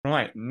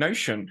Right,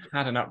 Notion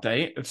had an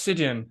update,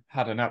 Obsidian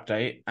had an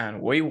update,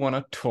 and we want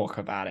to talk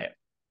about it.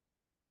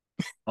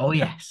 Oh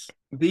yes.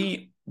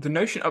 The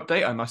Notion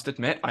update, I must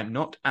admit, I'm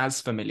not as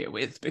familiar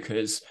with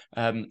because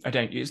I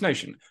don't use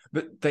Notion.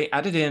 But they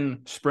added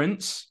in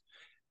sprints,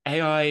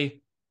 AI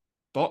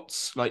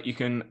bots, like you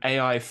can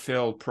AI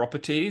fill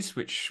properties,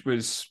 which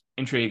was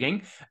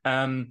intriguing,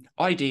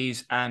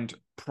 IDs and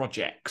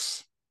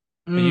projects.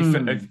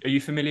 Mm, Are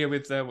you familiar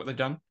with what they've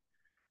done?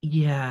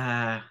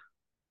 yeah,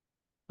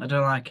 I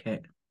don't like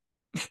it.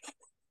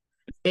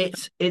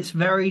 It's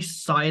very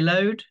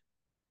siloed,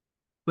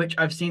 which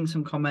I've seen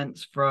some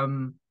comments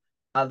from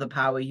other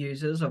power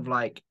users of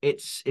like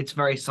it's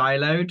very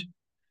siloed,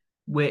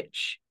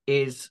 which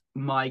is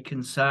my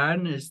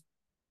concern, is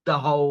the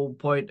whole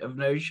point of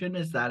Notion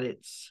is that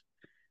it's,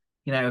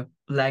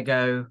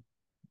 Lego,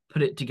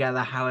 put it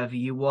together however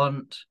you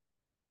want.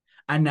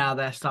 And now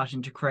they're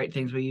starting to create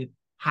things where you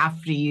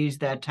have to use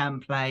their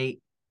template.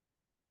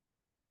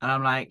 And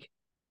I'm like,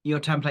 your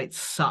templates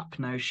suck,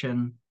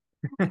 Notion.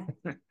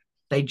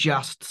 They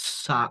just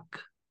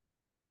suck.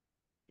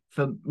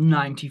 For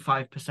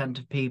 95%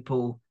 of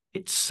people,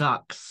 it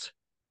sucks.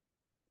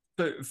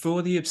 So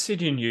for the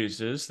Obsidian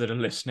users that are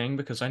listening,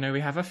 because I know we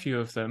have a few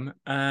of them,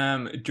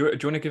 do you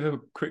want to give a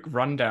quick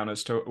rundown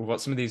as to what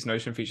some of these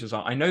Notion features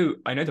are? I know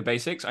the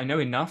basics. I know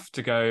enough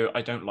to go,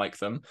 I don't like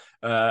them.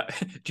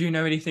 Do you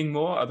know anything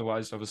more?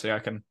 Otherwise, obviously, I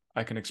can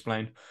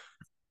explain.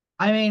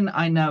 I mean,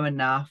 I know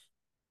enough.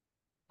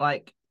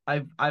 Like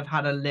I've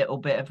had a little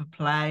bit of a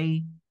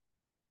play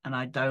and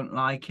I don't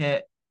like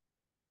it.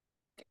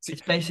 See,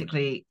 It's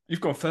basically,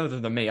 you've gone further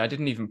than me. I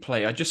didn't even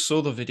play. I just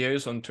saw the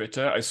videos on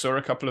Twitter. I saw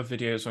a couple of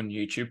videos on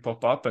YouTube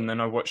pop up, and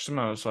then I watched them.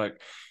 I was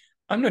like,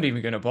 I'm not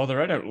even going to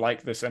bother. I don't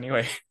like this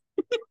anyway.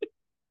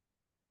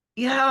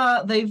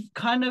 yeah, they've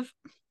kind of,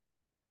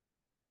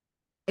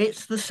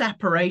 it's the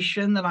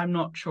separation that I'm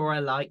not sure I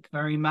like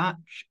very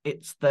much.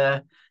 It's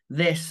the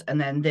this and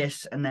then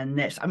this and then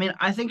this. I mean,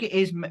 I think it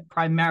is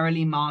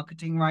primarily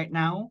marketing right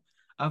now,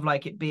 of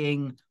like it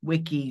being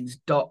wikis,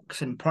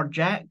 docs, and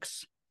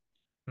projects.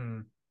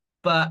 Hmm.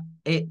 But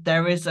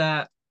there is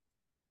a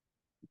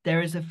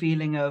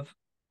feeling of,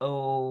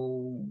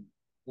 oh,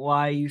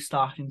 why are you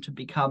starting to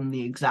become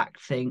the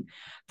exact thing?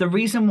 The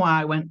reason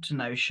why I went to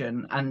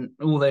Notion and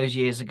all those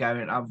years ago,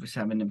 and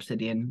obviously I'm in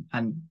Obsidian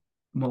and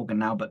Morgan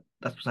now, but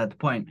that's beside the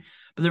point.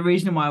 But the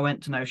reason why I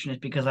went to Notion is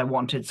because I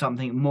wanted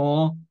something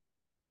more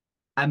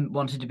and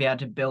wanted to be able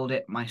to build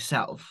it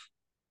myself.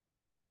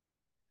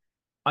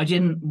 I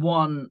didn't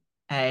want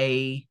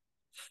a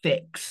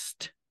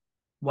fixed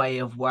way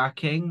of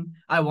working.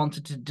 I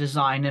wanted to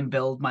design and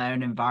build my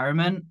own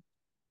environment,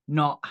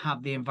 not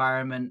have the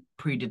environment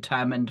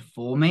predetermined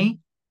for me.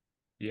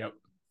 Yep.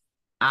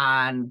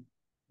 And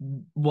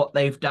what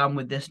they've done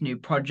with this new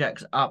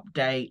projects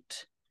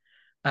update,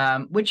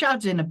 which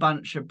adds in a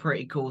bunch of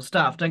pretty cool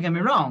stuff. Don't get me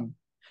wrong,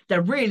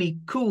 they're really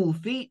cool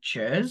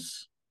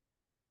features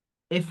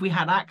if we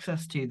had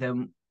access to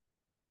them,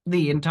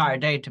 the entire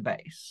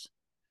database,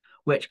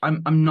 which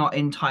I'm not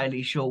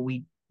entirely sure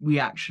we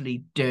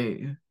actually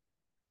do.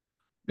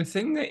 The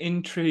thing that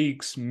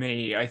intrigues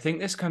me, I think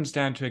this comes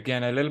down to,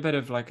 again, a little bit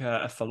of like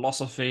a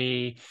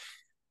philosophy.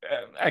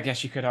 I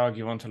guess you could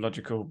argue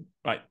ontological,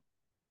 like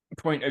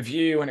point of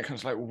view when it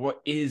comes to like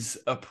what is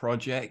a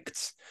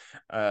project.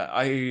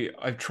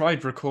 I've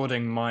tried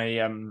recording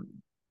my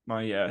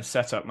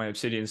setup, my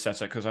Obsidian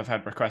setup, because I've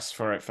had requests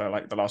for it for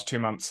like the last 2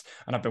 months,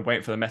 and I've been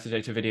waiting for the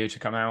metadata video to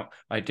come out.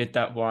 I did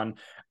that one,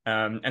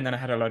 and then I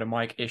had a load of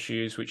mic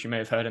issues, which you may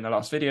have heard in the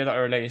last video that I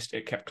released.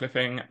 It kept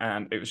clipping,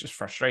 and it was just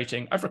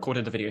frustrating. I've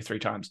recorded the video 3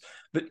 times,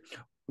 but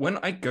when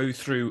I go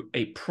through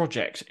a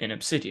project in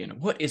Obsidian,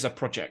 what is a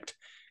project?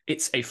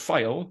 It's a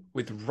file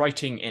with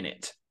writing in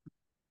it,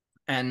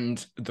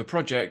 and the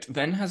project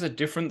then has a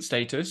different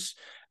status,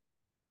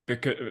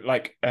 because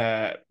like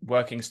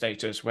working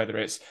status, whether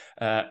it's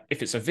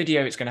if it's a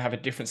video, it's going to have a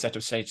different set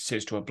of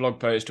statuses to a blog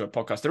post, to a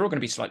podcast. They're all going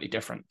to be slightly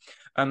different.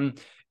 um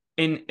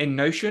in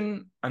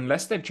Notion,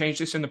 unless they've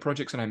changed this in the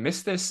projects and I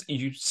missed this,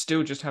 you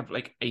still just have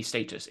like a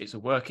status. It's a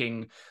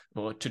working,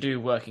 or to do,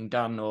 working,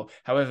 done, or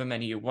however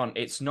many you want.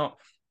 It's not,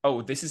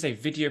 oh, this is a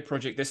video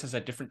project, this has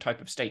a different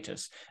type of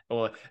status,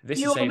 or this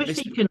You is a this.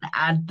 obviously can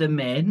add them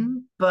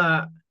in,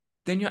 but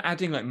Then you're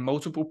adding like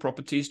multiple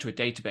properties to a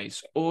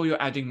database, or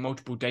you're adding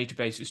multiple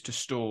databases to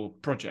store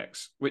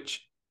projects,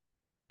 which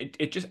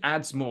it just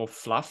adds more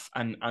fluff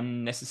and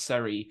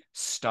unnecessary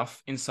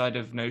stuff inside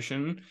of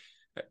Notion,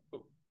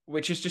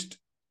 which is just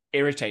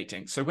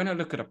irritating. So when I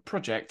look at a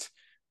project,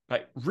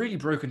 like really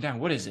broken down,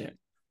 what is it?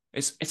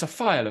 It's a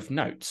file of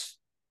notes.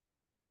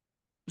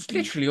 It's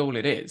literally all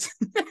it is.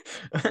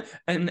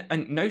 And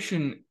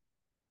Notion,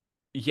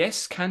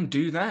 yes, can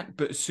do that,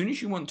 but as soon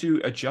as you want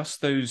to adjust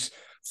those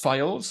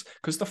files,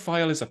 because the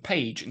file is a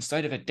page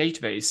instead of a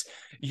database,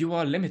 you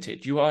are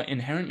limited. You are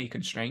inherently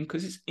constrained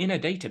because it's in a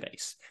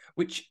database,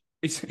 which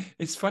is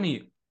it's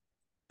funny.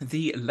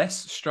 The less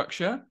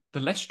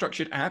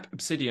structured app,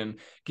 Obsidian,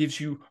 gives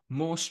you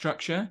more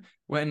structure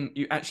when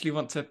you actually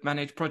want to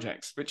manage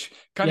projects, which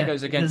kind of yeah,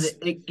 goes because it,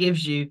 against. it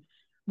gives you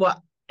what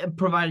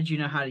provided you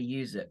know how to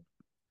use it.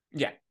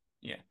 Yeah,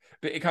 yeah.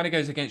 But it kind of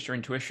goes against your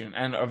intuition.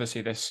 And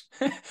obviously this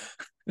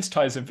this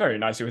ties in very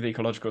nicely with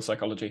ecological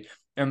psychology.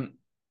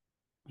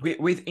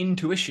 With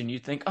intuition,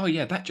 you'd think, oh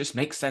yeah, that just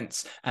makes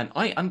sense. And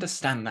I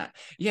understand that.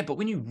 Yeah, but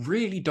when you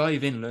really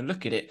dive in and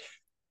look at it,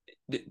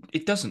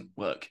 it doesn't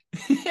work.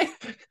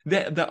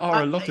 There are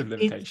I, a lot of it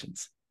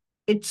limitations.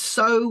 it's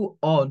so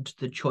odd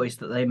the choice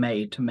that they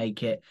made to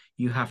make it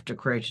you have to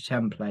create a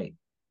template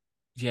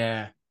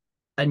Yeah,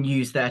 and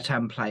use their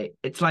template.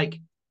 It's like,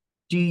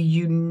 do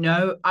you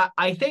know?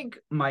 I think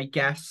my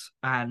guess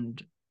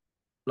and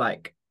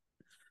like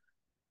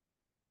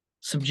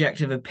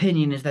subjective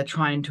opinion is they're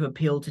trying to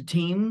appeal to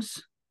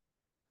teams,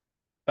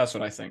 that's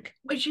what I think.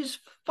 which is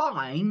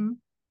fine,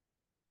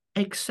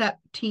 except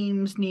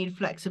teams need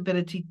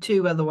flexibility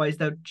too. Otherwise,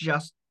 they'll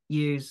just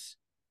use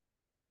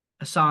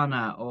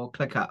Asana or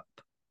ClickUp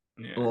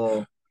Yeah.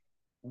 or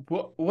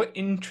What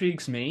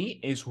intrigues me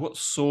is what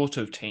sort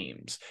of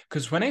teams.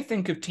 Because when I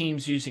think of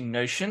teams using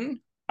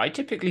Notion, I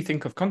typically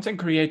think of content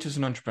creators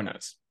and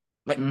entrepreneurs.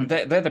 Like mm,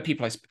 they're the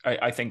people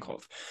I think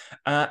of.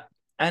 Uh,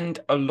 and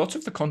a lot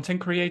of the content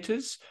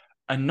creators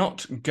are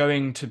not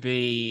going to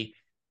be,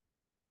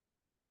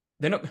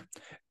 they're not,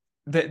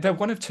 they're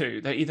one of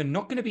two. They're either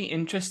not going to be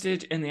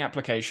interested in the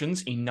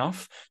applications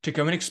enough to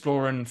go and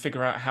explore and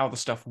figure out how the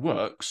stuff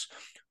works,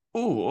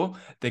 or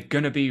they're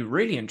going to be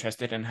really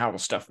interested in how the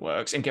stuff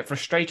works and get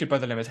frustrated by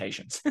the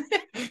limitations.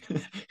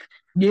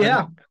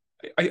 yeah.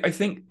 And I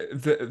think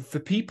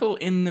the people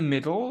in the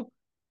middle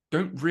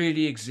don't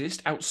really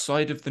exist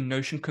outside of the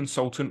Notion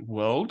consultant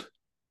world,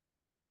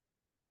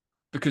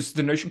 because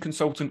the Notion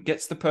consultant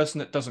gets the person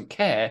that doesn't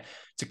care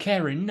to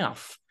care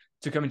enough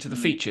to go into the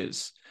Mm.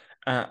 features.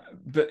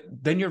 But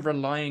then you're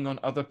relying on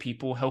other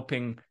people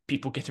helping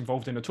people get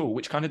involved in a tool,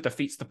 which kind of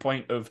defeats the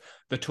point of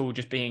the tool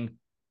just being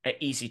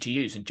easy to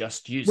use and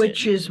just use it.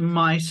 Which is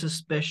my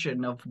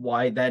suspicion of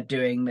why they're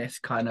doing this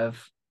kind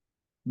of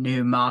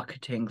new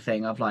marketing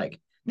thing of like,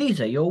 these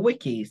are your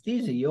wikis,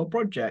 these are your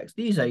projects,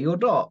 these are your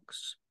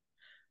docs,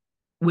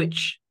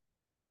 which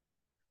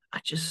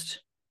I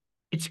just,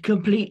 it's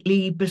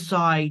completely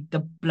beside the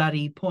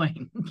bloody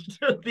point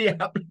of the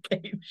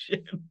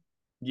application.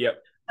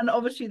 Yep. And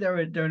obviously they're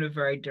in a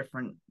very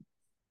different,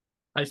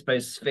 I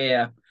suppose,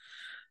 sphere.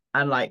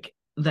 And like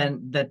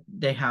then that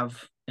they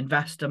have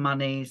investor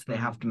money, so they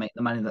Mm. have to make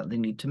the money that they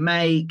need to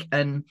make.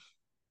 And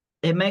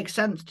it makes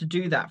sense to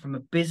do that from a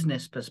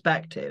business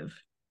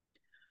perspective.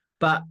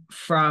 But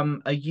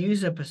from a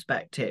user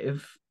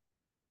perspective,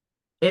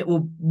 it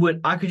will would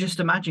I could just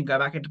imagine go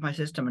back into my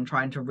system and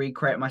trying to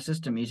recreate my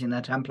system using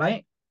their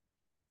template.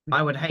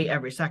 I would hate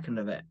every second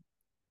of it.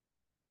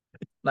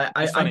 Like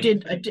It's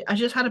funny. I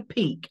just had a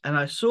peek and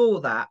I saw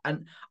that,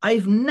 and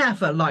I've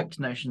never liked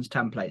Notion's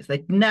templates.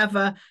 They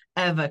never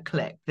ever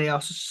click. They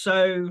are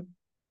so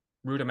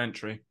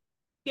Rudimentary.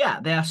 yeah,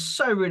 they are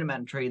so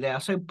rudimentary. They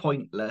are so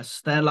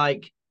pointless. They're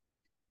like,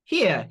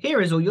 here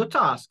is all your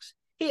tasks.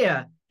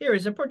 Here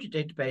is a project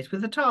database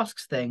with a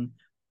tasks thing.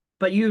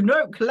 But you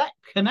don't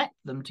connect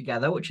them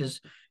together, which is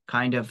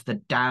kind of the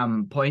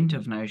damn point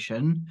of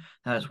Notion.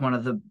 That's one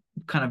of the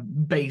kind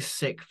of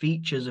basic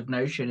features of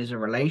Notion is a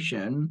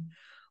relation,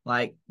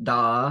 like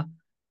da,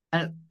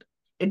 and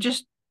it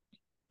just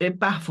it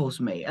baffles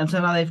me. And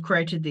so now they've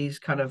created these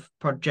kind of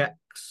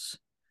projects,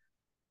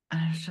 and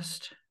it's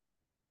just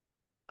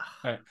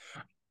Uh,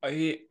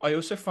 I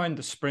also find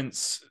the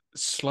sprints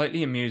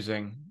slightly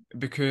amusing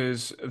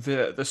because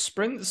the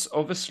sprints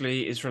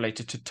obviously is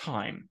related to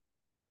time.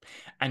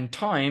 And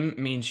time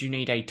means you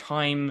need a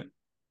time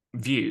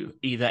view,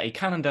 either a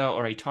calendar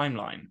or a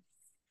timeline.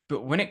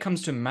 But when it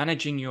comes to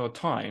managing your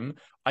time,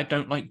 I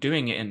don't like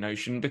doing it in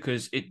Notion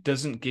because it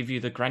doesn't give you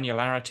the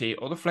granularity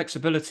or the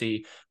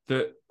flexibility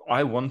that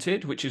I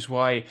wanted, which is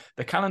why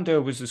the calendar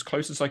was as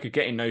close as I could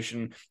get in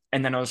Notion.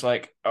 And then I was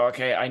like,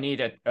 okay, I need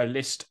a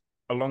list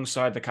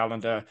alongside the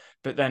calendar,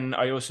 but then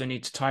I also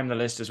need to time the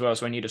list as well.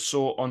 So I need a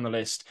sort on the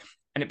list.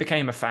 And it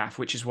became a faff,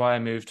 which is why I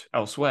moved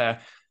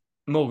elsewhere.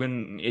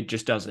 Morgan, it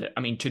just does it.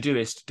 I mean,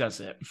 Todoist does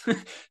it.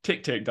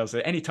 TickTick does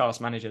it. Any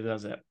task manager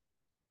does it.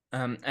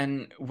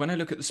 And when I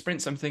look at the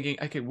sprints, I'm thinking,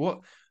 okay, what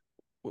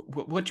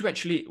do you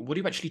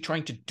actually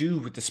trying to do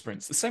with the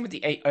sprints? The same with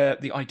the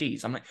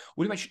IDs. I'm like,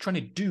 what are you actually trying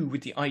to do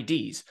with the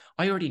IDs?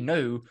 I already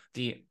know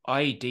the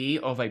ID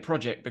of a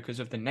project because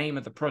of the name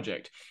of the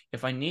project.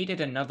 If I needed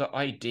another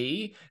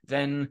ID,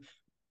 then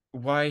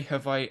why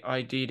have I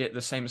ID'd it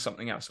the same as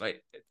something else?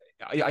 Like,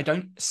 I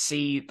don't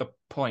see the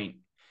point.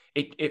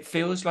 It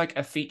feels like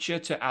a feature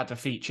to add a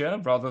feature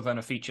rather than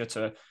a feature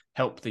to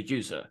help the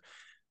user.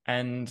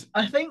 And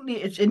I think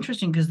it's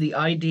interesting because the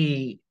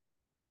ID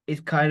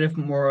is kind of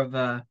more of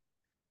a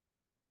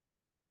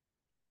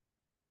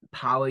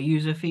power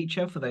user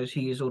feature for those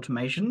who use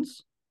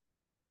automations.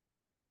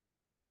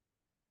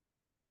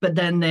 But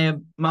then they're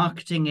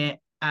marketing it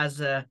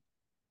as a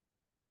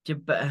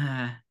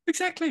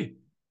exactly.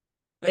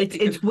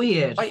 it's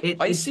weird.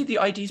 I see the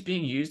IDs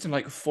being used in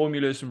like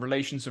formulas and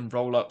relations and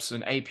roll-ups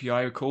and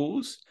API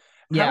calls.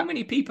 How Yeah.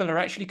 many people are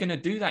actually going to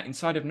do that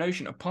inside of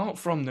Notion, apart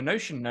from the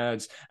Notion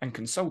nerds and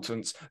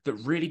consultants that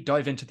really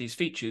dive into these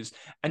features?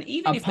 And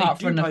even if they Apart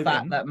do from the dive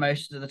fact in, that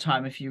most of the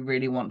time, if you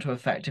really want to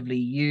effectively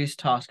use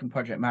task and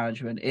project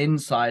management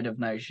inside of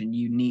Notion,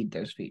 you need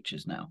those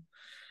features now.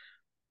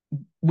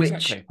 which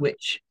exactly.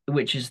 which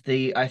which is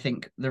the I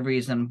think the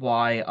reason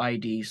why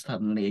IDs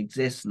suddenly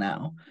exist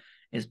now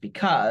is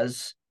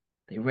because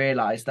they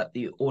realize that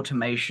the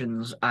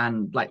automations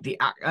and like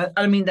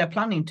I mean they're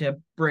planning to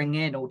bring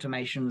in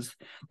automations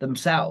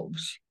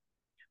themselves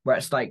where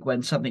it's like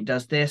when something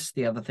does this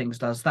the other things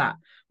does that,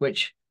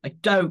 which I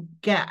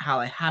don't get how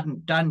I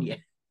hadn't done yet.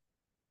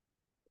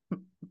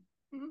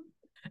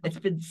 It's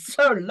been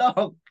so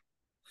long.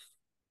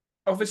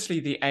 Obviously,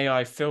 the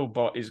AI fill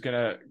bot is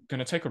gonna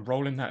take a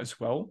role in that as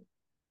well.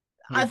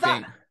 I With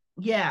that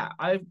the, Yeah,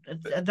 I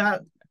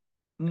that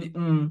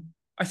mm-mm.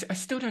 I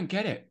still don't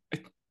get it.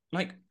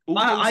 Like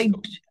all those, I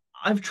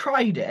I've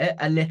tried it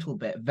a little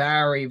bit,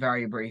 very,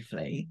 very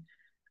briefly,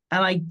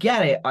 and I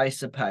get it, I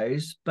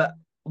suppose, but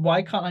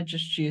why can't I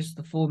just choose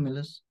the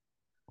formulas?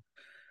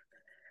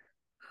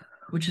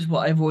 Which is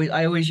what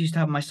I always used to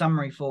have my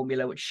summary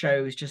formula, which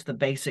shows just the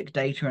basic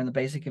data and the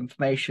basic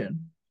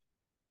information.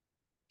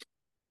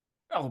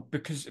 oh,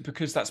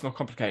 because that's more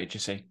complicated. You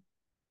see.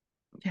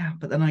 Yeah,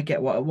 but then I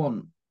get what I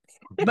want.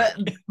 But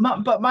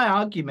my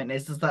argument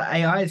is that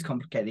AI is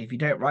complicated. If you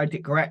don't write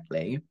it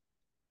correctly,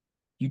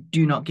 you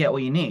do not get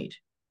what you need.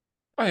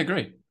 I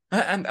agree,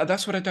 and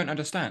that's what I don't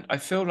understand. I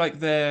feel like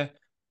they're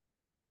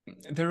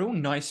all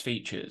nice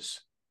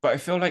features, but I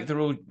feel like they're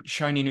all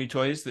shiny new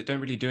toys that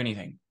don't really do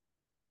anything.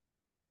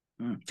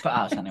 For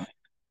us, anyway.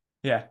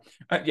 Yeah,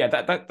 yeah.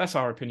 That's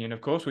our opinion,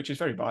 of course, which is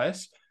very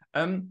biased.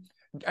 Um,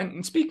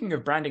 and speaking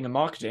of branding and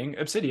marketing,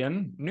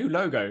 Obsidian new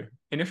logo.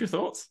 Any of your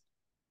thoughts?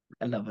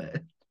 I love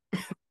it.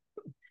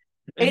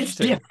 It's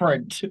Interesting.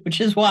 different, which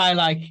is why I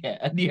like it,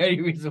 and the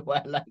only reason why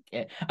I like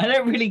it. I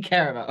don't really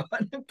care about.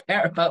 I don't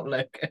care about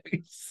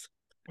logos.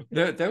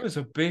 There was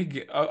a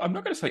big, I'm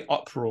not going to say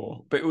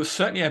uproar, but it was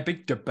certainly a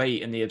big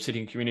debate in the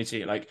Obsidian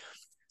community. Like,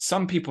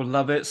 some people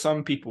love it,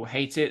 some people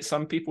hate it,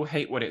 some people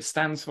hate what it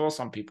stands for,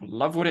 some people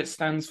love what it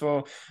stands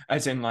for,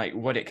 as in like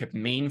what it could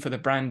mean for the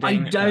I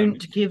branding.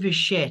 don't give a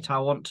shit. I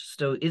want to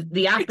still.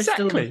 The app is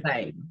still the Exactly.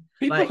 same.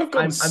 People Like have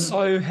gone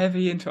so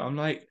heavy into it. I'm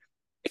like,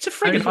 it's a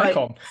I'm friggin' just like,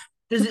 icon.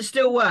 does it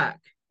still work?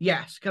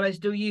 Yes. Can I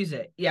still use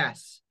it?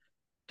 Yes.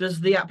 Does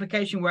the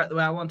application work the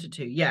way I want it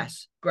to?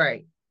 Yes.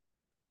 Great.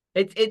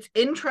 It's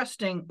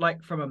interesting,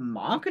 like from a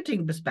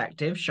marketing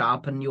perspective,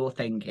 sharpen your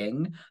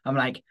thinking. I'm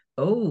like,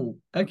 oh,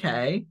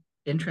 okay,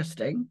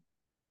 interesting.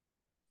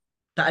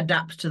 That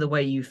adapts to the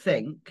way you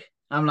think.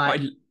 I'm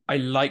like, I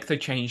like they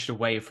changed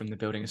away from the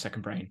building a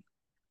second brain.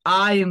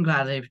 I am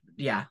glad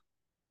yeah,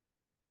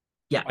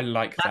 yeah. I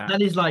like that.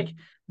 That is like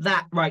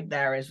that right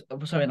there is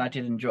something I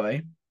did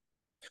enjoy.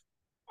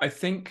 I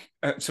think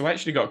so. I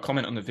actually got a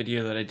comment on the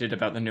video that I did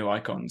about the new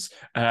icons.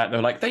 They're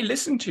like, they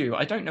listened to you.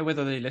 I don't know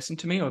whether they listened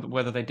to me or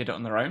whether they did it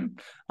on their own.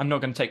 I'm not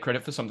going to take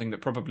credit for something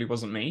that probably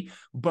wasn't me.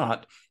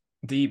 But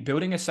the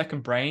building a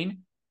second brain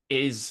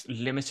is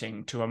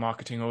limiting to a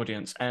marketing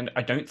audience. And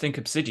I don't think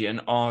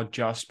Obsidian are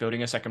just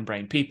building a second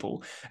brain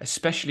people,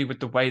 especially with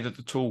the way that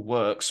the tool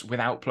works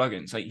without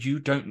plugins. Like, you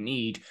don't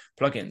need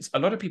plugins. A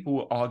lot of people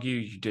will argue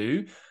you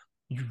do.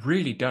 You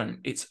really don't.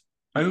 It's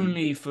Mm-mm.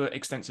 only for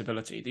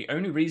extensibility. The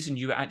only reason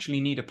you actually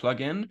need a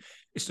plugin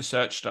is to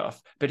search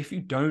stuff. But if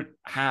you don't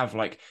have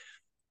like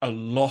a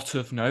lot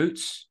of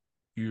notes,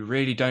 you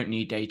really don't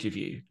need data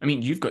view. I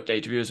mean, you've got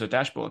data view as a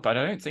dashboard, but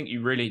I don't think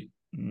you really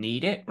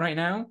need it right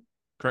now.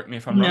 Correct me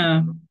if I'm wrong.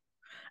 No,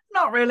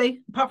 not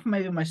really. Apart from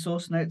maybe my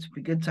source notes would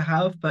be good to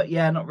have, but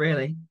yeah, not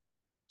really.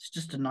 It's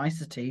just a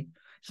nicety.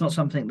 It's not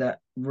something that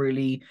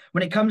really,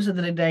 when it comes to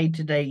the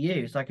day-to-day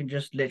use, I can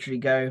just literally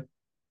go,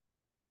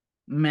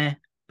 meh,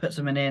 put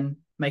something in,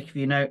 make a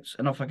few notes,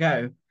 and off I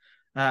go.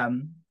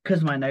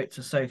 Because my notes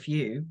are so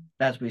few,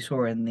 as we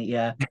saw in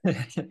the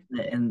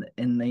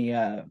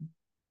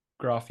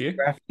Graph view.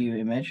 graph view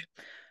image,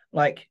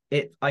 like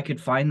I could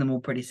find them all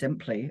pretty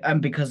simply,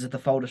 and because of the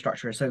folder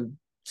structure is so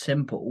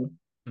simple.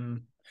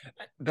 Mm.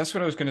 That's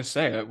what I was going to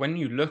say. Like, when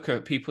you look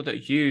at people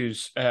that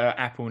use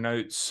Apple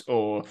Notes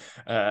or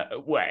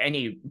well,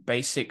 any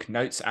basic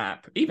notes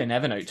app, even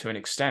Evernote to an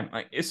extent,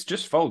 like it's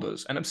just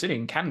folders, and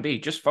Obsidian can be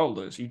just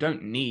folders. You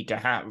don't need to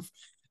have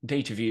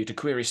data view to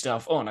query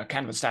stuff on a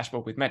Canvas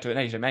dashboard with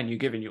metadata menu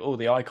giving you all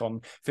the icon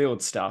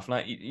field stuff.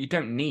 Like, you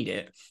don't need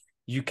it.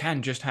 You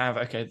can just have,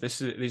 okay,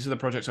 these are the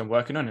projects I'm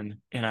working on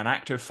in an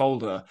active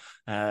folder.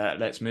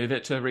 Let's move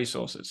it to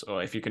resources,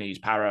 or if you can use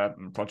para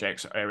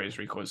projects, areas,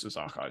 recourses,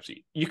 archives,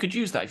 you could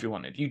use that if you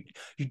wanted. You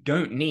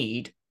don't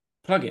need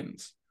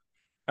plugins,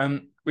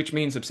 which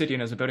means Obsidian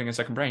as a building a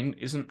second brain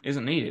isn't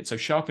needed. So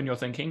sharpen your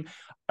thinking.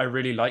 I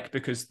really like,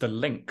 because the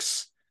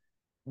links,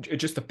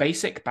 just the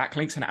basic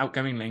backlinks and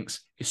outgoing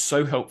links, is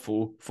so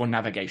helpful for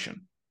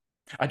navigation.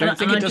 I And don't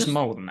think and it I does just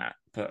more than that,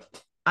 but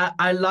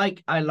I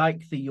like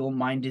the your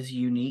mind is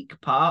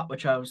unique part,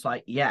 which I was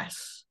like,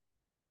 yes,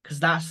 because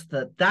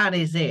that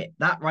is it.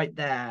 That right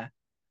there.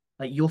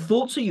 Like your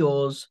thoughts are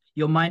yours.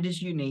 Your mind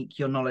is unique,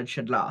 your knowledge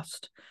should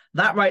last.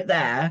 That right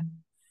there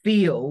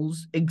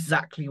feels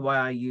exactly why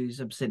I use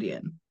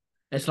Obsidian.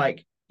 It's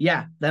like,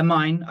 yeah, they're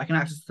mine. I can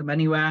access them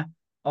anywhere,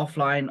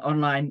 offline,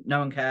 online, no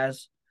one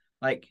cares.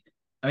 Like,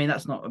 I mean,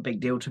 that's not a big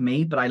deal to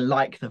me, but I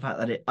like the fact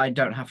that I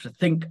don't have to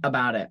think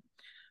about it.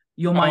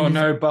 Your Oh mind is,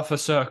 no, buffer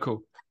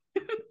circle.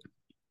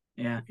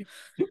 yeah.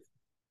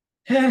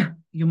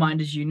 Your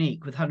mind is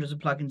unique. With hundreds of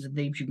plugins and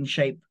themes, you can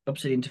shape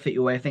Obsidian to fit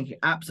your way of thinking.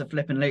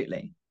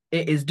 Absolutely.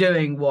 It is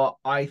doing what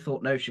I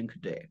thought Notion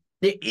could do.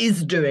 It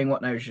is doing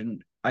what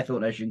I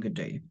thought Notion could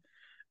do.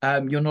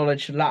 Your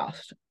knowledge should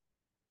last.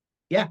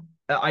 Yeah,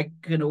 I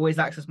can always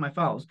access my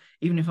files,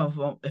 even if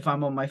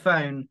I'm on my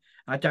phone and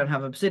I don't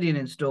have Obsidian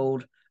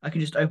installed. I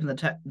can just open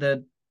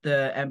the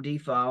MD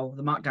file,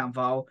 the Markdown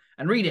file,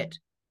 and read it.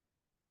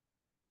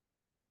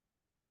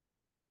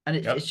 And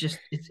it's Yep. just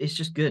it's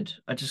just good.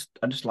 I just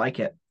like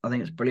it. I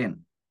think it's brilliant.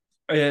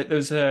 There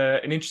was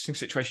an interesting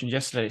situation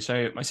yesterday.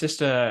 So my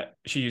sister,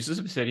 she uses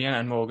Obsidian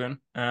and Morgan,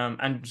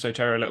 and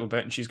Zotero a little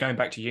bit, and she's going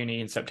back to uni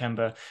in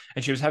September.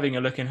 And she was having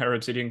a look in her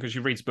Obsidian because she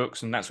reads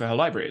books, and that's where her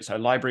library is. Her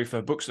library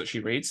for books that she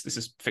reads, this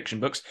is fiction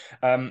books,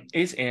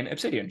 is in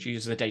Obsidian. She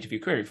uses a data view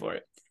query for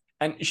it.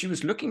 And she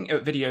was looking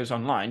at videos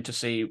online to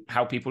see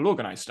how people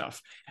organize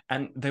stuff.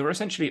 And they were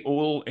essentially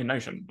all in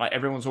Notion. Like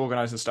everyone's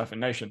organizing stuff in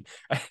Notion.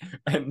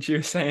 And she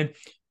was saying,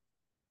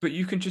 but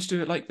you can just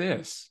do it like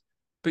this.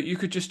 But you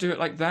could just do it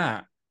like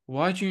that.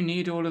 Why do you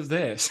need all of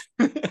this?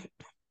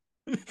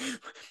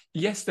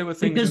 Yes, there were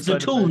things Because the inside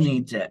of tool Notion.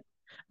 needs it.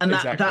 And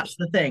Exactly. that's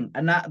the thing.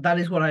 And that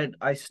is what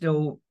I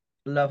still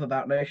love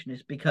about Notion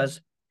is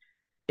because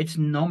it's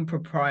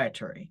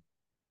non-proprietary.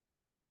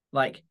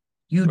 Like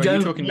you Are you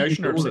don't talking need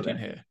Notion or all of Obsidian it.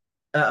 here?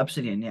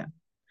 Obsidian, yeah.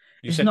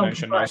 You It's said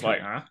Notion, and I was non-proprietary.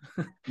 like,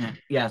 huh? Yeah,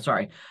 yeah,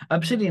 sorry.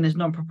 Obsidian is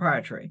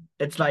non-proprietary.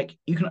 It's like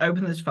you can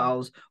open these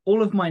files,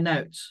 all of my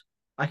notes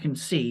I can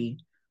see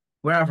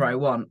wherever I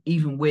want,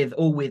 even with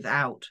or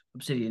without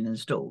Obsidian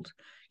installed.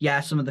 Yeah,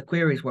 some of the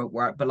queries won't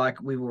work, but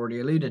like we've already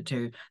alluded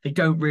to, they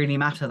don't really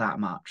matter that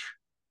much.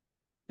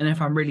 And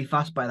if I'm really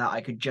fussed by that, I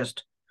could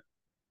just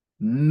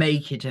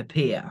make it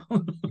appear.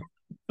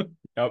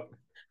 Yep.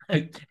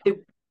 I,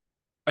 it,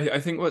 I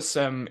think what's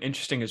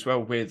interesting as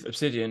well with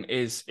Obsidian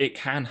is it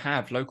can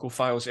have local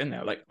files in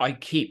there. Like I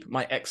keep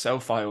my Excel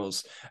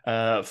files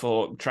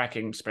for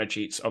tracking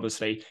spreadsheets,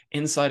 obviously,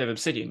 inside of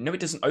Obsidian. No, it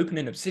doesn't open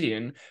in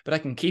Obsidian, but I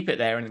can keep it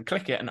there and then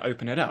click it and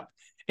open it up.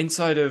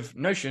 Inside of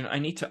Notion, I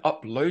need to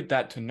upload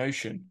that to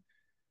Notion,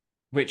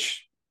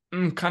 which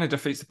kind of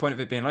defeats the point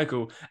of it being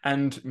local.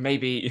 And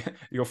maybe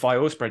your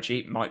file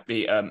spreadsheet might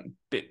be a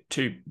bit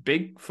too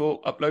big for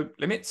upload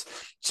limits.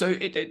 So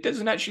it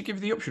doesn't actually give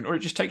you the option, or it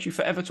just takes you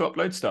forever to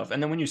upload stuff.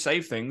 And then when you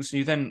save things,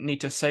 you then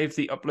need to save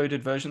the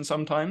uploaded version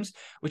sometimes,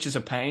 which is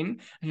a pain.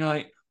 And you're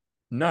like,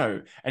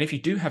 no. And if you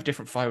do have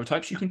different file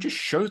types, you can just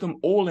show them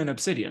all in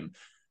Obsidian,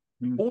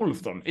 all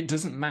of them. It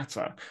doesn't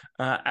matter.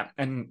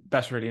 And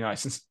that's really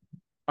nice. And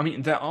I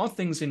mean, there are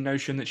things in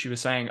Notion that she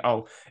was saying,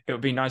 oh, it would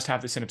be nice to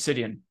have this in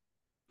Obsidian.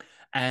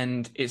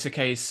 And it's a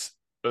case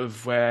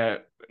of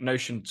where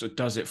Notion sort of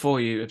does it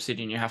for you.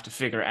 Obsidian, you have to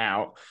figure it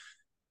out.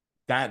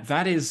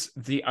 That is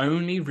the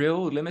only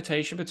real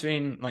limitation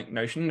between like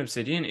Notion and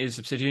Obsidian is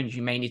Obsidian,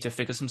 you may need to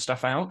figure some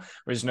stuff out,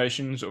 whereas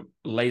Notion sort of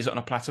lays it on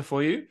a platter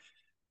for you.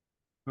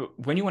 But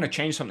when you want to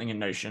change something in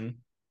Notion,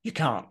 you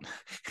can't.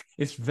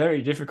 It's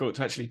very difficult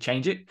to actually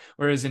change it.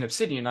 Whereas in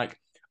Obsidian, like,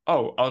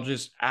 oh, I'll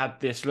just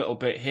add this little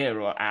bit here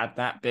or add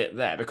that bit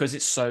there because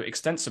it's so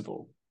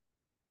extensible.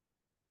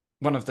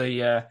 One of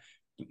the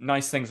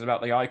nice things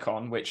about the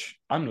icon, which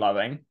I'm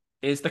loving,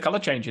 is the color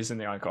changes in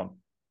the icon.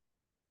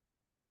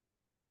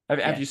 Have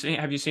yeah,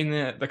 you seen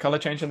the color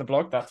change in the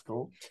blog? That's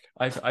cool.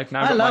 I've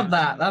now I got my love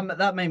that.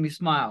 That made me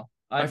smile.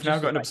 I I've now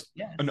just got was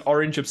like, an yes.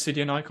 orange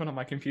obsidian icon on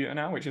my computer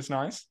now, which is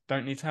nice.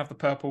 Don't need to have the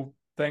purple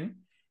thing.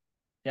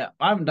 Yeah,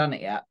 I haven't done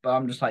it yet, but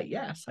I'm just like,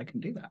 yes, I can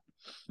do that.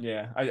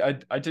 Yeah,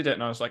 I did it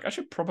and I was like, I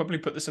should probably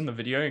put this in the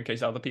video in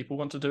case other people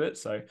want to do it.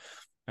 So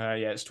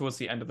yeah, it's towards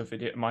the end of the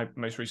video, my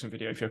most recent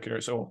video, if you're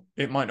curious, or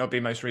it might not be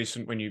most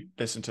recent when you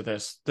listen to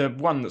this. The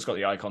one that's got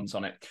the icons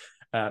on it.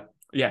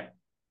 Yeah.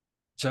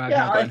 So I've Yeah,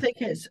 now got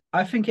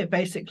I think it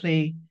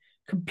basically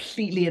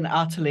completely and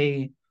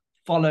utterly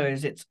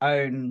follows its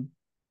own.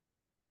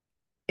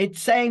 It's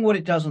saying what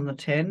it does on the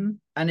tin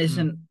and mm,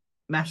 isn't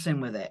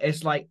messing with it.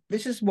 It's like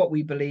this is what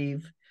we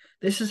believe.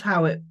 This is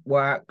how it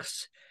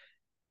works.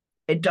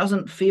 It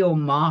doesn't feel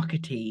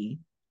markety,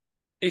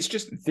 it's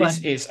just but this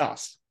is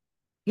us.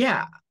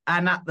 yeah,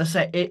 and at the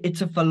same,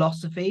 it's a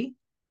philosophy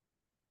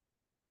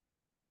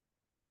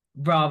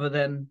rather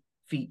than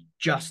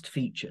just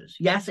features.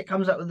 Yes, it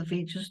comes up with the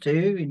features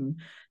too and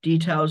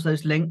details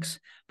those links,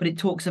 but it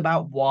talks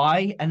about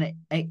why, and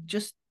it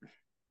just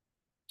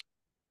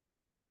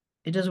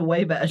it does a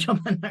way better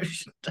job than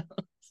Notion does.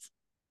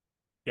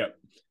 Yep.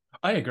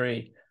 I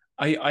agree.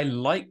 I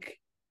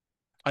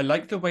I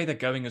like the way they're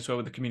going as well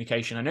with the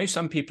communication. I know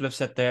some people have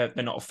said they're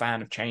not a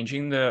fan of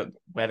changing the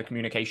where the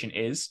communication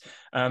is,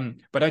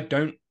 but I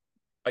don't.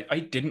 I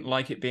didn't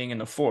like it being in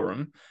the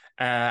forum,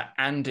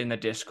 and in the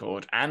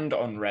Discord and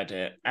on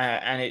Reddit,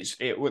 and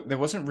there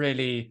wasn't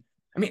really.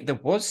 I mean, there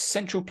was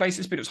central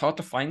places, but it was hard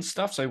to find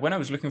stuff. So when I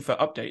was looking for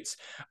updates,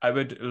 I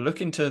would look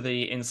into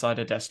the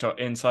Insider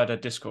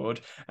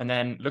Discord, and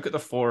then look at the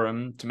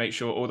forum to make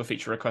sure all the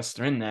feature requests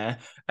are in there.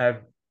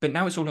 But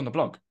now it's all on the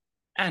blog,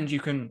 and you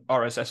can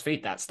RSS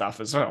feed that stuff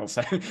as well.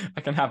 So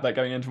I can have that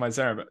going into my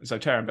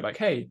Zotero and be like,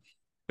 "Hey,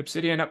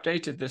 Obsidian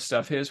updated this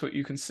stuff. Here's what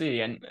you can see."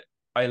 And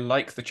I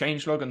like the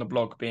changelog and the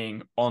blog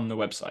being on the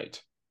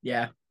website.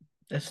 Yeah,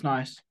 it's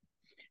nice.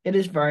 It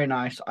is very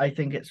nice. I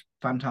think it's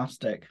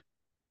fantastic.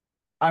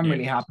 I'm Yeah.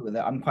 really happy with it.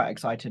 I'm quite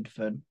excited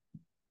for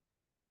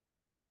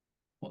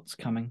what's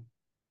coming.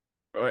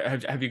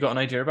 Have you got an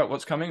idea about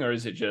what's coming, or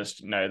is it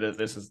just no?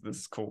 This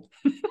is cool.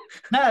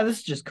 No, this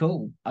is just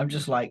cool. I'm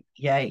just like,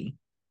 yay.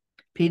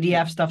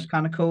 PDF stuff's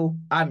kind of cool.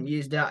 I haven't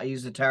used it. I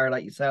use the Terra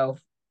like yourself,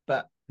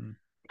 but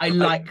I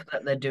like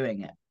that they're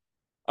doing it.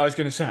 I was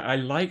going to say, I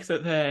like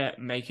that they're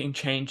making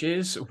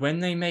changes. When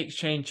they make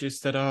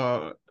changes that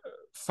are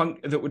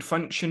that would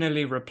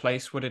functionally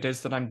replace what it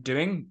is that I'm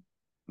doing,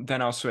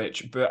 then I'll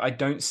switch. But I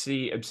don't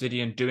see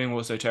Obsidian doing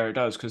what Zotero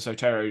does, because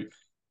Zotero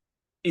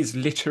is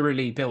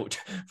literally built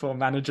for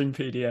managing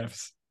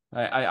PDFs.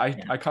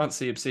 I can't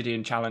see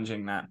Obsidian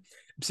challenging that.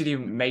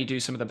 Obsidian may do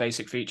some of the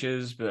basic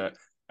features, but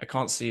I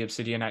can't see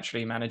Obsidian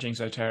actually managing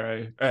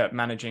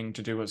managing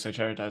to do what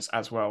Zotero does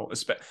as well.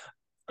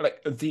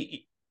 Like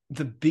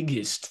the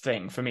biggest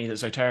thing for me that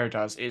Zotero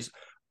does is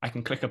I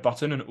can click a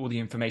button and all the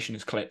information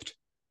is clipped.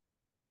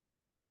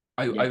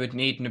 I would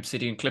need an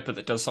Obsidian Clipper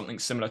that does something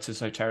similar to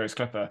Zotero's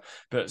Clipper,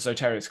 but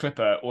Zotero's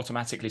Clipper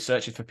automatically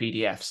searches for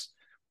PDFs,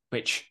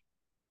 which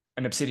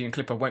an Obsidian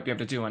Clipper won't be able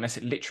to do unless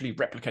it literally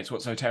replicates what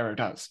Zotero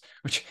does,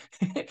 which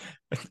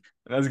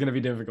that's going to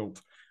be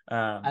difficult.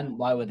 And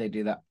why would they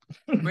do that?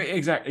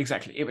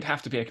 Exactly. It would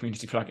have to be a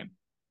community plugin.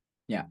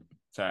 Yeah.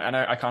 So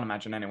I can't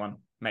imagine anyone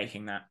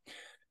making that.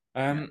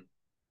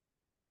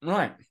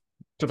 Right.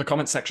 To the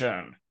comment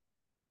section.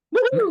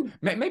 Woo!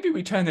 Maybe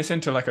we turn this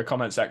into like a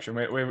comment section.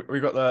 We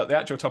got the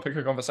actual topic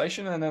of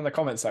conversation and then the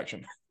comment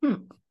section.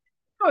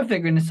 We're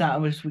figuring this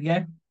out as we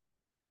go.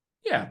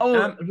 Yeah.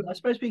 Oh, I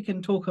suppose we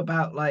can talk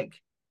about like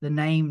the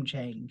name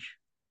change.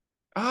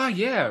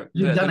 Yeah.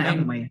 We've done it,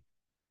 haven't we?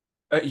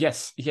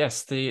 Yes.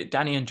 The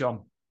Danny and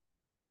John.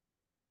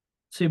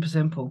 Super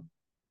simple.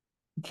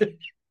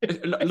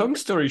 Long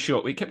story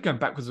short, we kept going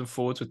backwards and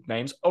forwards with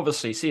names.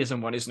 Obviously,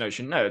 season 1 is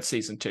Notion Nerd,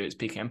 season 2 is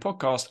PKM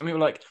Podcast, and we were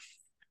like,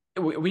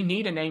 we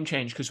need a name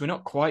change because we're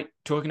not quite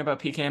talking about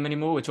PKM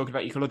anymore. We're talking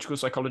about ecological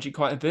psychology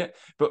quite a bit,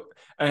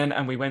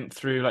 and we went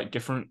through like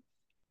different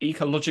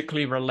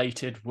ecologically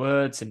related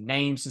words and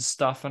names and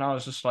stuff, and I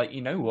was just like,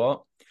 you know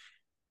what?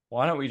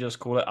 Why don't we just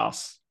call it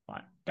us,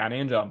 like Danny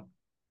and John?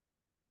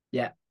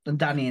 Yeah, and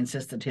Danny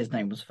insisted his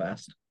name was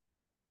first.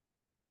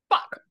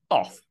 Fuck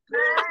off.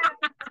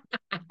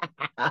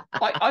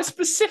 I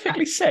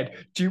specifically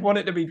said, do you want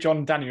it to be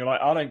John Danny? You're like,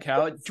 I don't care.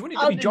 Do you want it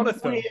to be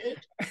Jonathan?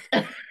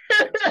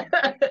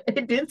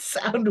 It did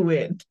sound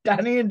weird.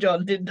 Danny and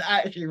John didn't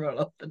actually roll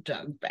off the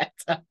tongue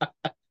better.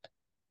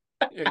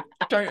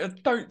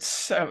 Don't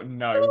sound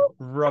no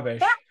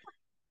rubbish.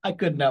 I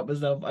couldn't help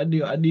myself. I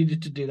knew I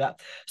needed to do that.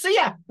 So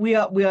yeah, we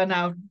are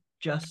now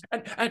just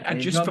and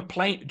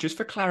just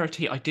for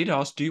clarity, I did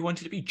ask, do you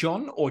want it to be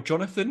John or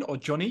Jonathan or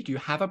Johnny? Do you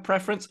have a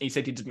preference? He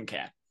said he didn't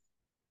care.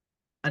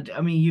 And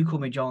I mean, you call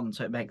me John,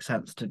 so it makes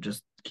sense to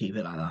just keep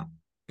it like that.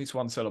 It's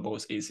one syllable.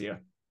 It's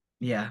easier.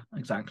 Yeah,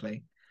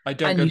 exactly. I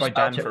don't go by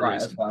Dan for a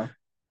reason. As well.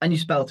 And you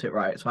spelt it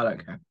right, so I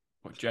don't care.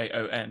 What,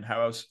 Jon?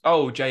 How else?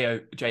 Oh, John. Yeah.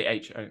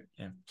 John.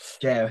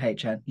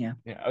 Yeah.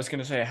 Yeah. I was going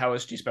to say, how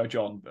else do you spell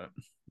John? But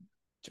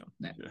John.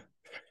 No.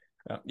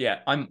 Yeah.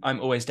 I'm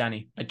always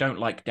Danny. I don't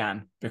like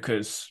Dan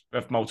because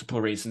of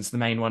multiple reasons. The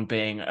main one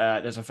being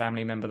there's a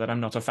family member that I'm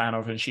not a fan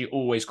of, and she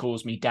always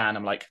calls me Dan.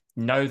 I'm like,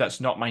 no,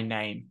 that's not my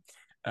name.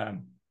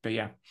 But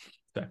yeah,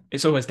 so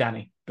it's always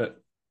Danny. But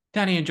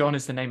Danny and John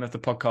is the name of the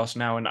podcast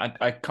now, and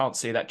I can't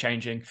see that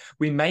changing.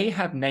 We may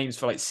have names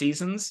for like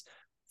seasons.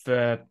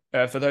 For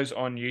those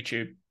on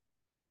YouTube,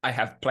 I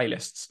have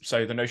playlists.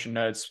 So the Notion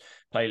Nerds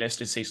playlist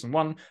is season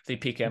 1. The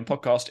PKM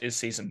podcast is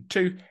season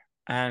 2.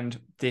 And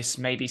this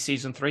may be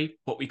season 3.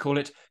 What we call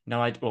it,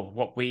 no idea.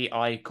 Or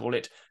I call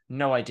it,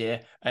 no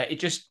idea.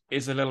 It just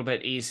is a little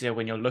bit easier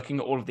when you're looking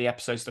at all of the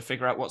episodes to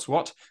figure out what's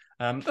what.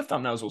 The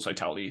thumbnails also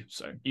tell you,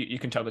 so you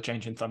can tell the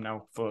change in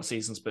thumbnail for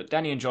seasons. But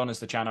Danny and John as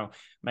the channel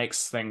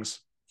makes things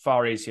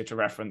far easier to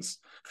reference.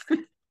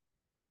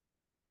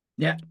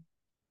 Yeah.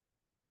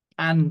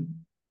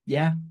 And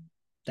yeah,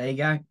 there you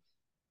go.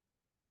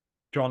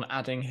 John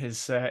adding his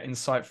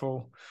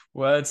insightful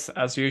words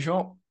as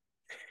usual.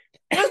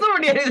 There's not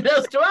really anything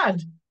else to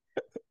add.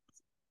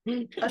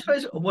 I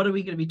suppose, what are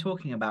we going to be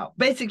talking about?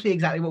 Basically,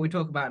 exactly what we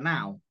talk about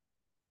now.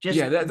 Just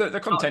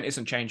the content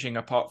isn't changing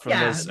apart from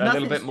there's a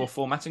little bit more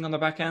formatting on the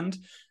back end.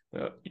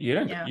 But you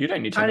don't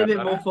need to know a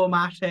bit more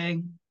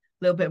formatting,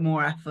 a little bit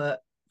more effort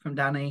from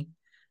Danny.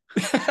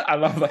 I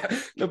love that.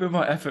 A little bit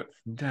more effort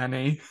from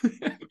Danny.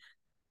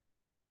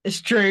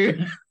 It's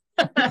true.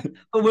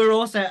 But we're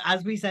also,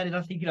 as we said in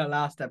I think in our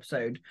last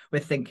episode, we're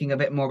thinking a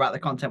bit more about the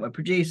content we're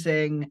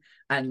producing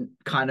and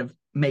kind of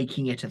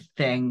making it a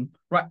thing,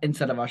 right?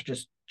 Instead of us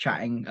just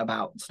chatting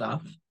about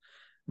stuff Yeah.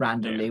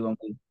 randomly when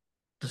we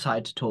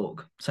decide to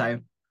talk. So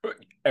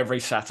Every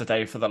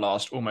Saturday for the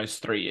last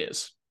almost 3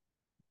 years.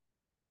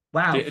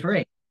 wow, The-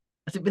 3.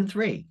 Has it been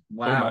 3?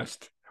 Wow.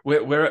 Almost.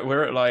 We're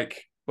at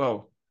like,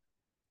 well,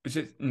 is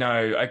it?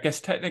 No, I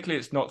guess technically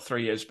it's not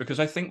 3 years because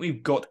I think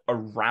we've got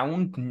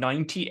around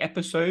 90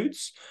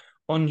 episodes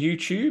on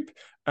YouTube.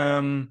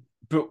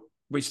 But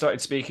we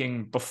started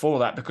speaking before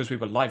that because we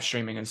were live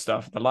streaming and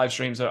stuff. The live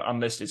streams are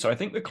unlisted. So I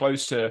think we're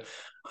close to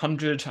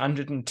 100,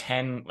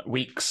 110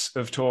 weeks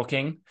of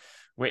talking,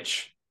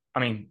 which, I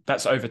mean,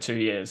 that's over 2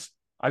 years.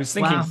 I was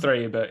thinking Wow.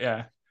 three, but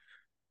yeah,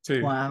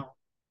 two. Wow.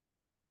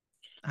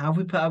 How have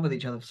we put up with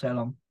each other for so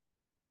long?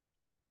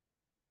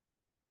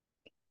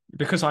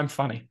 Because I'm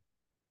funny.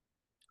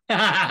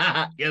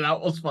 Yeah, that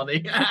was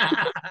funny.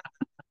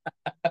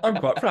 I'm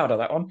quite proud of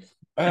that one.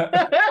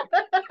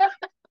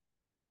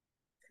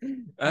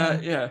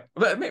 Yeah,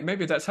 but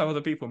maybe that's how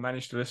other people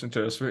manage to listen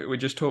to us. We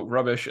just talk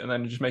rubbish and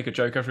then just make a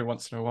joke every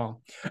once in a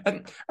while.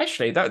 And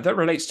actually, that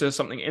relates to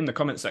something in the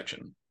comment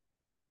section.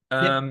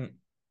 Yep.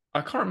 I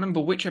can't remember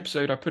which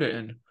episode I put it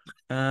in.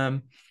 Oh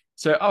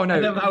I no,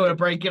 love how we're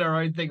breaking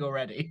our own thing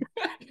already.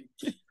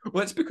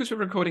 well, it's because we're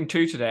recording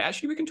two today.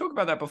 Actually, we can talk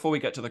about that before we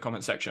get to the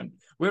comment section.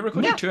 We're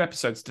recording Yeah. 2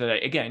 episodes today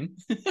again,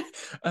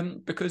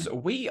 because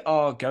we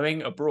are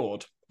going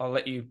abroad. I'll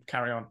let you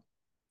carry on.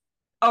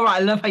 All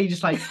right. I love how you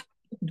just like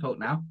talk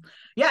now.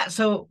 Yeah.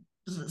 So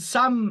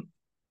some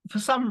for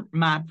some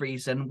mad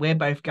reason, we're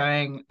both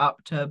going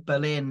up to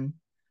Berlin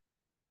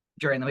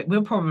during the week.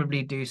 We'll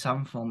probably do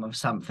some form of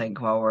something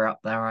while we're up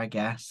there, I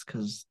guess,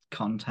 because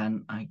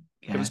content, I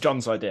It was guess.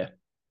 John's idea.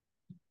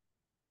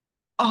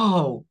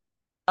 Oh,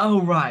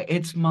 oh, right.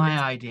 It's my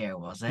idea,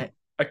 was it?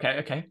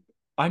 Okay.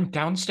 I'm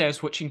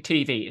downstairs watching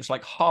TV. It's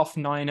like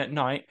 9:30 at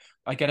night.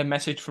 I get a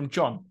message from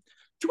John.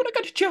 Do you want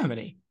to go to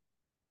Germany?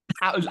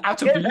 Out of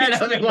Yeah, no,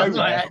 literally it was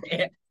my nowhere.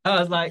 idea. I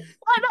was like,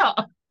 why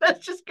not?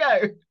 Let's just go.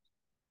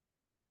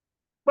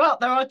 Well,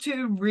 there are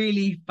two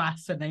really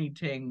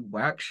fascinating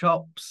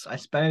workshops, I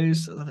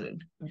suppose.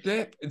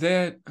 They're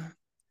they're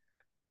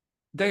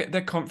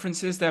they're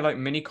conferences. They're like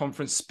mini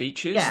conference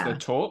speeches. They're Yeah,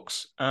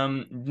 talks. Uh,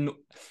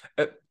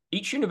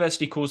 each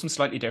university calls them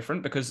slightly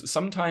different because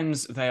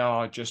sometimes they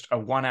are just a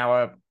 1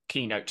 hour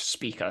keynote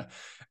speaker.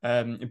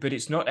 But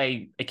it's not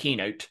a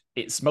keynote.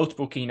 It's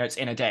multiple keynotes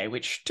in a day,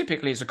 which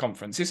typically is a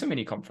conference. It's a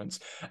mini conference.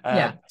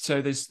 yeah.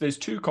 So there's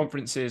two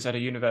conferences at a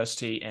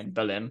university in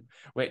Berlin,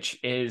 which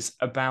is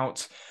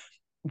about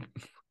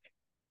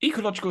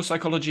ecological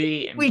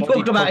psychology, We talk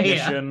embodied about here.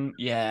 cognition.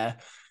 Yeah.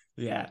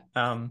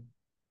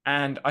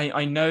 And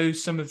I know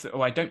some of the,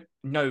 oh, I don't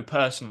know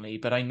personally,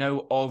 but I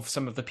know of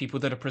some of the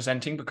people that are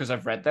presenting because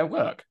I've read their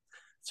work.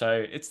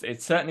 So it's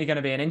certainly going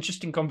to be an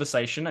interesting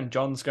conversation, and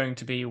John's going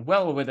to be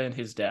well within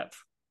his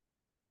depth.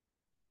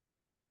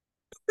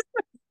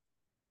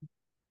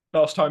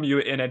 Last time you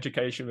were in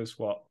education was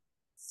what,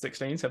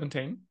 16,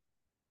 17?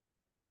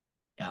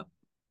 Yeah,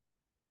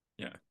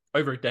 Yeah,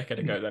 over a decade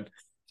it's ago then.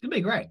 gonna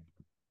be great.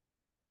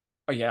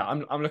 Oh yeah,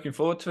 I'm looking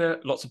forward to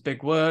it. Lots of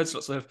big words,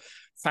 lots of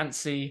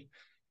fancy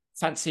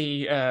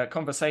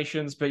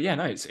conversations, but yeah,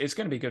 no, it's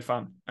going to be good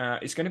fun.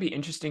 It's going to be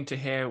interesting to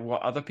hear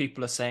what other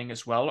people are saying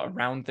as well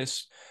around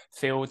this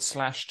field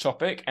slash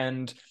topic.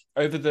 And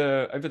over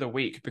the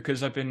week,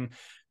 because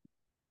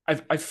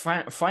I've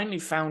finally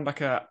found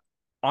like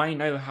I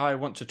know how I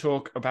want to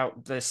talk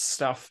about this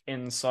stuff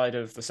inside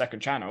of the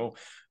second channel.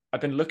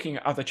 I've been looking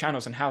at other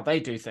channels and how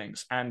they do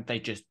things, and they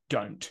just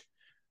don't.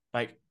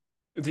 Like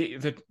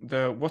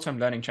the What I'm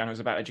Learning channel is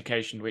about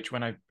education, which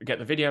when I get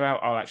the video out,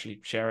 I'll actually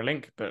share a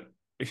link, but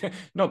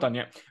not done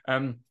yet.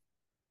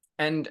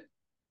 And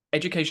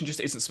education just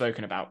isn't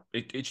spoken about.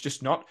 It's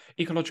just not.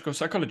 Ecological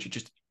psychology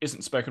just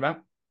isn't spoken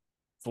about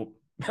for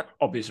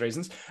obvious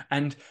reasons.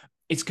 And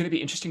it's going to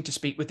be interesting to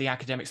speak with the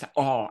academics that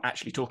are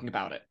actually talking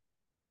about it.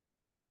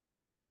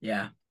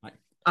 Yeah. Like,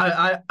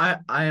 I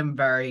am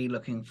very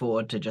looking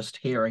forward to just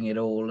hearing it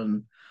all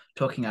and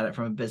talking at it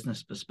from a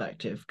business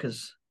perspective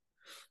because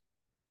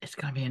it's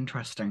going to be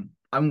interesting.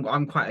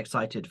 I'm quite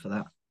excited for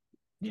that,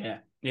 yeah.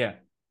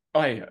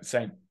 Oh, yeah,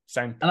 same.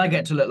 and I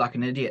get to look like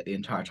an idiot the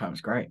entire time. It's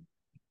great.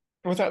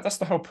 Well, that's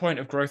the whole point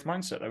of growth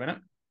mindset, though, isn't it?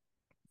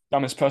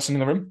 Dumbest person in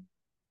the room.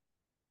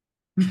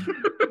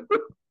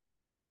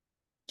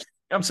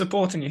 I'm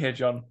supporting you here,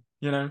 John.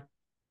 You know.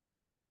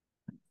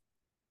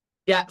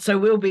 Yeah, so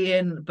we'll be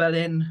in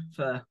Berlin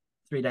for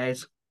 3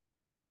 days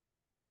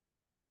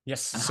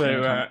Yes, and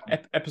having so a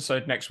time.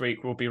 episode next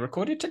week will be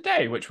recorded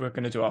today, which we're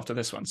going to do after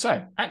this one.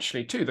 So,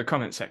 actually, to the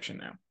comment section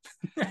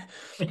now.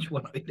 Which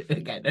one are we doing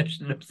again?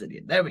 Ocean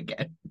Obsidian. There we go.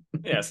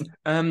 Yes.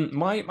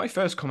 My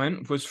first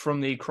comment was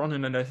from the Chron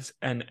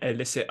and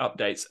Illicit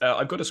updates.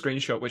 I've got a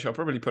screenshot which I'll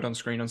probably put on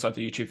screen inside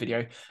the YouTube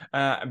video.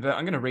 But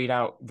I'm going to read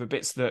out the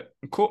bits that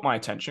caught my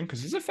attention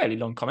because it's a fairly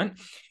long comment.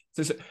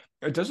 It says,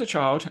 does a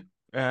child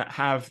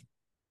have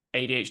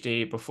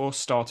ADHD before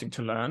starting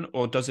to learn,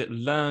 or does it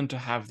learn to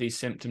have these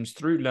symptoms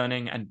through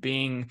learning and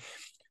being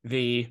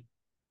the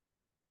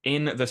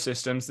in the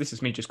systems, this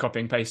is me just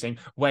copying pasting,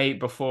 way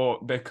before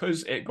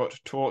because it got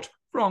taught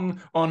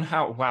wrong on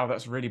how, wow,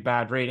 that's really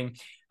bad reading,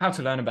 how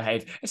to learn and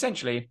behave.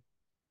 Essentially,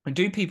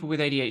 do people with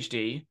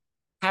ADHD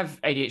have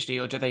ADHD,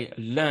 or do they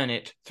learn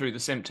it through the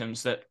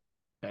symptoms that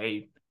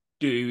they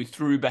do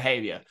through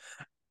behavior?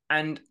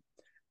 And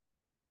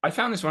I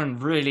found this one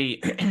really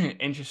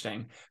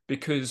interesting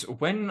because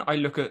when I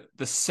look at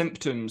the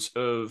symptoms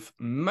of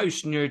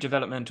most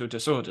neurodevelopmental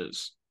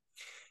disorders,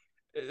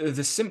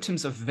 the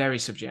symptoms are very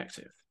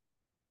subjective.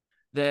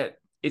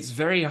 It's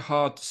very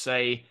hard to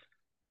say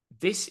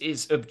this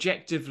is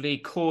objectively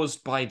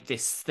caused by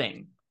this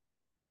thing.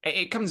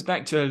 It comes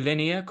back to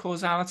linear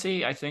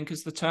causality, I think,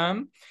 is the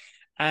term.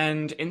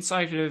 And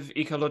inside of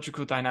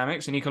ecological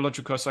dynamics and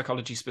ecological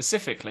psychology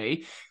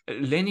specifically,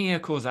 linear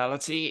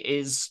causality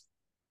is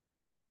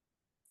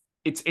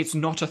it's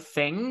not a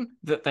thing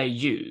that they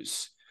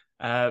use.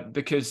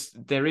 Because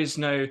there is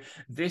no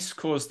this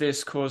caused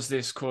this, caused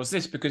this, caused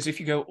this. Because if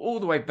you go all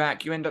the way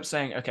back, you end up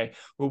saying, okay,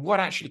 well, what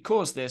actually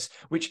caused this?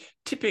 Which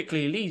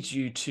typically leads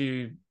you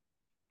to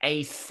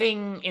a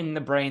thing in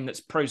the brain that's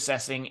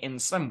processing in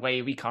some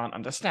way we can't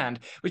understand,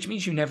 which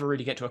means you never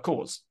really get to a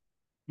cause.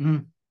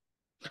 Mm.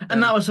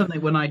 And that Um, was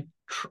something when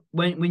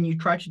when you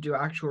try to do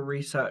actual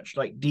research,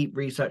 like deep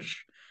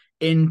research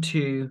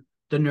into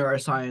the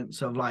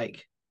neuroscience of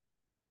like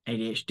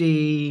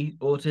ADHD,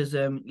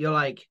 autism, you're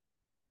like,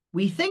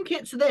 we think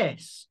it's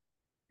this,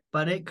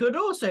 but it could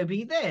also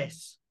be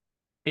this.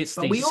 it's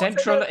But the we also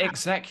central don't have,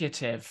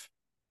 executive.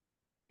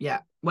 yeah,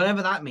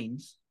 whatever that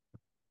means.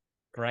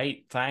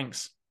 Great,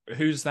 thanks.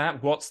 Who's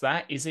that? What's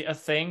that? Is it a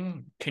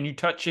thing? Can you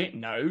touch it?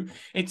 No.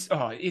 It's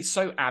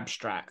so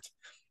abstract.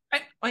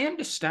 I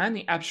understand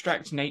the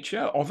abstract nature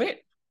of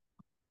it.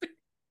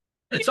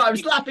 You, So I'm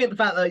you, just laughing at the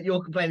fact that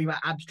you're complaining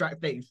about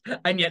abstract things,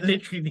 and yet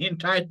literally the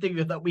entire thing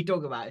that we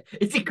talk about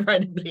is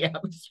incredibly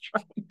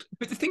abstract.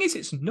 but the thing is,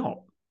 it's not.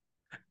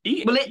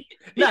 E- Well, e-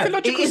 no, it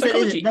ecological isn't. Is it?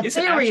 psychology The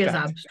isn't theory is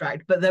abstract.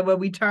 abstract, but then when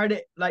we turn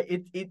it,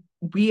 like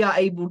we are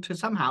able to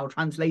somehow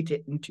translate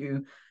it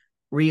into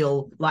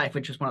real life,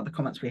 which is one of the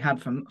comments we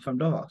had from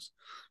Davos.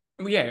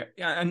 Well, yeah,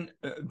 and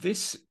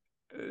this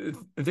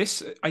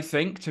I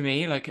think to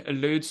me like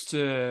alludes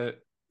to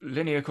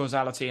linear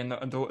causality and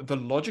the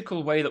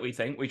logical way that we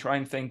think. We try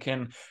and think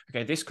in,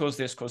 okay, this caused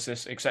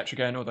this, etc.,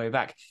 going all the way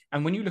back.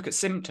 And when you look at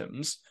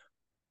symptoms,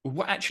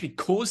 what actually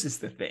causes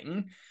the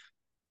thing?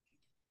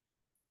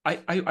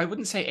 I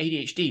wouldn't say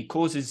ADHD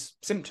causes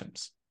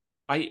symptoms.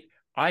 I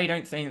I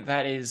don't think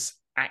that is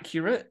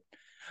accurate.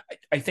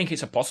 I think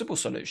it's a possible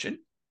solution.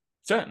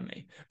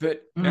 Certainly.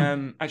 But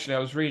Mm, actually, I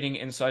was reading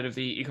inside of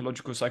the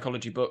ecological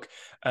psychology book,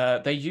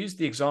 they used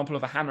the example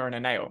of a hammer and a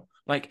nail.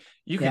 Like,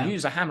 you can yeah.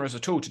 use a hammer as a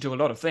tool to do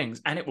a lot of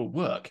things and it will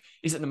work.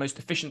 Is it the most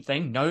efficient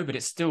thing? No, but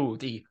it's still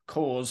the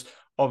cause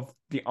of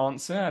the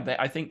answer.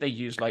 I think they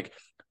use like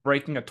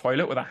breaking a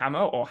toilet with a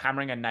hammer or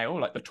hammering a nail.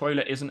 Like, the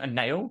toilet isn't a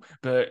nail,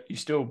 but you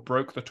still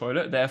broke the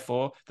toilet.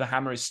 Therefore, the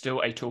hammer is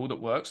still a tool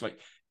that works. Like,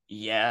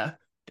 yeah,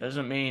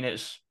 doesn't mean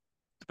it's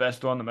the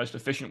best one, the most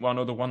efficient one,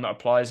 or the one that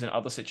applies in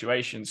other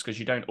situations, because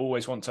you don't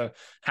always want to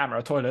hammer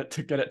a toilet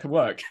to get it to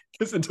work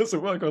because it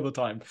doesn't work all the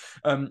time.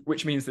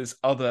 Which means there's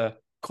other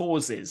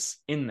causes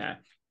in there,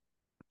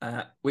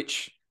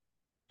 which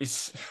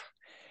is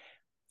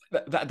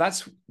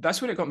that's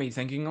what it got me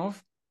thinking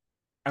of.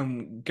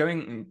 And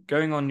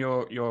going on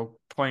your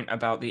point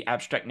about the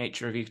abstract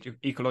nature of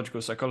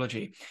ecological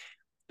psychology,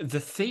 the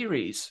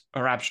theories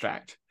are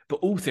abstract, but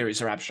all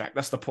theories are abstract.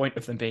 That's the point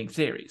of them being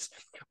theories.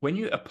 When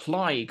you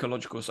apply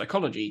ecological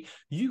psychology,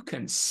 you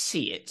can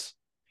see it.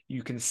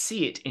 You can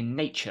see it in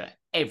nature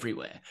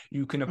everywhere.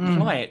 You can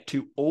apply Mm, it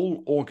to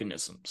all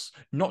organisms,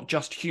 not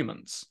just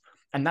humans.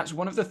 And that's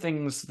one of the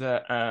things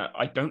that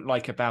I don't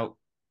like about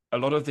a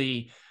lot of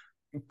the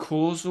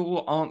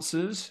causal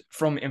answers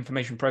from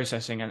information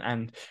processing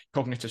and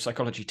cognitive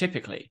psychology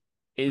typically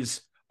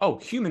is, oh,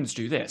 humans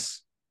do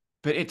this,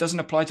 but it doesn't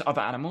apply to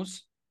other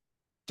animals.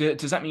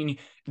 Does that mean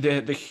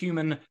the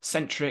human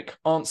centric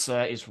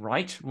answer is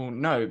right? Well,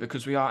 no,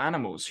 because we are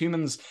animals.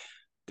 Humans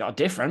are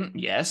different,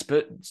 yes,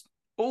 but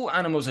all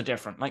animals are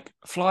different. Like,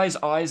 flies'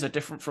 eyes are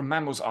different from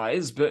mammals'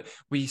 eyes, but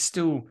we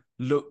still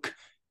look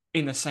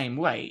in the same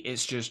way.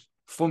 It's just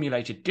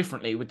formulated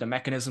differently with the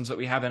mechanisms that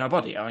we have in our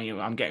body. I mean,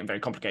 I'm getting very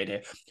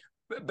complicated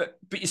here, but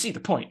you see the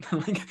point.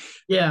 Like,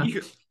 yeah.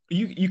 you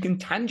you can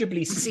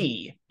tangibly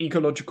see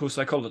ecological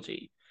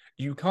psychology.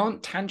 You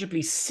can't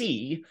tangibly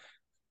see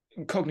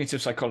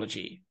cognitive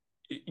psychology.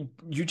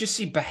 You just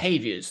see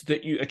behaviors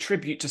that you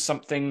attribute to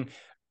something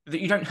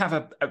that you don't have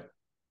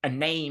a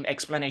name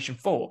explanation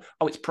for.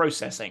 Oh, it's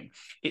processing.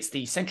 It's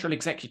the central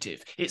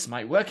executive. It's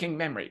my working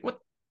memory.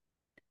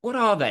 What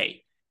are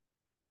they?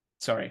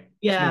 Sorry, small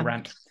Yeah.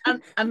 rant.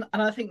 And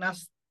I think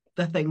that's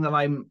the thing that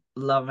I'm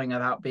loving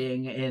about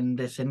being in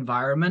this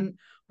environment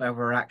where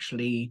we're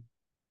actually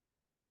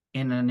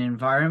in an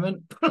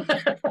environment,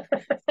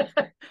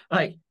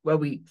 like where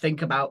we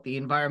think about the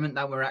environment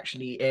that we're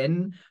actually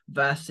in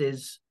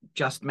versus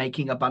just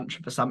making a bunch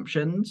of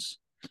assumptions.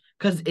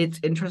 Because it's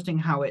interesting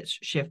how it's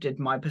shifted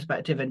my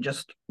perspective and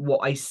just what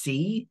I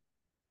see,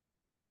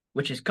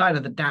 which is kind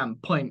of the damn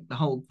point. The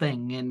whole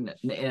thing in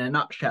a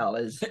nutshell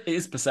It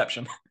is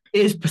perception.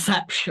 is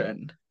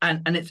perception,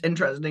 and it's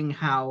interesting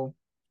how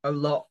a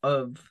lot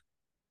of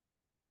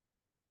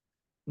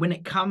when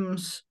it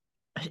comes,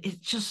 it's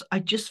just I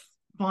just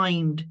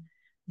find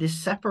this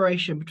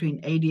separation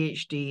between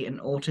ADHD and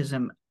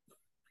autism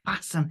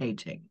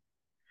fascinating.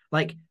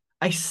 Like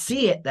I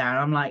see it there, and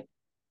I'm like,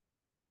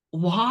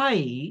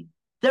 why?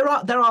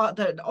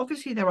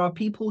 Obviously there are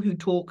people who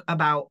talk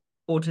about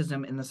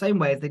autism in the same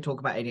way as they talk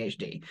about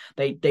ADHD.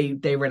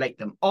 They relate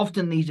them.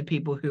 Often these are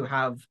people who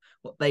have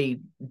what they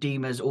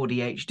deem as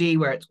ADHD,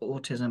 where it's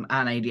autism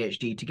and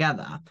ADHD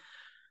together,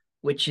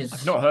 which I've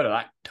is not heard of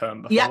that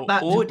term yeah, before.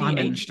 that's Or I'm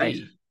in space.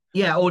 DHD.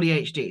 Yeah,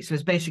 ADHD. So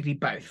it's basically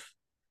both.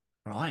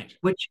 Right.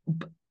 Which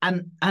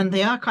and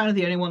they are kind of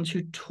the only ones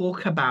who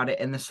talk about it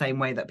in the same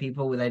way that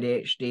people with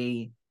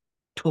ADHD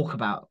talk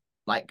about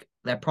like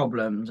their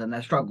problems and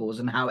their struggles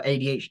and how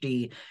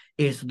ADHD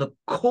is the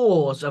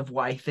cause of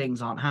why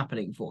things aren't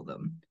happening for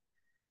them.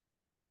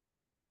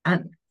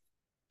 And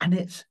and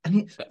That's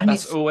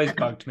it's always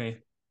bugged me.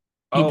 it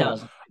Oh,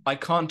 does I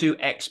can't do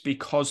X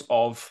because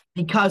of.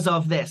 because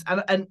of this.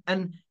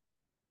 And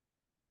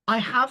I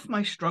have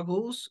my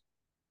struggles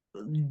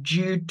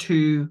due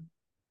to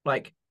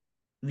like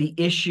the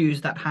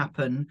issues that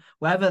happen,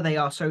 whether they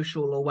are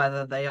social or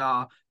whether they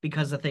are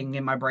because the thing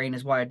in my brain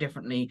is wired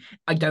differently.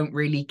 I don't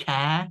really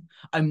care.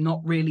 I'm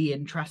not really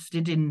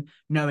interested in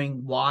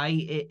knowing why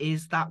it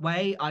is that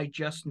way. I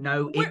just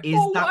know it We're is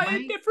all that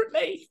wired way.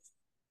 differently.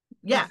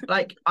 Yeah,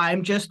 like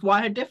I'm just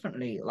wired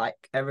differently. Like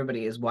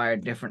everybody is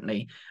wired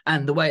differently.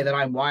 And the way that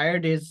I'm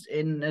wired is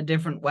in a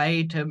different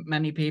way to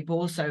many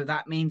people. So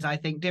that means I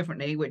think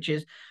differently, which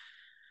is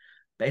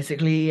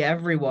basically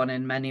everyone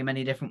in many,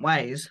 many different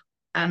ways.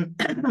 And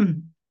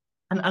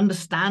and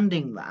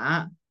understanding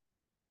that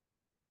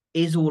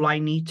is all I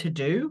need to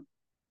do.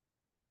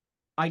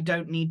 I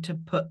don't need to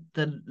put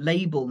the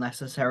label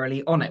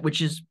necessarily on it,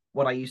 which is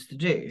what I used to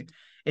do.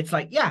 It's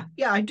like, yeah,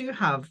 yeah, I do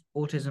have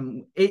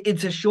autism.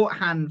 It's a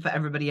shorthand for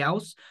everybody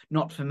else,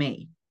 not for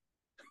me.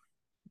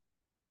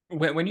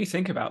 When you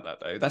think about that,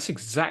 though, that's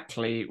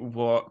exactly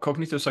what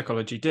cognitive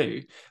psychology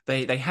do.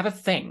 They have a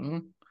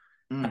thing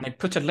and Mm, they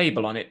put a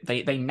label on it.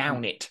 They mm,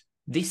 noun it.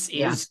 This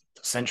yeah, is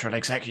central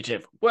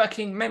executive,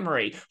 working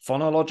memory, yeah.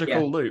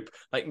 phonological loop.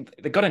 Like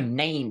they got to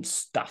name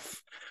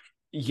stuff.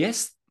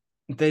 Yes,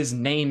 there's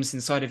names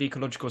inside of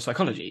ecological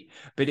psychology,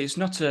 but it's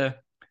not a.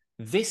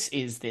 This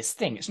is this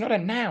thing. It's not a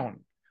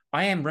noun.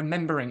 I am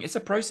remembering. It's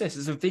a process.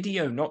 It's a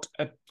video, not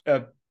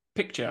a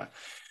picture.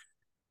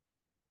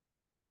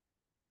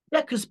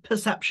 Yeah, because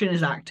perception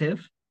is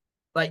active.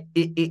 Like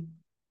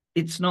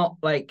it's not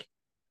like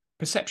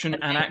Perception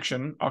and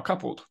action are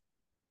coupled.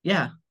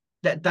 yeah,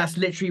 that's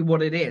literally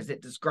what it is.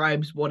 It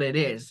describes what it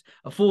is.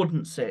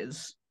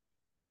 Affordances,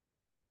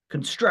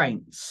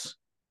 constraints.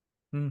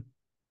 Hmm.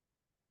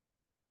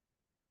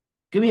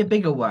 Give me a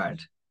bigger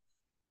word.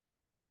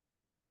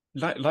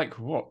 Like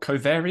what?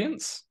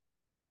 Covariance?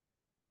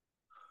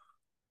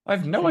 I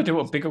have no idea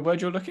what bigger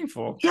word you're looking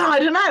for. Yeah, I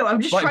don't know.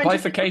 I'm just Like trying to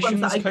think of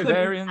ones that bifurcations, I couldn't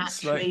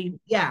covariance, like actually.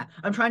 Yeah,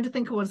 I'm trying to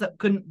think of ones that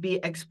couldn't be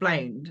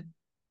explained.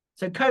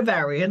 So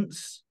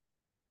covariance,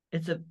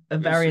 it's a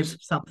it's variance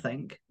just of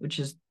something, which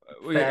is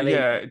fairly.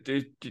 yeah,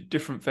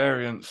 different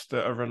variants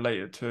that are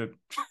related to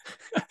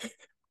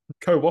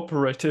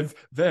cooperative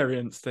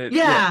variants. That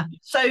yeah, Yeah.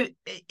 So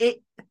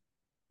it.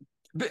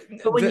 but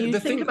But when you the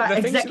think thing about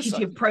the things inside.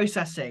 executive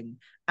processing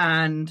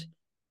and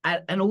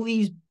and all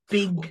these Well,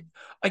 big.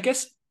 I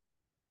guess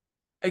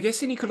I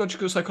guess in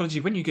ecological psychology,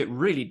 when you get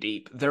really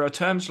deep, there are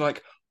terms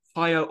like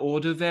higher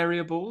order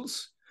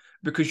variables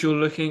because you're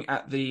looking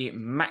at the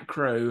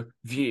macro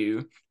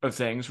view of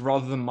things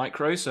rather than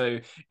micro. So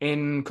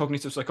in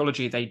cognitive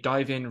psychology, they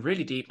dive in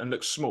really deep and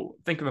look small.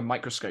 Think of a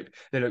microscope.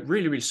 They look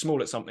really, really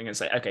small at something and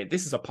say, okay,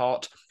 this is a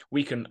part.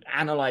 We can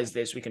analyze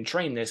this, we can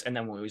train this, and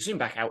then when we zoom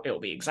back out, it'll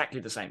be exactly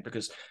the same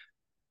because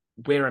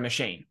we're a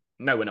machine.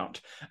 No, we're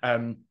not.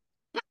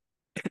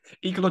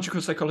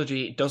 Ecological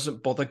psychology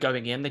doesn't bother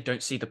going in. They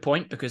don't see the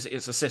point because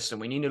it's a system.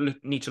 We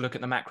need to look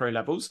at the macro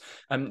levels.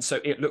 So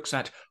it looks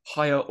at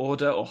higher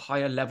order or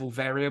higher level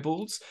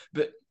variables,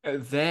 but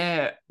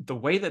the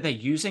way that they're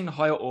using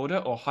higher order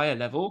or higher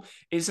level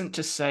isn't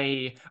to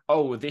say,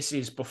 oh, this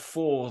is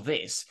before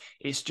this.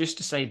 It's just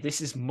to say this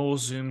is more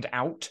zoomed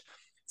out.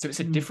 So it's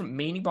a Hmm. different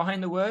meaning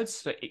behind the words.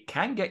 So it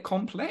can get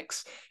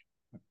complex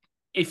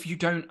if you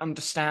don't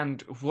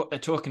understand what they're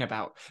talking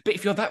about. But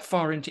if you're that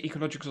far into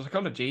ecological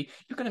psychology,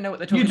 you're going to know what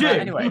they're You talking about do.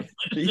 anyway.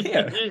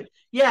 Yeah.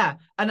 Yeah,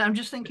 and I'm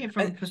just thinking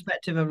from a And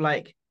perspective of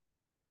like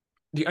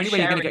the only way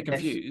you're going to get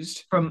sharing this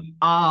confused. from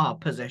our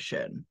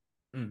position,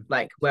 Mm,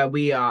 like where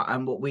we are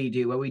and what we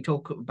do, where we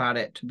talk about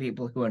it to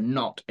people who are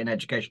not in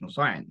educational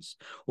science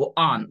or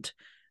aren't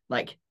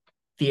like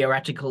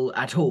theoretical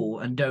at all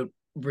and don't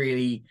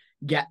really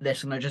get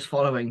this and are just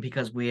following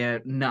because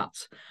we're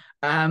nuts.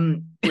 We're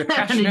And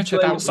passionate enjoy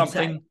about what we say.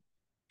 something.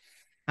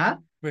 Huh?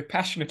 We're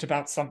passionate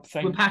about We're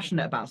something.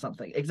 passionate about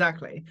something.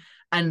 Exactly.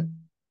 And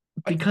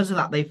I, because of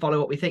that, they follow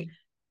what we think.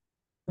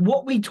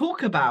 What we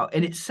talk about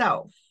in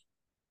itself,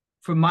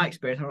 from my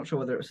experience, I'm not sure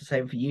whether it's the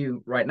same for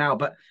you right now,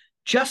 but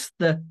just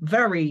the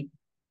very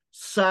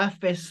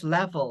surface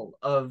level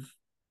of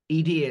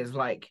ED is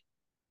like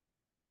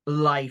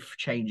life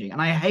changing.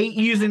 And I hate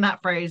using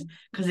that phrase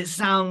because it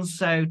sounds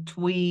so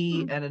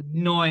twee and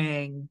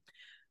annoying,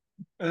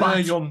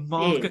 but your it is.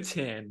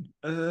 marketing.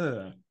 I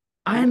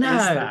What is know,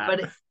 that?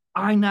 but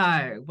I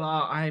know.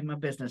 Well, I'm a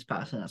business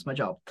person. That's my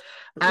job.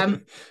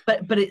 Um,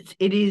 but it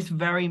is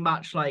very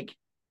much like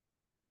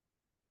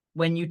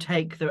when you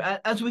take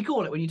the, as we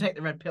call it, when you take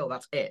the red pill,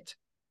 that's it.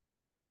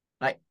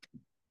 Like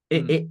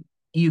Hmm. it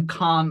you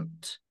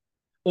can't,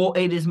 or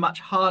it is much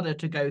harder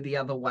to go the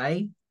other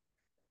way.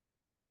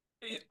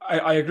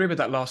 I agree with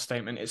that last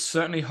statement. It's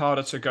certainly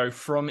harder to go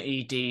from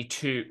ED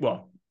to,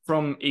 well,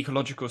 from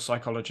ecological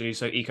psychology,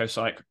 so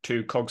ecopsych,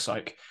 to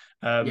cogpsych.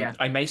 Yeah,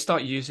 I may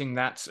start using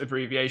that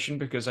abbreviation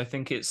because I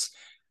think it's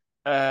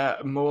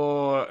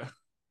more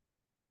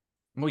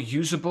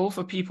usable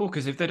for people.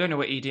 Because if they don't know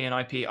what ED and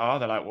IP are,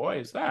 they're like, "What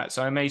is that?"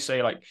 So I may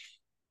say like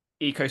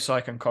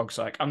ecopsych and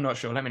cogpsych. I'm not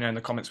sure. Let me know in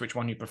the comments which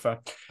one you prefer.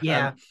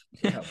 yeah, Um,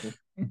 be helpful.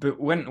 but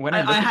when I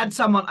I look at had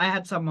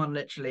someone,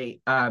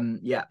 literally,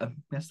 yeah,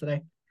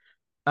 yesterday,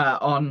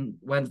 on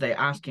Wednesday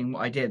asking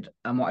what I did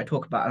and what I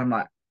talk about, and I'm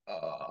like,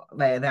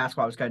 they asked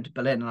why I was going to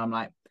Berlin, and I'm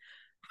like,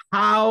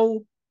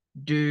 how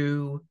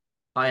do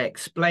I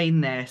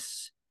explain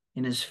this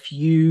in as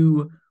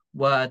few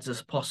words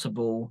as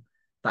possible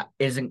that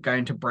isn't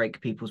going to break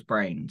people's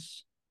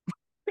brains?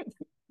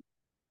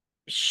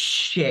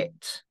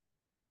 Shit.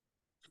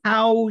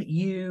 How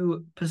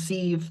you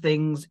perceive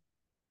things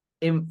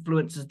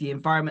influences the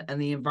environment,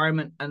 and the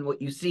environment and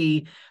what you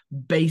see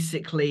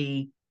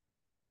basically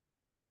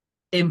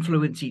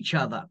influence each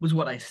other, was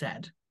what I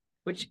said,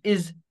 which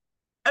is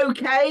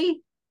okay,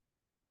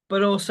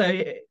 but also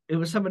it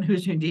was someone who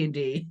was doing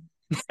D&D.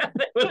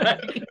 They were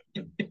like,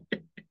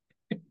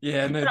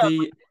 yeah, no,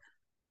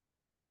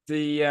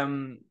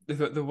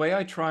 the way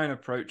I try and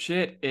approach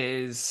it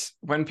is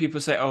when people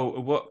say,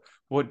 "Oh,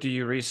 what do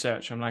you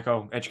research?" I'm like,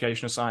 "Oh,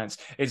 educational science."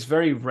 It's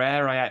very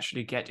rare I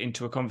actually get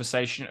into a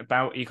conversation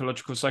about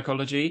ecological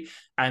psychology,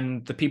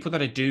 and the people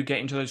that I do get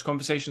into those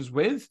conversations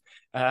with,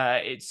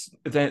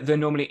 they're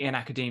normally in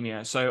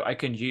academia, so I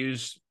can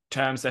use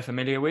terms they're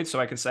familiar with. So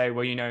I can say,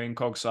 well, in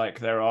cogpsych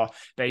there are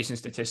Bayesian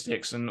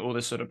statistics and all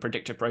this sort of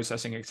predictive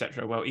processing,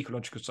 etc. Well,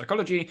 ecological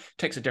psychology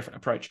takes a different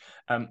approach.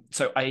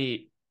 So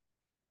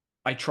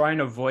I try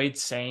and avoid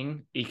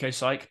saying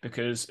ecopsych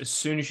because as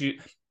soon as you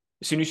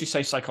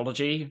say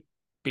psychology,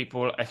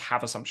 people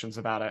have assumptions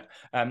about it.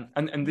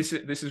 And this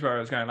is where I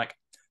was going. Like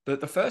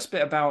the first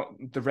bit about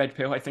the red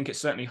pill, I think it's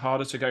certainly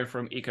harder to go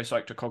from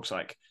ecopsych to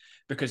cogpsych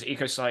because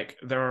ecopsych,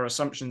 there are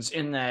assumptions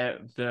in there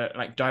that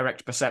like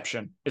direct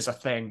perception is a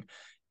thing.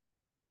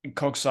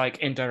 Cogpsych,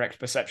 indirect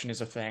perception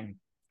is a thing.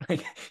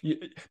 Like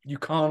you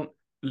can't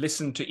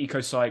listen to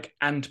ecopsych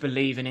and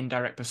believe in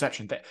indirect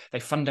perception. They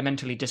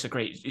fundamentally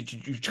disagree.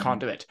 You can't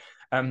do it.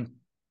 Um,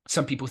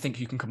 some people think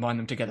you can combine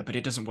them together, but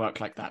it doesn't work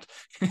like that.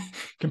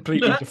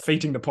 Completely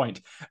defeating the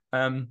point.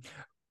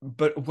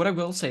 But what I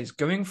will say is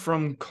going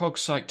from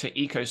cogpsych to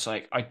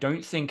ecopsych, I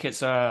don't think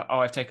it's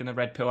I've taken the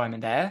red pill, I'm in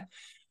there,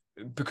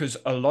 because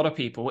a lot of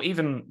people,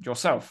 even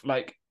yourself,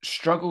 like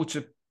struggle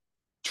to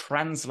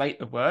translate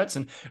the words,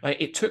 and like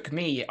it took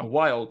me a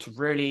while to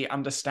really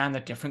understand the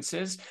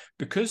differences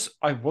because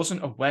I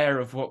wasn't aware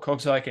of what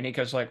cogpsych and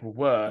ecopsych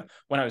were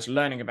when I was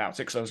learning about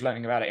it, because I was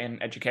learning about it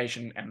in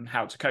education and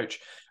how to coach.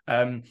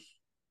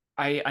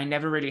 I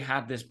never really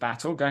had this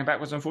battle going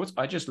backwards and forwards.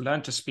 I just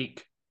learned to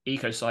speak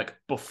ecopsych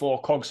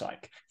before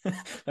cogpsych.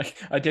 Like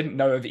I didn't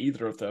know of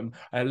either of them.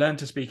 I learned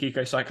to speak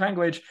ecopsych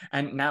language,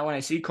 and now when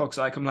I see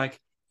cogpsych I'm like,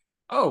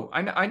 oh,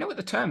 I know what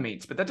the term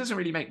means, but that doesn't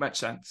really make much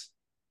sense.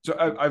 So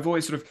I've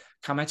always sort of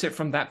come at it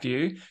from that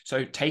view.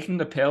 So taking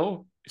the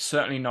pill is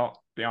certainly not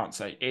the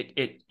answer.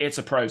 It's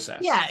a process.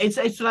 yeah,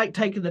 it's like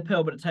taking the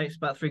pill, but it takes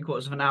about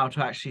 3/4 of an hour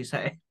to actually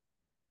say.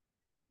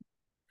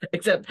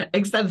 Except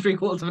extend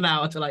 3/4 of an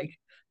hour to like,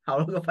 how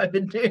long have I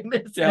been doing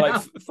this Yeah, like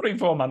now? 3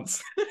 4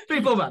 months.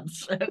 3 4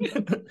 months.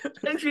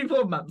 Takes 3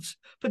 4 months,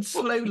 but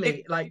Well,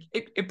 slowly, like,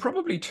 it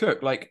probably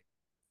took like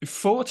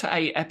 4 to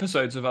 8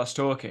 episodes of us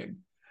talking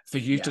for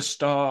you to yeah,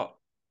 start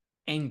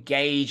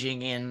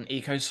engaging in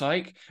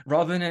ecopsych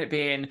rather than it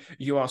being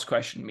you ask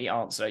question, me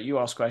answer, you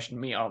ask question,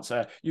 me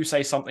answer, you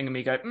say something and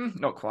me go,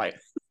 not quite.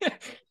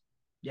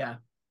 yeah,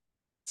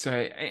 So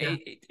yeah,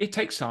 it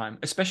takes time,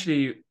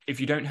 especially if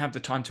you don't have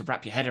the time to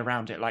wrap your head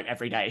around it like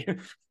every day.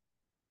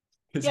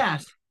 Because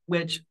yes.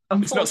 Which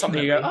it's not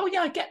something you go, unfortunately, oh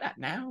yeah, I get that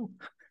now.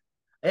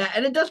 yeah,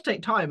 and it does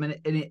take time,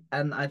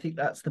 and I think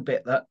that's the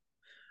bit that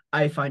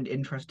I find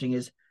interesting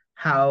is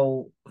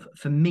how,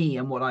 for me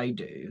and what I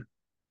do,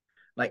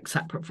 like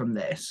separate from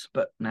this,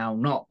 but now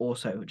not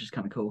also, which is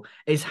kind of cool,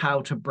 is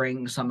how to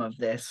bring some of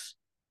this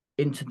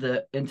into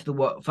the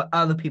work for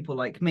other people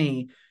like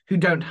me who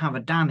don't have a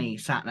Danny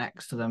sat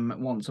next to them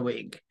once a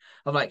week,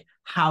 of like,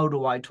 how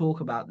do I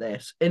talk about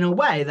this in a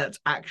way that's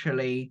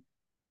actually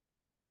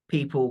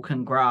people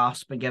can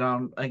grasp and get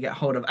on and get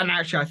hold of. And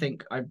actually, I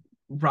think I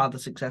rather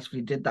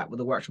successfully did that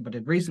with a workshop I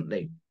did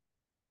recently,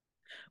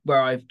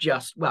 where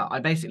I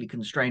basically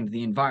constrained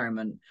the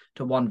environment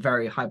to one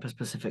very hyper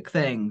specific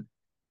thing,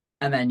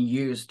 and then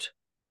used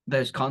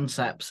those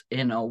concepts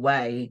in a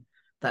way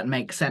that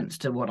makes sense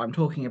to what I'm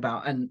talking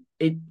about. And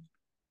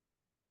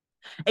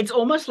it's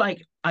almost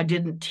like I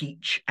didn't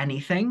teach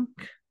anything,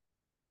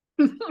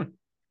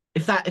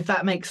 if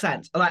that makes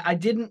sense. Like I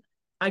didn't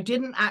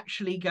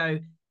actually go,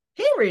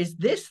 here is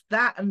this,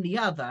 that, and the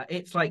other.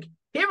 It's like,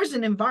 here is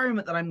an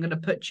environment that I'm going to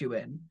put you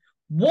in.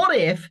 What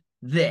if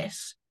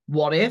this?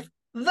 What if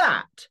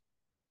that?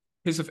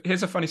 Here's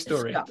a funny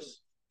story. Discuss.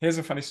 Here's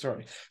a funny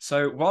story.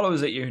 So while I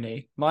was at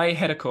uni, my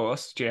head of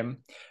course, Jim,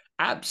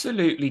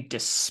 absolutely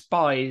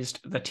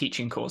despised the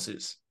teaching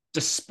courses.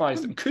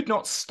 Despised them. Could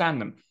not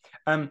stand them.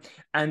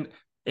 And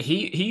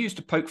he used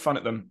to poke fun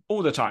at them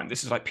all the time.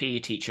 This is like PE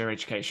teacher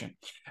education,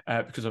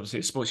 because obviously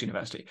it's sports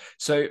university.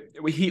 So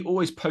he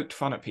always poked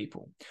fun at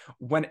people.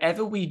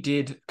 Whenever we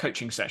did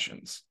coaching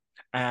sessions,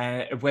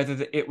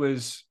 whether it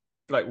was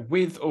like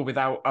with or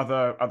without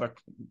other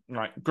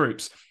like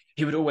groups,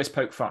 he would always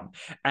poke fun.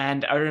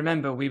 And I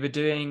remember we were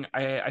doing,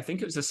 I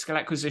think it was a skill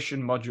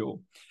acquisition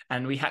module,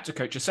 and we had to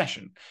coach a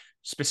session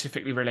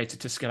specifically related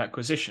to skill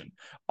acquisition.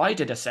 I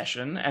did a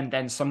session, and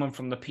then someone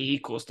from the PE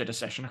course did a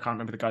session. I can't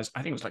remember the guys.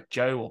 I think it was like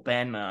Joe or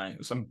Ben,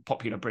 some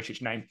popular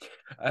British name.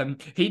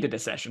 He did a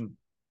session,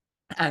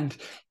 and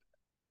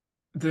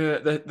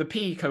the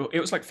PE it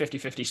was like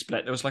 50-50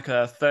 split. There was like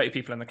 30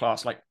 people in the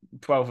class, like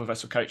 12 of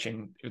us were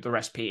coaching, the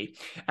rest PE.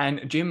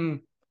 And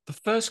Jim, the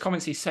first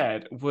comments he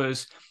said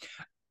was,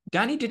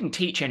 Danny didn't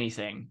teach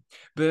anything,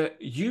 but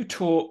you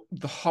taught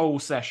the whole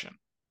session.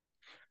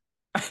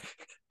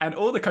 And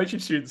all the coaching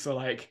students are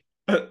like,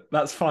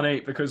 that's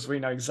funny because we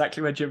know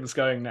exactly where Jim's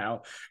going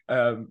now.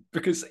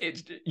 Because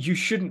you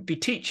shouldn't be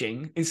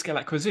teaching in skill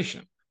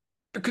acquisition,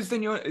 because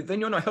then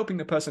you're not helping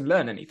the person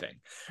learn anything.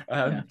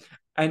 Yeah.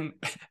 And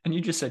you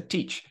just said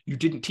teach. You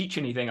didn't teach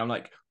anything. I'm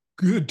like,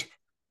 good.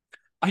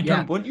 I Yeah.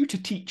 don't want you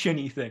to teach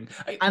anything.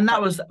 And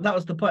that was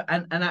the point.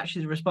 And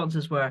actually the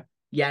responses were,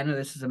 yeah, no,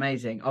 this is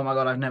amazing. Oh my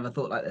God, I've never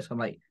thought like this. I'm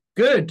like,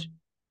 good.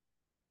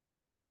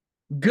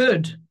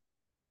 Good.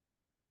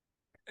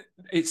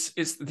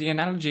 It's the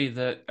analogy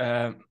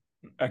that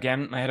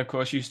again my head of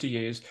course used to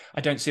use.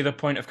 I don't see the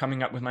point of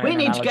coming up with my We own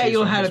need to get analogies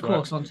your from head his of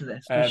course work. onto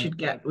this.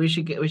 We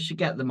should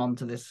get them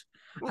onto this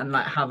and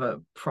like have a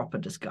proper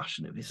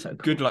discussion. It'd be so cool.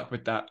 Good luck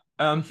with that.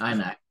 I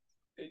know.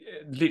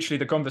 Literally,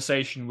 the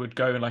conversation would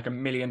go in like a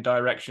million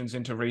directions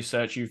into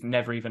research you've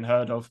never even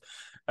heard of.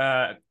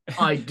 I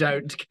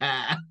don't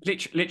care.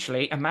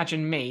 Literally,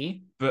 imagine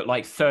me, but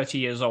like 30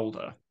 years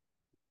older.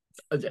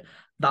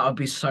 That would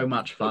be so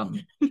much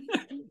fun.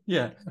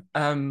 Yeah.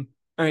 I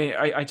mean,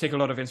 I take a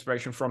lot of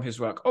inspiration from his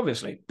work,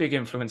 obviously, big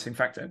influencing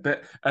factor.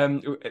 But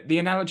the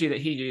analogy that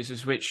he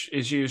uses, which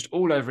is used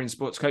all over in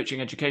sports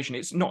coaching education,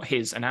 it's not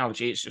his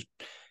analogy, it's just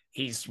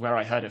he's where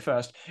I heard it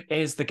first,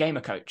 is the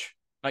gamer coach.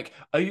 Like,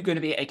 are you going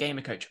to be a gamer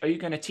coach? Are you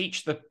going to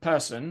teach the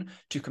person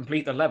to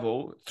complete the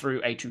level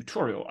through a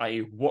tutorial,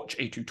 i.e. watch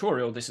a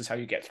tutorial, this is how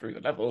you get through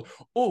the level?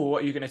 Or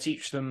are you going to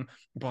teach them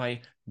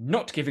by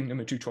not giving them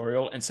a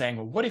tutorial and saying,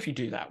 well, what if you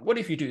do that? What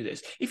if you do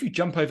this? If you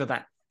jump over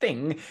that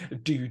thing,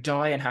 do you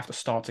die and have to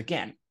start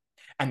again?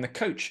 And the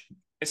coach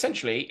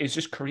essentially is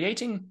just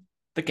creating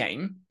the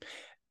game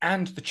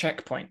and the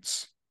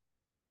checkpoints.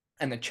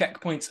 And the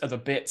checkpoints are the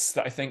bits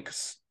that I think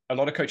a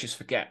lot of coaches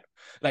forget.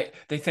 Like,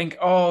 they think,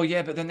 oh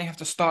yeah, but then they have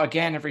to start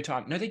again every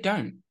time. No, they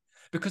don't.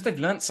 Because they've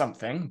learned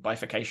something,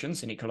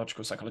 bifurcations in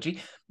ecological psychology,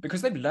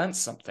 because they've learned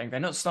something, they're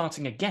not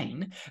starting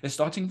again, they're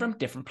starting from a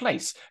different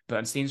place.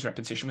 Bernstein's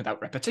repetition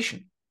without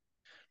repetition.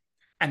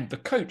 And the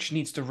coach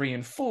needs to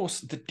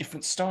reinforce the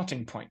different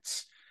starting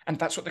points. And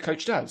that's what the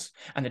coach does.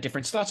 And the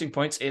different starting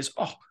points is,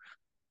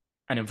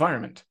 an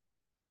environment.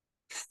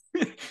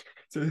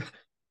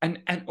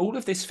 And all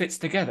of this fits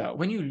together.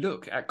 When you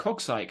look at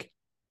CogPsych,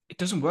 it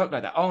doesn't work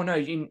like that. Oh no,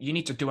 you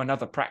need to do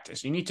another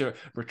practice. You need to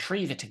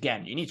retrieve it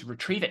again. You need to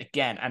retrieve it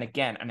again and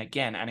again and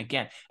again and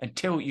again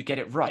until you get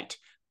it right.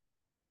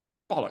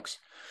 Bollocks.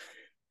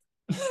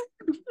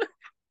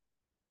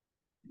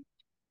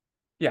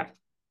 Yeah.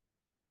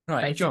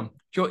 Right, Basically.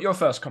 John, your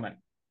first comment.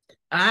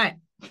 All right.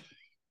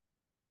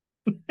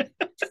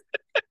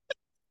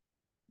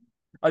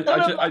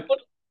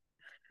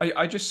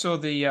 I just saw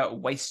the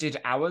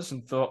wasted hours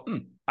and thought,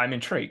 I'm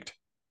intrigued.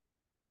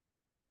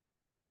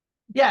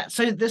 Yeah,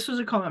 so this was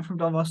a comment from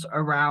Davos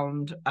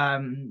around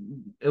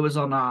it was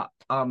on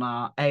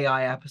our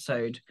AI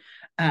episode,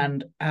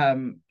 and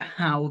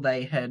how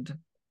they had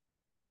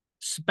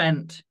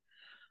spent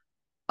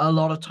a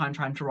lot of time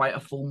trying to write a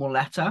formal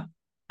letter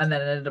and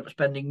then ended up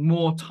spending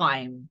more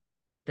time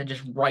than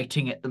just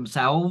writing it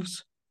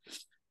themselves.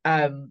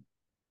 And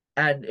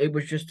it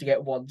was just to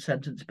get one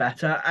sentence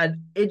better.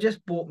 And it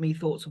just brought me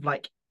thoughts of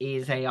like,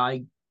 is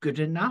AI good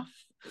enough?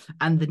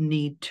 and the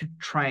need to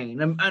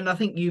train. And I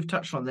think you've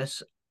touched on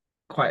this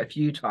quite a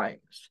few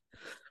times.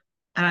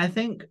 And I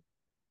think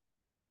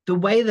the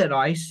way that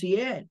I see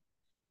it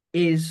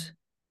is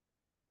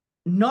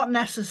not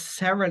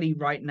necessarily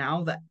right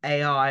now that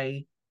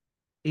AI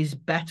is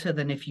better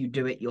than if you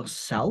do it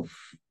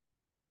yourself.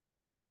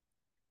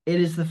 It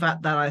is the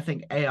fact that I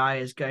think AI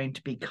is going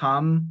to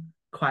become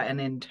quite an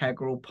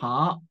integral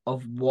part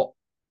of what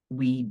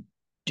we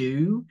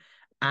do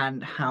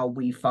and how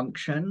we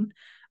function.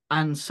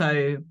 And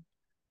so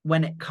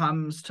when it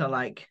comes to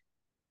like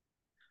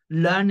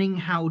learning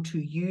how to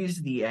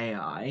use the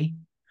AI,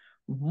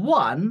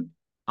 one,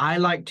 I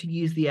like to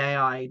use the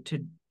AI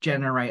to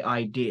generate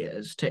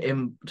ideas,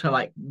 to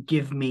like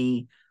give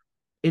me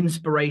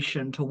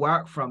inspiration to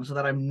work from so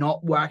that I'm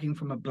not working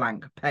from a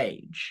blank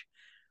page,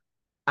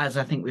 as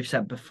I think we've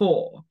said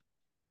before.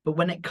 But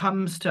when it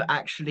comes to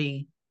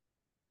actually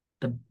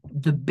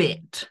the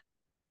bit,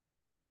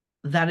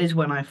 that is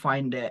when I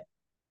find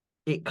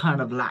it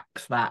kind of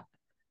lacks that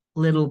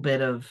little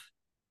bit of,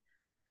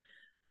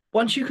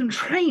 once you can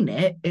train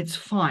it, it's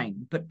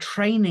fine, but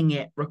training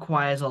it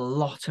requires a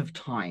lot of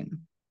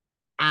time,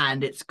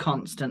 and it's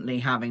constantly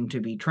having to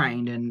be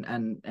trained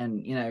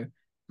and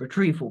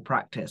retrieval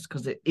practice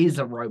because it is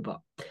a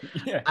robot.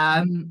 Yeah.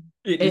 Um,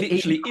 It it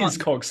literally is can't.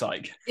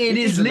 cog-psych. It It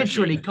is is a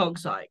literally machine.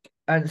 cog-psych,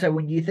 and so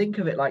when you think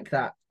of it like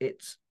that,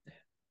 it's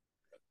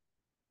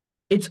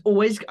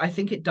always, I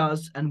think it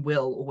does and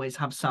will always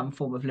have some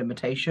form of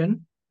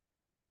limitation.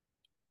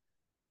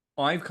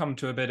 I've come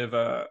to a bit of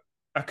a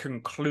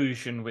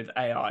conclusion with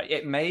AI.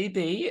 It may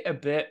be a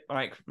bit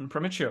like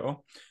premature.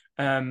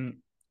 Um,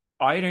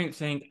 I don't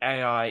think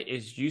AI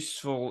is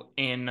useful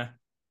in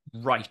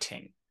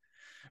writing.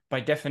 By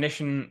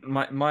definition,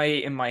 my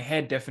in my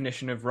head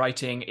definition of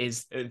writing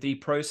is the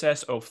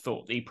process of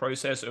thought, the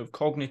process of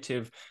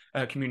cognitive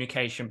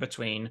communication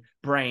between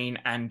brain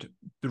and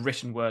the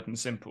written word and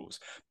symbols.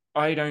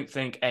 I don't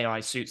think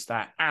AI suits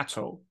that at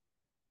all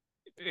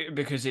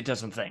because it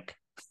doesn't think.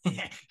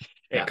 It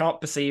Yeah.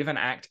 can't perceive and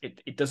act.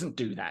 It doesn't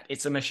do that.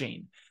 It's a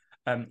machine.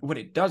 What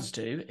it does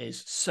do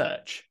is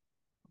search.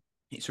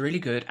 It's really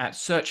good at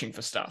searching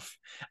for stuff.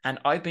 And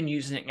I've been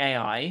using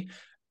AI.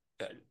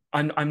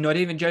 I'm not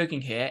even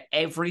joking here.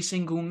 Every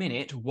single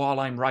minute while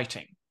I'm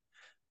writing,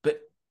 but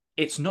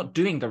it's not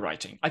doing the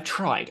writing. I've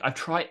tried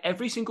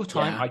every single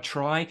time Yeah. I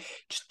try,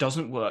 just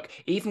doesn't work.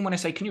 Even when I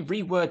say, can you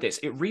reword this?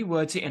 It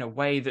rewords it in a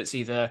way that's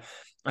either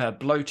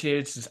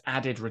bloated, has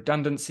added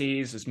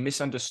redundancies, has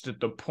misunderstood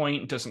the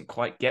point, doesn't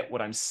quite get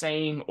what I'm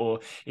saying,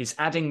 or is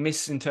adding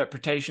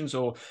misinterpretations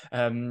or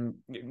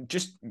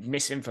just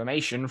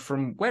misinformation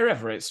from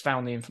wherever it's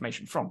found the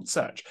information from,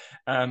 search.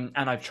 And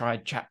I've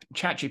tried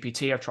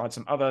ChatGPT, I've tried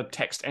some other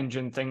text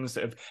engine things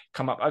that have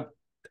come up.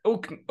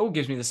 All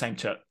gives me the same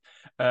tip.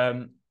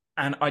 And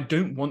I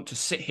don't want to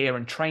sit here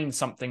and train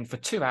something for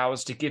 2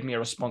 hours to give me a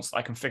response that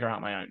I can figure out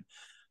my own.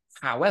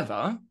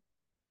 However,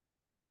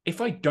 if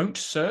I don't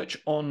search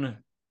on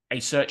a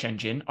search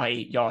engine,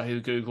 i.e., Yahoo,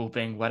 Google,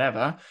 Bing,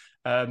 whatever,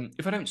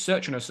 if I don't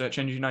search on a search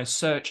engine, I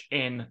search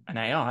in an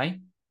AI,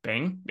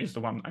 Bing is the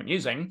one I'm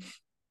using,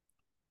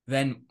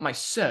 then my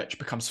search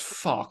becomes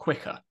far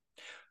quicker.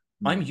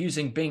 I'm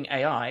using Bing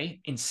AI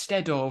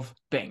instead of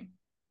Bing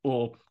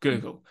or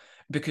Google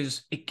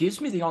because it gives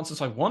me the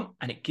answers I want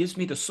and it gives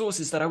me the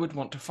sources that I would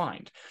want to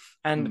find.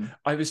 And Mm.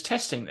 I was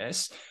testing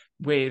this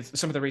with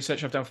some of the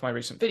research I've done for my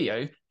recent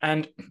video,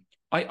 and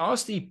I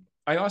asked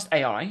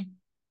AI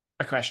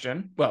a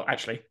question. Well,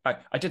 actually,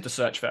 I did the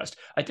search first.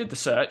 I did the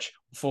search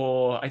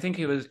for, I think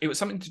it was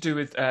something to do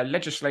with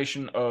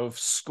legislation of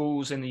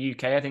schools in the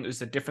UK. I think it was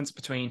the difference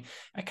between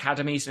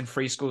academies and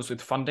free schools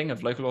with funding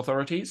of local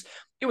authorities.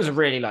 It was a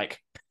really like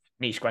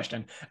niche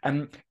question.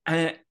 And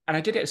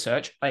I did it a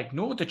search. I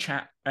ignored the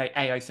chat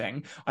AI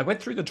thing. I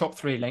went through the top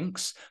three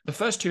links. The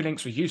first two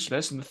links were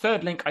useless, and the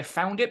third link I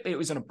found it, but it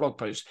was in a blog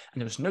post,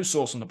 and there was no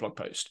source on the blog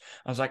post.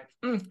 I was like,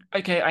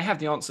 okay, I have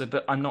the answer,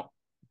 but I'm not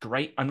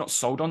great. I'm not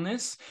sold on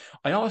this.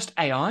 I asked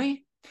AI.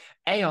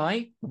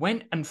 AI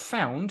went and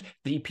found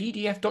the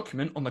PDF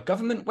document on the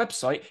government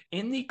website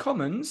in the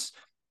Commons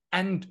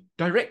and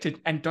directed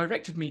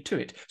me to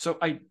it. So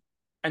I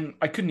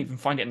couldn't even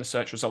find it in the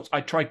search results.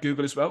 I tried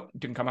Google as well, it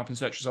didn't come up in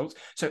search results.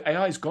 So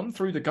AI has gone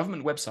through the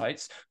government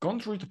websites,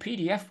 gone through the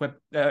PDF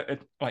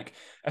like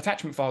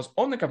attachment files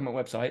on the government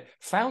website,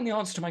 found the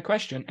answer to my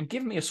question, and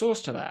given me a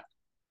source to that.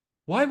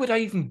 Why would I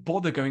even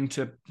bother going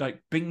to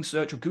like Bing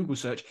search or Google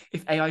search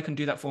if AI can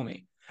do that for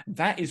me?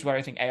 That is where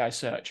I think AI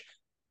search.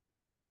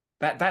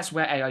 That's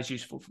where AI is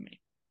useful for me.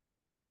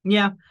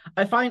 Yeah,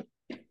 I find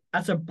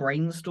as a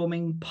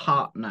brainstorming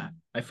partner,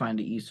 I find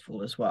it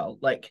useful as well.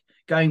 Like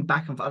going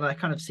back and forth, I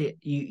kind of see it.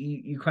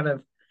 You kind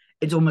of,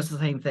 it's almost the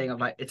same thing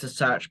of like it's a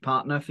search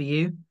partner for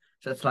you.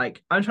 So it's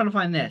like I'm trying to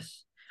find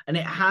this, and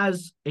it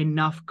has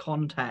enough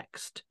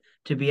context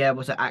to be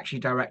able to actually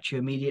direct you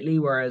immediately,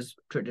 whereas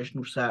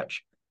traditional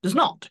search does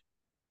not.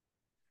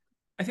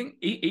 I think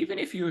even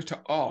if you were to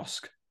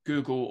ask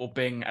Google or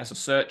Bing as a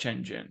search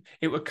engine,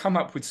 it would come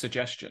up with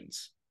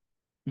suggestions.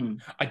 Hmm.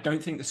 I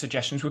don't think the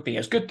suggestions would be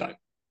as good though.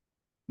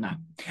 No.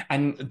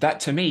 And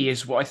that to me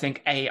is what I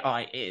think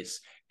AI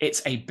is.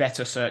 It's a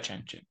better search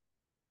engine.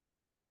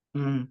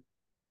 Mm.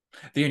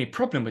 The only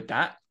problem with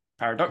that,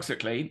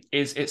 paradoxically,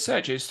 is it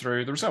searches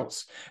through the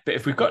results. But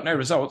if we've got no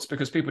results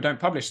because people don't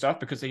publish stuff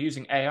because they're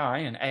using AI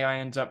and AI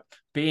ends up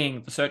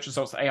being the search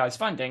results that AI is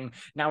finding,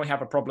 now we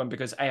have a problem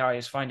because AI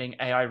is finding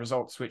AI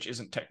results which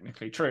isn't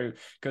technically true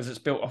because it's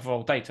built off of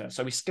old data.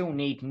 So we still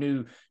need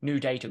new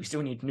data. We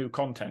still need new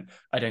content.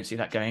 I don't see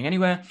that going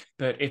anywhere.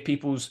 But if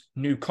people's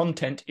new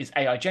content is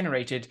AI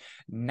generated,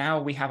 now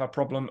we have a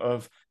problem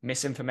of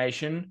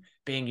misinformation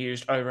being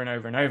used over and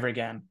over and over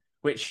again,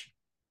 which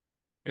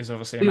is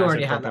obviously a We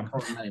already massive had that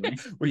problem. problem anyway.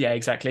 Well, yeah,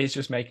 exactly. It's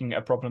just making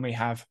a problem we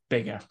have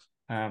bigger.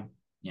 Um,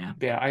 Yeah.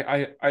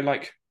 yeah,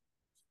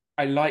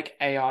 I like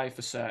AI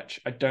for search.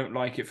 I don't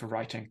like it for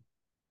writing.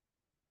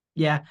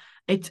 Yeah.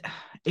 It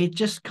it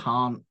just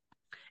can't.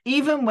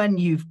 Even when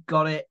you've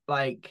got it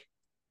like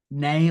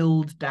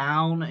nailed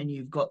down and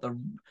you've got the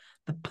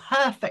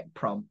perfect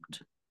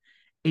prompt,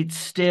 it's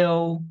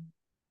still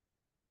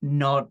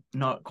not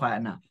quite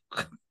enough.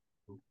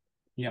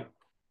 Yeah,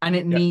 And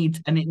it yeah.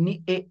 needs and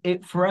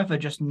it forever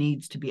just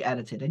needs to be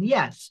edited. And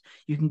yes,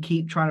 you can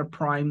keep trying to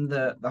prime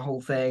the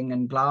whole thing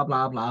and blah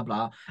blah blah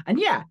blah. And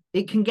yeah,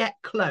 it can get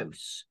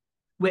close,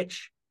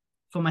 which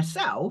for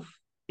myself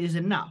is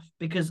enough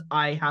because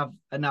I have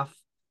enough,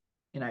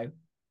 you know,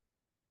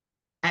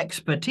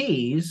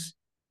 expertise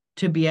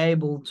to be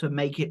able to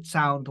make it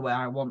sound the way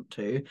I want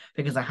to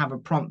because I have a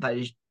prompt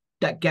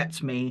that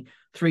gets me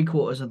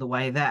three-quarters of the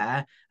way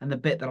there, and the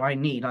bit that I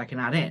need I can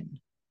add in.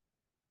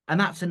 And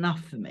that's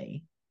enough for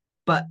me.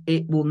 But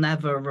it will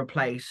never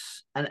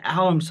replace. And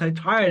oh, I'm so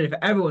tired of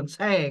everyone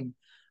saying,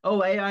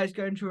 "Oh, AI is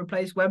going to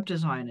replace web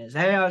designers.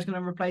 AI is going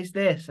to replace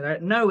this."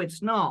 And no,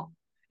 it's not.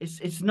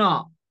 It's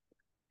not.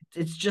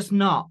 It's just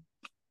not.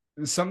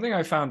 Something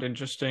I found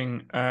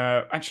interesting,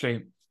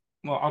 actually,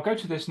 well, I'll go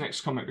to this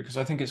next comment because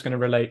I think it's going to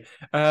relate.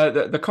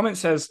 The comment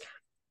says,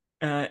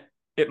 uh,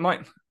 it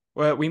might,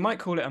 well, we might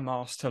call it a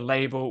mask to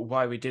label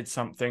why we did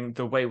something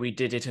the way we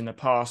did it in the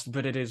past,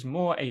 but it is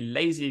more a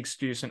lazy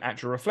excuse and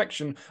actual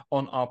reflection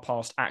on our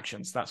past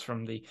actions. That's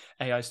from the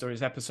AI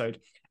Stories episode.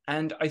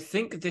 And I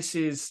think this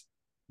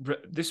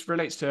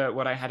relates to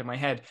what I had in my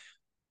head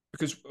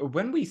because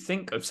when we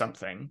think of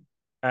something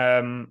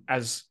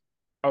as,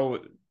 oh,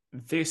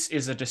 this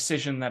is a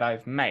decision that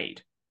I've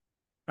made,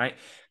 right?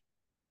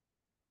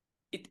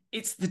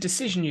 It's the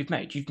decision you've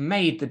made. You've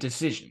made the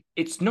decision.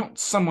 It's not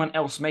someone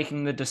else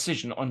making the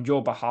decision on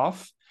your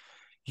behalf.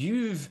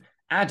 You've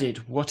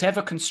added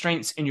whatever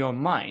constraints in your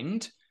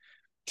mind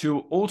to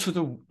alter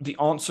the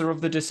answer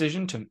of the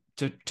decision,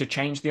 to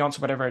change the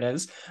answer, whatever it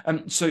is.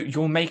 So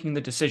you're making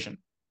the decision.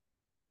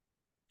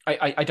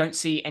 I don't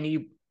see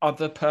any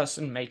other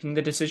person making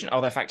the decision.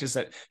 Are there factors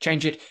that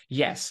change it?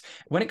 Yes.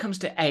 When it comes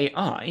to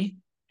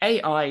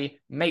AI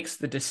makes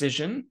the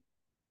decision.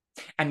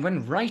 And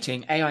when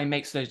writing, AI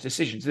makes those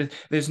decisions.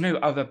 There's no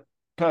other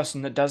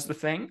person that does the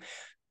thing.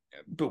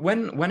 But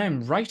when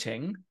I'm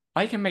writing,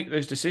 I can make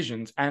those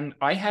decisions, and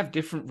I have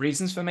different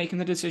reasons for making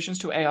the decisions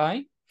to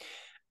AI.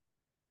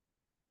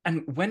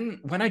 And when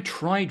I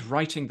tried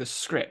writing the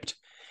script,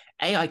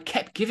 AI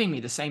kept giving me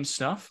the same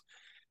stuff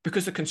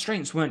because the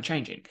constraints weren't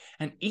changing.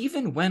 And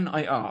even when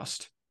I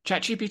asked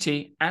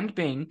ChatGPT and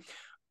Bing,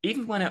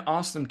 even when I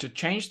asked them to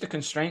change the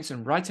constraints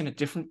and write in a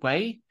different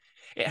way,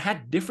 it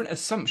had different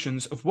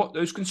assumptions of what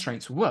those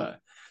constraints were.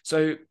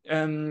 So,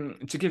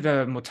 to give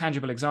a more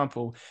tangible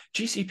example,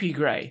 GCP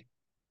Grey,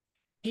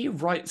 he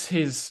writes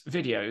his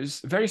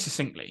videos very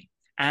succinctly.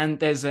 And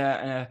there's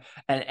an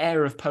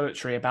air of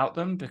poetry about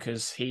them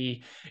because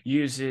he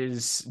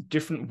uses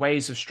different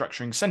ways of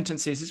structuring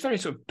sentences. It's very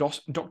sort of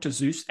Dr.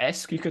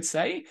 Seuss-esque, you could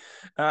say.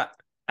 Uh,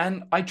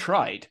 and I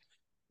tried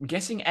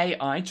getting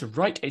AI to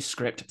write a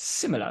script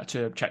similar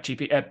to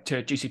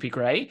to GCP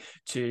Grey,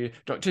 to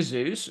Dr.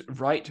 Seuss,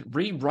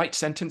 rewrite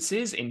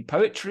sentences in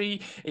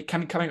poetry. It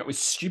kept coming up with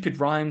stupid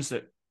rhymes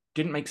that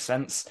didn't make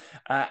sense,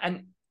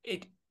 and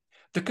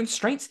the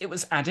constraints it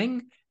was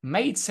adding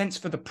made sense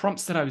for the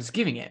prompts that I was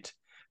giving it.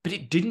 But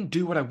it didn't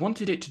do what I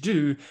wanted it to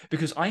do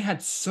because I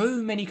had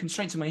so many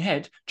constraints in my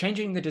head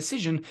changing the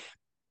decision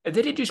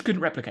that it just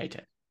couldn't replicate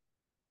it.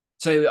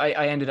 So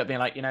I ended up being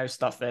like,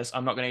 stuff this.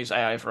 I'm not going to use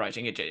AI for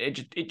writing.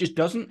 It just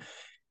doesn't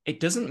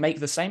make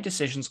the same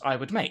decisions I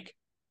would make,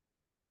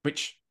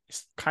 which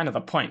is kind of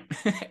the point.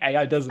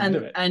 AI doesn't do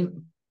And it.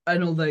 and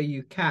and although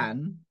you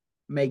can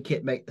make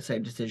it make the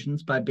same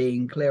decisions by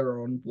being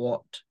clearer on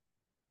what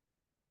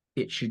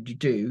it should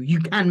do, you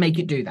can make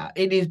it do that.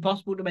 It is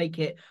possible to make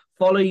it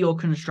follow your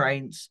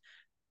constraints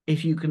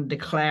if you can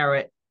declare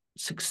it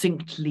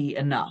succinctly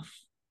enough.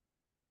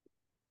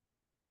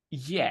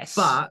 Yes.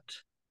 But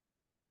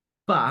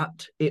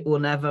but it will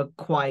never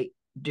quite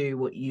do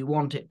what you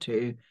want it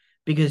to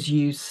because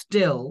you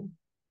still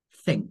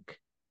think,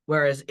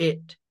 whereas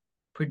it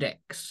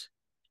predicts.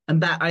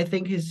 And that I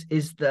think is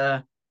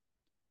the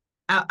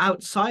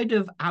outside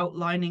of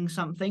outlining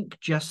something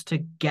just to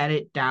get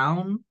it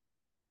down.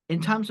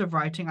 In terms of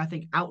writing, I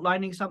think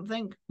outlining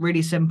something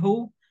really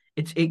simple,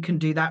 it can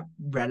do that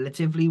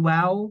relatively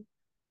well.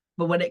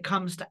 But when it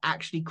comes to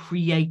actually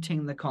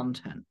creating the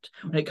content,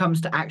 when it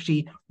comes to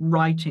actually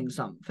writing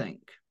something,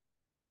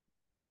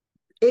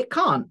 it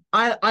can't.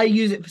 I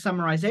use it for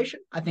summarization.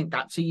 I think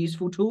that's a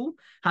useful tool.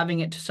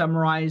 Having it to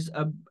summarize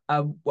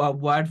a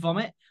word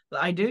vomit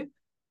that I do,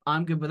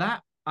 I'm good with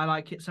that. I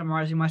like it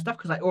summarizing my stuff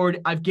because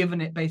I've given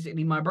it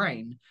basically my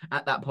brain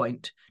at that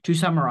point to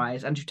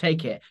summarize and to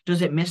take it.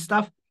 Does it miss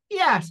stuff?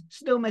 Yes,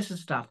 still misses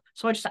stuff.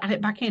 So I just add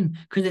it back in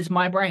because it's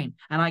my brain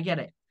and I get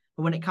it.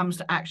 But when it comes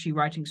to actually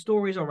writing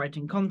stories or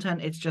writing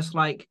content, it's just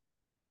like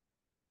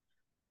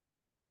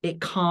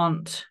it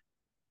can't.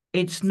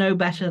 It's no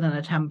better than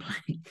a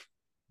template.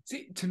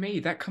 See, to me,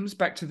 that comes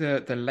back to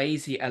the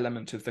lazy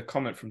element of the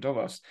comment from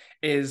Davos,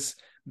 is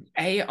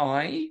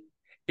AI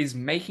is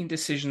making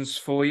decisions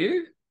for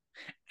you,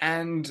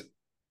 and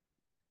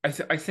I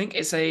think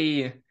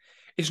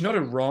it's not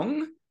a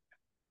wrong,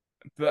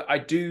 but I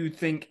do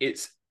think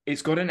it's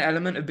got an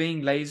element of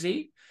being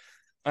lazy.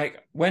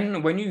 Like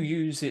when you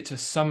use it to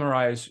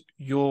summarize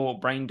your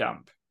brain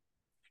dump,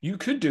 you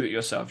could do it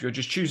yourself. You're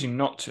just choosing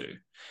not to.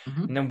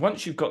 And Mhm. then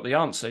once you've got the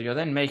answer, you're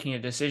then making a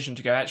decision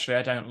to go, actually,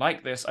 I don't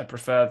like this. I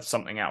prefer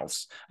something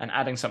else, and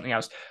adding something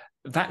else.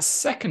 That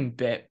second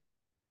bit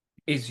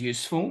is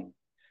useful.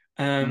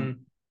 Mm. Um,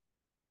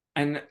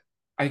 and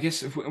I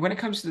guess when it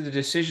comes to the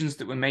decisions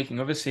that we're making,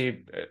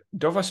 obviously,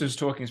 Dovas was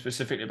talking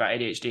specifically about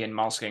ADHD and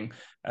masking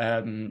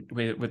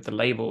with the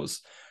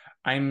labels.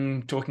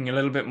 I'm talking a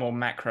little bit more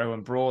macro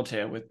and broad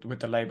here with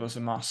the labels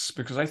and masks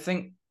because I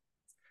think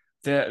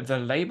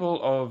the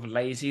label of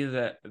lazy,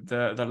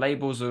 the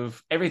labels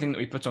of everything that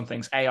we put on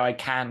things, AI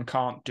can,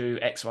 can't do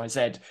X, Y,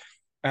 Z,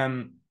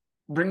 um,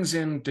 brings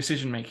in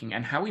decision making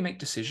and how we make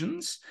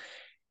decisions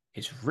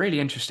is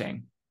really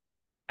interesting.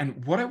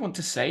 And what I want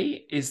to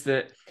say is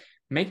that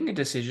making a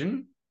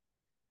decision,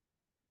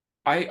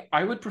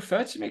 I would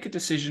prefer to make a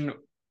decision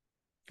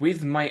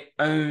with my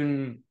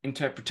own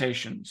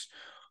interpretations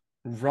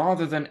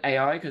rather than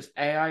AI, because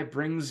AI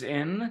brings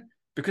in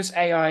because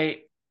AI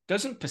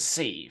doesn't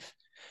perceive,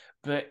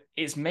 but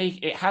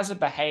it has a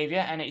behavior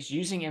and it's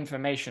using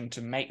information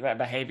to make that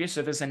behavior.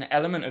 So there's an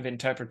element of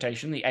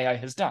interpretation the AI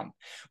has done,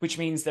 which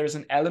means there is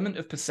an element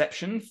of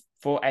perception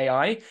for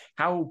AI.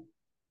 How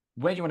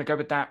Where do you want to go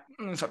with that?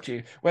 It's up to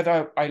you.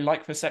 Whether I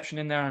like perception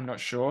in there, I'm not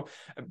sure.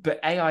 But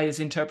AI is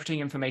interpreting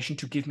information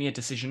to give me a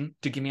decision,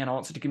 to give me an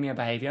answer, to give me a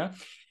behavior.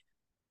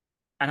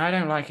 And I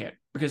don't like it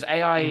because Mm.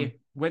 AI,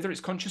 whether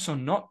it's conscious or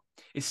not,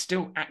 is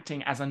still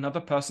acting as another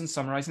person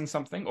summarizing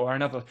something or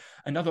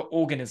another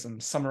organism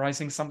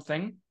summarizing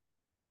something.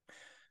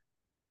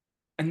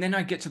 And then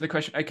I get to the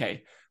question,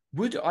 okay,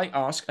 would I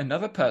ask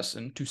another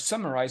person to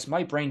summarize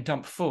my brain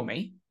dump for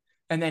me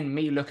and then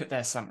me look at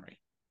their summary?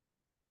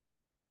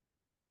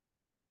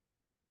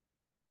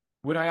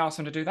 Would I ask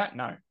them to do that?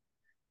 No.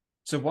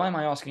 So why am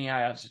I asking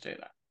AI to do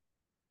that?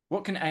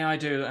 What can AI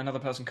do that another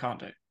person can't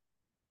do?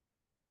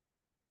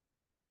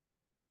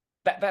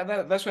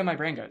 That's where my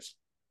brain goes.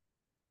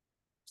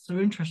 So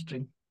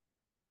interesting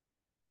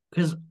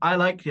because I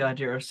like the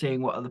idea of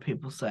seeing what other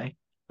people say.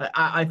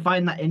 I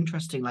find that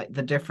interesting, like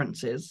the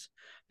differences.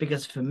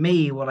 Because for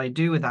me, what I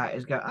do with that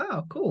is go,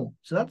 oh, cool.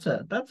 So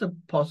that's a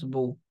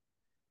possible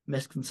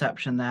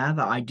misconception there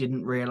that I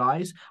didn't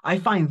realize. I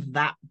find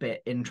that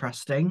bit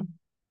interesting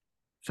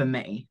for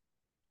me.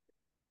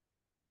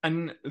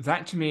 And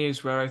that to me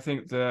is where I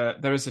think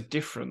there is a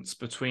difference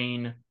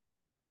between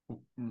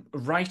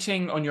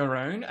writing on your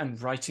own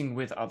and writing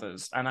with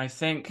others. And I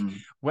think Mm.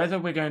 whether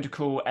we're going to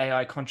call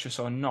AI conscious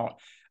or not,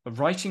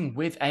 writing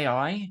with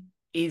AI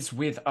is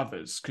with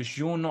others because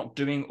you're not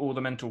doing all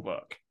the mental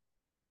work.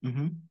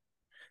 Hmm.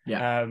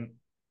 Yeah. Um,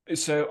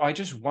 so I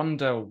just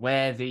wonder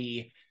where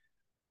the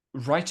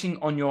writing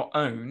on your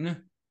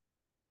own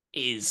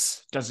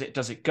is. Does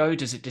it go?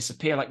 Does it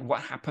disappear? Like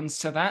what happens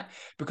to that?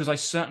 Because I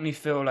certainly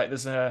feel like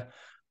there's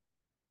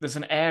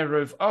an air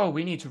of, oh,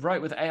 we need to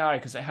write with AI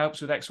because it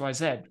helps with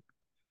XYZ,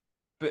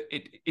 but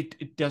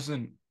it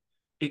doesn't.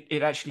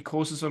 It actually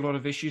causes a lot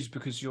of issues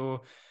because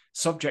you're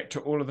subject to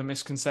all of the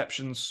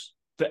misconceptions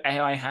that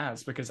AI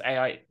has because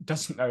AI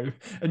doesn't know,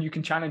 and you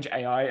can challenge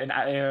AI, and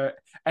AI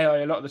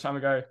a lot of the time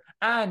will go,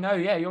 no,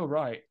 yeah, you're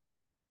right.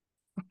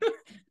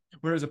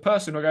 Whereas a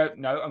person will go,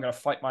 no, I'm going to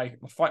fight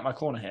my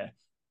corner here.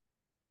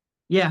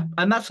 Yeah.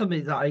 And that's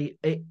something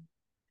that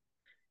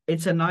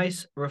it's a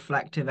nice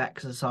reflective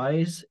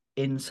exercise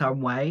in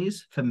some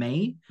ways for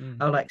me.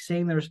 I Mm. like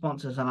seeing the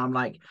responses and I'm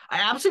like,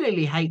 I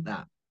absolutely hate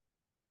that.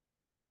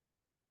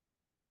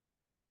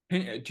 Do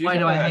you Why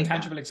have do I a hate that?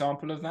 tangible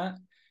example of that?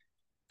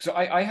 So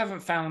I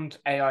haven't found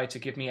AI to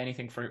give me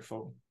anything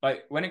fruitful.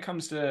 Like when it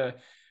comes to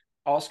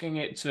asking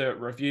it to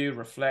review,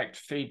 reflect,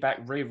 feedback,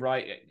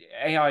 rewrite,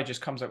 AI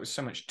just comes up with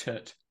so much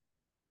tut.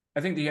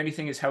 I think the only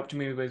thing it's helped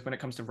me with when it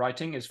comes to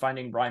writing is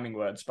finding rhyming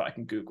words, but I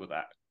can Google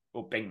that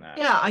or Bing that.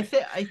 Yeah,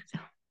 So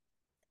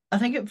I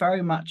think it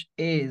very much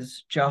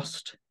is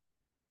just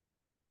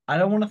I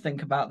don't want to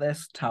think about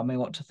this. Tell me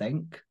what to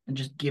think and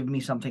just give me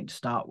something to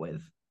start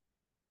with.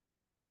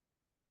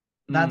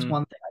 That's mm,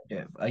 one thing I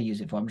do. I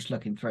use it for. I'm just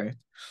looking through.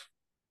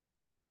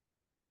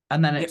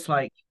 And then yeah, it's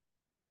like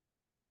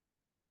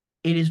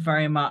it is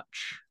very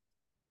much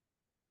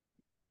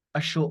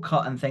a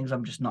shortcut and things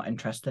I'm just not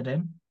interested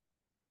in.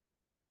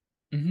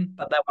 Hmm.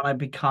 But then when I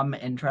become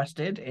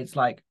interested, it's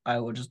like I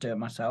will just do it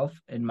myself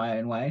in my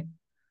own way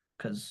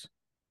because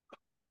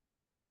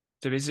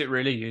So is it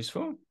really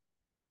useful?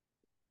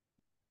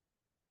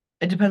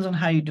 it depends on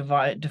how you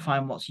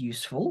define what's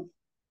useful.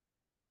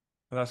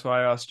 Well, that's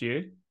why I asked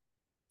you.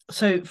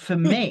 So for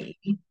me,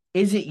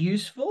 is it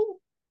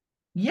useful?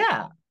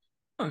 Yeah,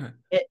 Okay.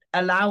 it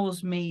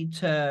allows me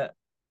to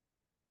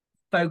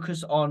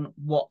focus on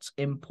what's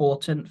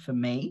important for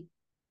me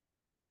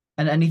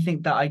and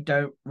anything that I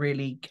don't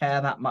really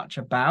care that much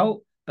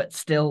about, but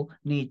still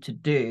need to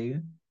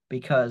do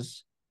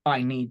because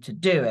I need to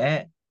do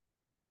it,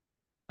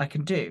 I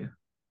can do.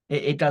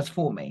 It does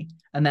for me.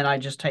 And then I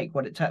just take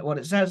what it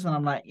says and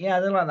I'm like, yeah, I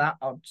don't like that.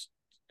 I'll just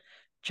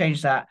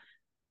change that.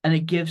 And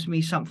it gives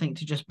me something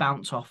to just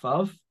bounce off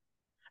of.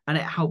 And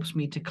it helps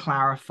me to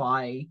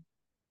clarify,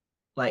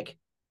 like,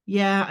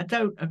 yeah, I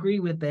don't agree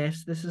with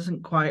this. This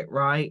isn't quite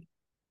right.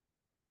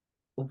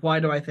 Why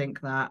do I think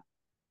that?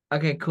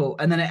 Okay, cool.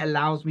 And then it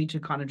allows me to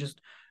kind of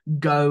just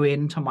go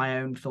into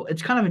my own thought.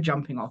 It's kind of a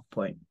jumping off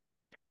point.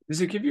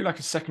 Does it give you like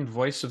a second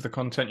voice of the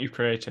content you've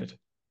created?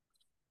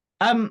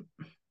 Um,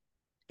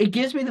 it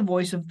gives me the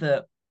voice of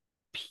the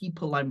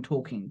people I'm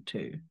talking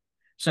to.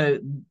 So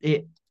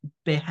it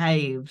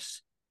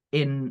behaves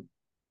in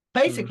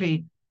Mm.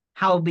 basically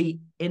how the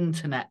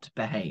internet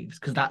behaves,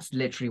 because that's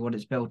literally what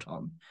it's built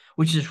on,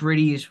 which is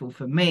really useful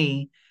for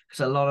me because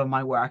a lot of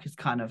my work is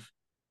kind of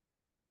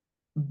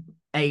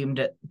aimed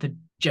at the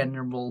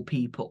general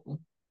people.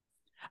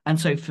 And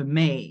so for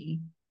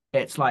me,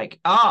 it's like,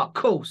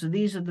 cool. So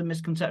these are the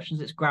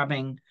misconceptions it's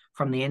grabbing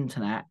from the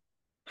internet.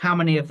 How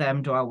many of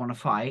them do I want to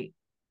fight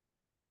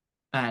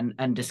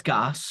and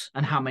discuss?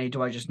 And how many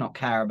do I just not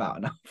care about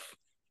enough?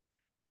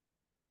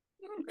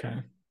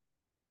 Okay.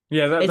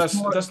 Yeah, It's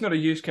more, that's not a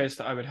use case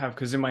that I would have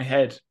because in my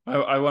head,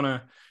 I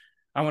wanna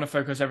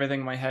focus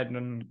everything in my head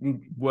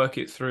and work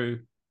it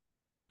through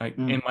like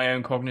in mm. my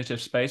own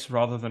cognitive space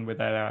rather than with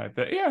AI.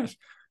 But yes,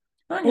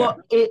 okay. Well,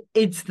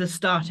 it's the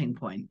starting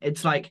point.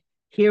 It's like,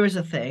 here is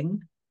a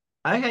thing.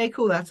 Okay,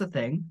 cool, that's a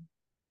thing.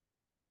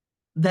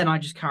 Then I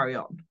just carry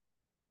on,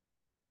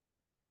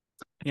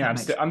 if Yeah, that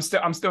makes sense.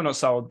 I'm still not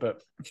sold,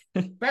 but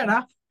Fair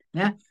enough.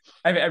 Yeah.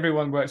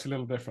 everyone works a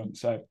little different.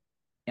 So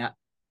Yeah.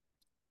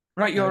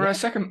 right, There we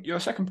go. your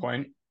second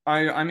point.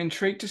 I'm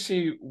intrigued to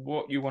see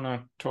what you want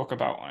to talk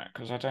about on it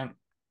because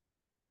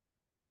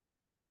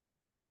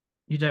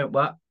You don't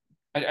what?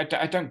 I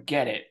don't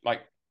get it.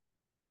 Like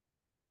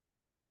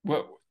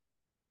what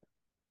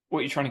what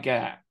are you trying to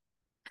get at?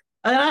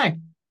 I don't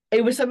know.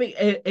 It was something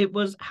it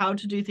was how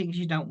to do things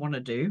you don't want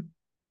to do.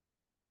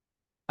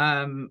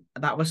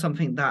 That was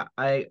something that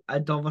I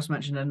Dolphus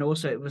mentioned, and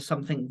also it was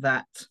something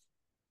that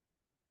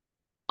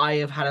I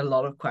have had a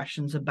lot of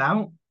questions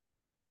about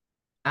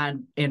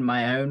and in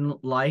my own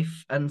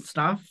life and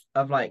stuff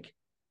of like,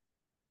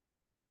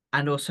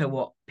 and also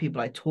what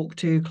people I talk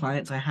to,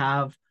 clients I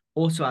have,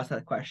 also ask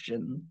that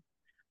question.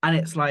 And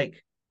it's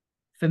like,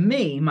 for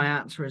me, my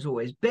answer has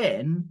always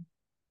been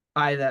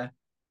either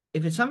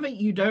if it's something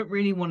you don't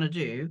really want to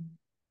do,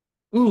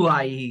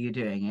 why are you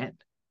doing it?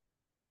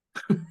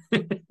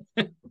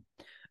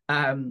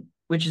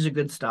 Which is a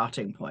good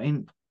starting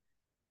point.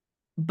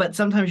 But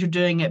sometimes you're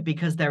doing it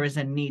because there is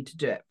a need to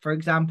do it. For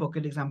example, a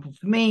good example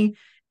for me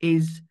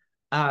is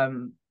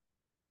um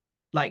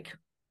like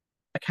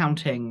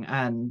accounting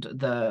and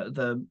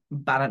the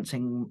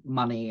balancing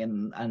money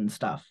and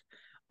stuff.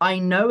 I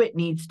know it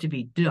needs to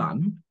be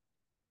done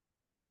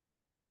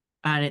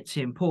and it's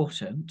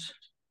important,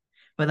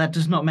 but that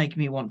does not make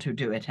me want to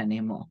do it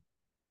anymore.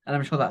 And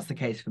I'm sure that's the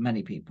case for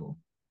many people.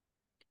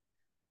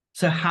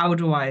 So how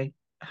do I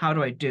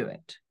do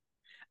it?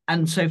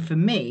 And so for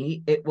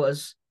me, it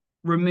was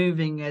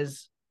removing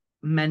as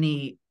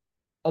many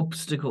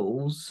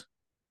obstacles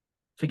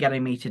for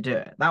getting me to do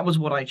it. That was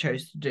what I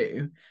chose to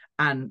do.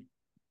 And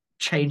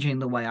changing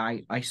the way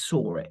I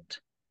saw it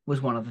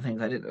was one of the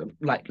things I did,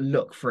 like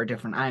look for a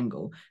different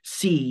angle,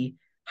 see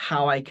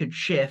how I could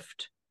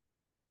shift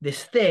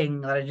this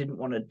thing that I didn't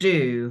want to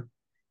do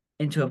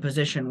into a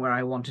position where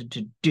I wanted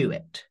to do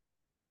it.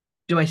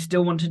 Do I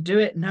still want to do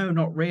it? No,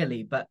 not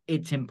really, but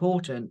it's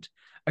important.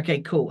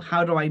 Okay, cool.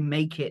 How do I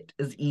make it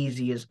as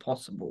easy as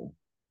possible?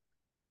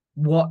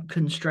 What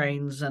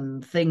constraints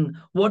and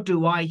what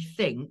do I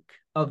think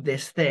of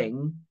this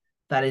thing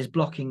that is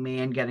blocking me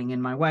and getting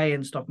in my way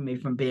and stopping me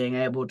from being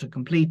able to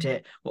complete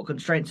it? What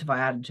constraints have I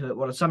added to it?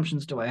 What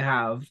assumptions do I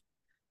have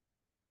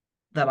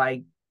that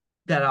I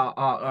that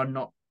are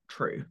not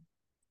true?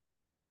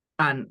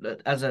 And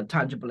as a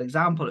tangible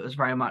example, it was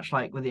very much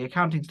like with the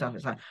accounting stuff.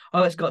 It's like,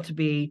 oh, it's got to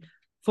be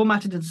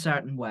formatted in a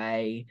certain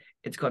way.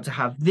 It's got to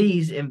have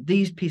these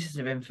pieces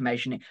of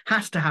information. It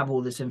has to have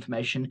all this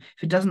information.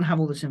 If it doesn't have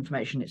all this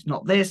information, it's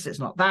not this, it's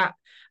not that.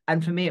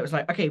 And for me, it was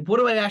like, okay, what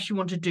do I actually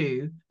want to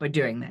do by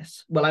doing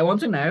this? Well, I want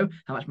to know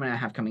how much money I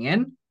have coming in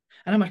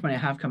and how much money I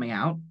have coming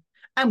out,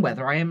 and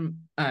whether I am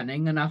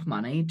earning enough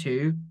money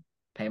to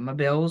pay my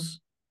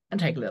bills and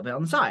take a little bit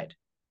on the side.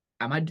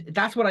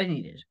 That's what I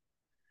needed.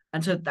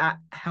 And so that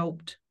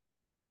helped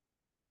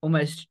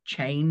almost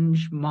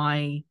change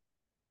my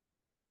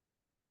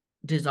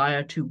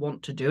desire to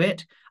want to do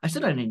it. I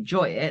still don't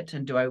enjoy it.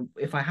 And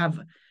if I have,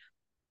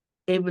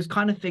 it was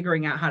kind of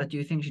figuring out how to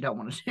do things you don't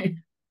want to do.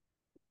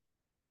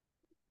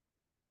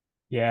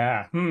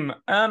 Yeah.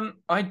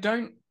 I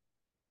don't.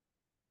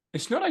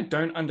 It's not I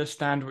don't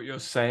understand what you're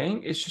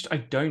saying. It's just I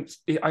don't.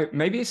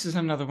 Maybe this is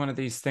another one of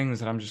these things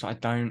that I'm just I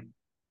don't.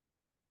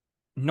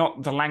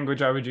 Not the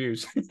language I would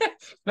use.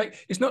 Like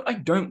it's not I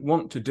don't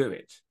want to do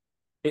it.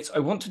 It's I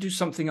want to do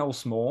something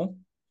else more.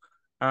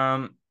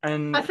 I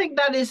And think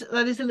that is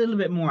a little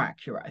bit more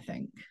accurate, I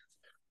think.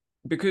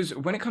 because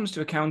when it comes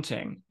to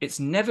accounting, it's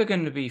never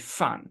going to be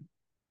fun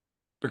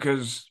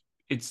because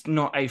it's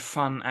not a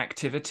fun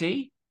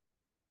activity.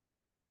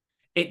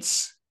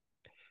 It's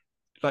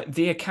like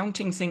the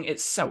accounting thing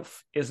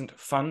itself isn't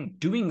fun.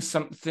 Doing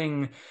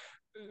something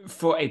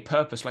for a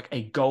purpose, like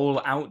a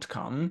goal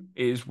outcome,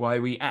 is why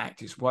we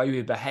act, is why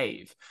we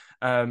behave.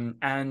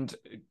 And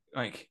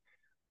like,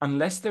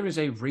 unless there is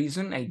a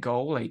reason, a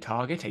goal, a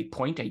target, a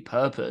point, a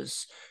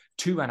purpose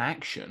to an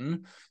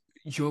action,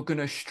 you're going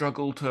to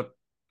struggle to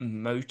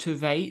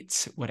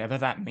motivate, whatever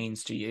that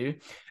means to you,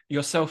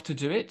 yourself to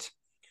do it.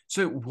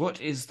 So,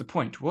 what is the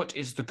point? What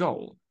is the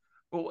goal?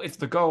 Well, if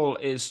the goal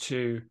is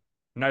to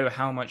know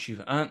how much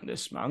you've earned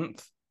this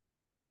month,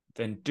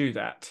 then do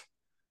that.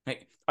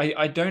 Like,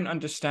 I don't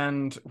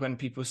understand when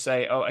people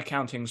say, oh,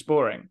 accounting's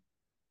boring.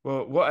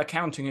 Well, what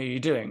accounting are you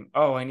doing?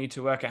 Oh, I need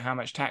to work out how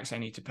much tax I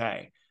need to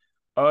pay.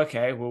 Oh,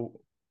 okay, well,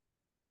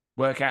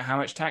 work out how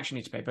much tax you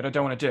need to pay, but I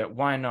don't want to do it.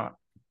 Why not?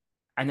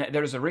 And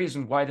there is a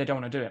reason why they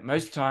don't want to do it.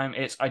 Most of the time,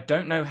 it's I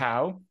don't know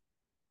how,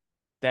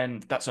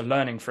 then that's a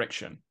learning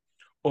friction.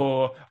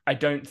 Or I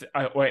don't,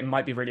 or it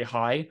might be really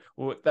high,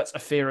 or that's a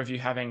fear of you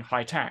having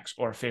high tax,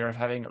 or a fear of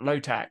having low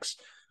tax,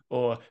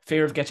 or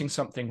fear of getting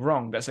something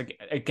wrong.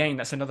 Again,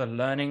 that's another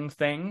learning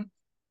thing.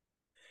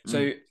 Mm.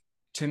 So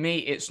to me,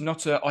 it's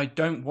not a I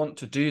don't want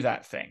to do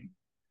that thing.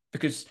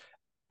 Because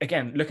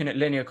again, looking at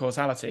linear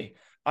causality,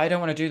 I don't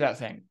want to do that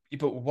thing.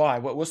 But why?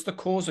 What's the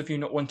cause of you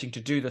not wanting to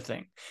do the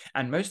thing?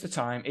 And most of the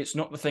time, it's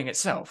not the thing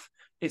itself.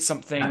 It's No,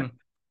 something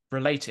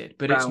related,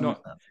 but it's round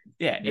not. that.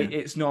 Yeah, Yeah.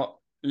 it's not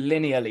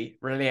linearly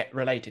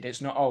related.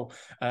 It's not. Oh,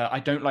 I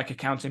don't like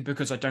accounting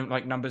because I don't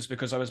like numbers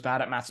because I was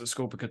bad at maths at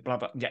school because blah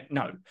blah. Yeah,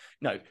 no,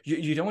 no.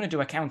 You don't want to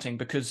do accounting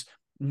because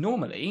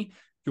normally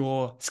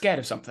you're scared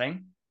of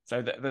something.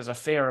 So there's a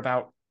fear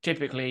about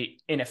typically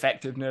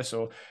ineffectiveness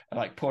or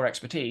like poor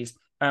expertise.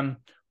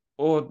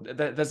 Or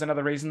there's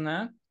another reason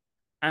there.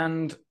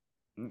 And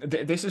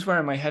this is where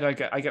in my head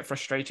I get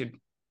frustrated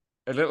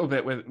a little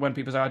bit with when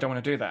people say I don't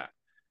want to do that.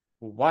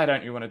 Well, why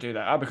don't you want to do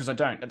that? Oh, because I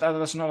don't.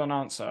 That's not an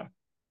answer.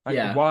 Like,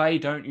 Yeah. why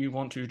don't you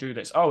want to do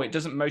this? Oh, it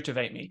doesn't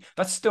motivate me.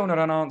 That's still not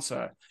an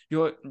answer.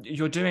 You're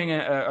doing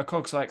a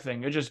cogs-like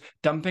thing. You're just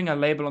dumping a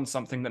label on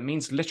something that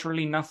means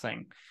literally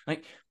nothing.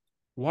 Like,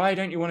 why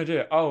don't you want to do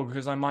it? Oh,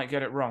 because I might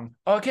get it wrong.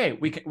 Okay,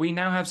 we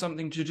now have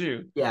something to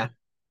do. Yeah.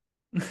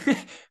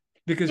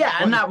 Because Yeah,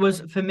 and once that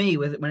was for me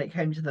with when it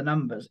came to the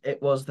numbers, it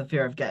was the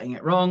fear of getting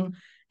it wrong.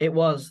 It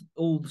was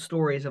all the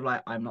stories of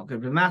like, I'm not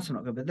good with maths, I'm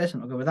not good with this, I'm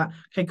not good with that.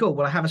 Okay, cool.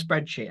 Well, I have a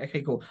spreadsheet.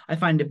 Okay, cool. I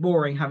find it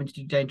boring having to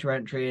do data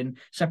entry and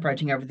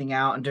separating everything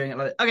out and doing it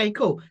like, okay,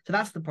 cool. So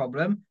that's the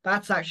problem.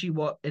 That's actually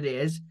what it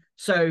is.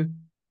 So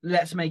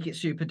let's make it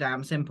super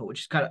damn simple, which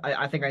is kind of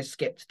I think I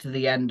skipped to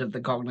the end of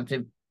the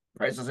cognitive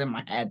process in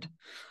my head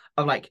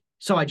of like,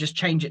 so I just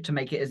change it to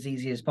make it as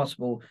easy as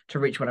possible to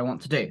reach what I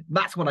want to do.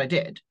 That's what I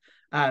did.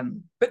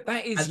 But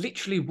that is And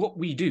literally what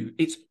we do.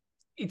 It's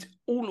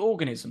all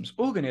organisms.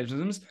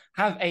 Organisms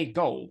have a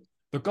goal.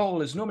 The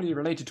goal is normally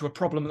related to a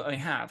problem that they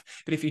have.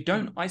 But if you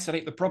don't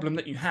isolate the problem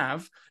that you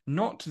have,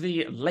 not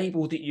the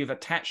label that you've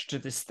attached to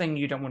this thing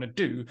you don't want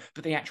to do,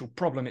 but the actual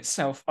problem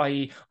itself,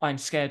 i.e., I'm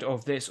scared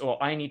of this,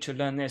 or I need to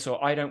learn this,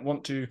 or I don't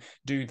want to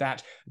do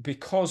that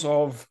because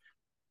of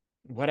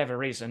whatever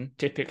reason,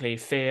 typically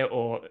fear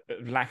or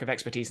lack of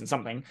expertise in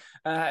something,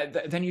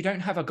 then you don't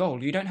have a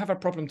goal. You don't have a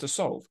problem to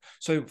solve.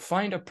 So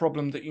find a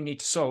problem that you need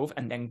to solve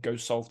and then go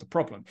solve the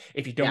problem.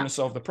 If you don't yeah, want to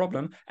solve the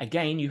problem,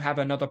 again, you have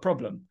another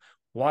problem.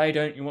 Why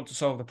don't you want to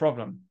solve the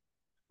problem?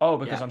 Oh,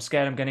 because yeah, I'm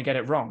scared I'm going to get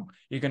it wrong.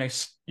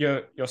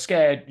 You're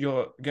scared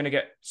you're going to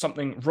get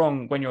something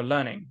wrong when you're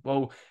learning.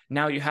 Well,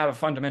 now you have a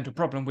fundamental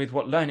problem with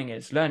what learning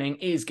is. Learning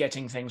is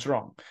getting things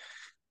wrong.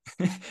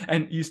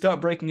 And you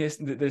start breaking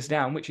this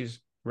down, which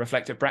is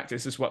reflective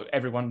practice, is what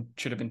everyone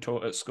should have been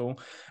taught at school.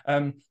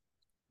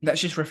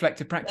 That's just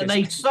reflective and practice.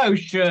 they so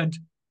should.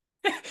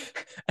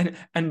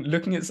 And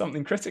looking at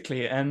something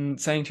critically and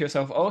saying to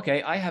yourself, oh,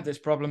 okay, I have this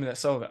problem,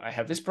 let's solve it. I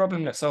have this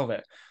problem, let's solve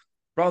it.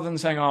 Rather than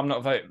saying, oh, I'm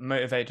not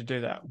motivated to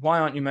do that. Why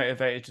aren't you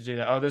motivated to do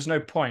that? Oh, there's no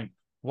point.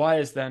 Why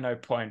is there no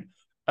point?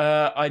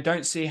 I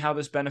don't see how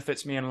this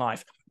benefits me in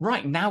life.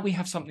 Right, now we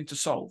have something to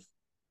solve.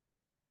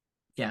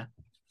 Yeah,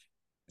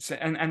 So,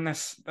 and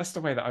that's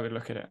the way that I would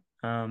look at it.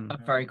 I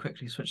very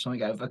quickly switched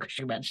something over because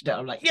you mentioned it.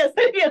 I'm like, yes,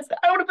 yes,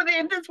 I want to put it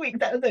in this week.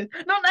 That was it,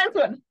 not next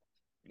one.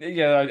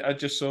 Yeah, I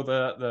just saw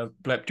the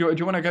blip. Do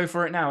you want to go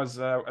for it now as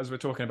we're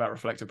talking about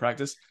reflective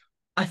practice?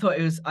 I thought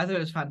it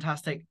was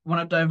fantastic. One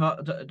of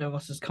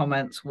Dovos's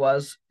comments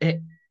was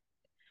it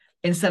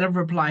instead of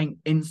replying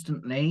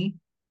instantly,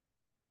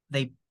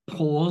 they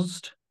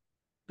paused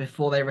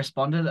before they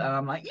responded, and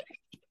I'm like,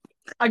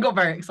 I got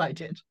very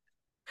excited.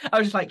 I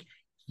was just like,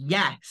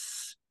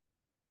 yes.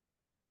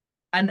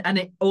 And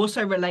it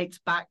also relates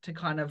back to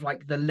kind of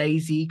like the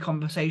lazy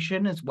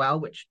conversation as well,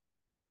 which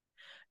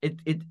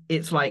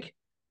it's like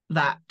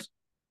that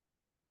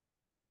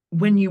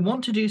when you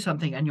want to do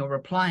something and you're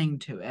replying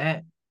to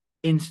it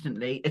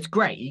instantly, it's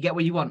great. You get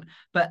what you want.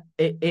 But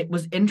it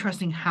was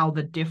interesting how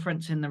the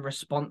difference in the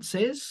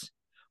responses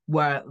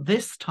were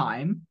this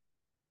time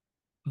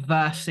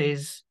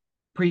versus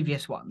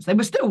previous ones. They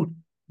were still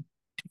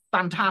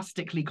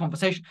fantastically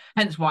conversation.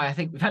 Hence why I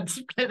think we've had to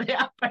split it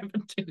up over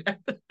 2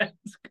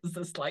 episodes because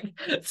there's like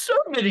so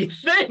many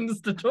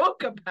things to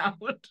talk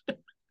about.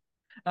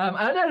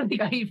 I don't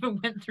think I even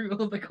went through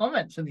all the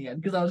comments in the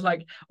end because I was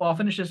like, well, I'll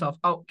finish this off.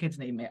 Oh, kids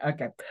need me.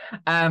 Okay.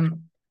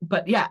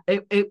 But yeah,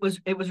 it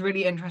was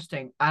really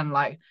interesting and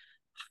like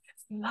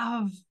I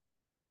love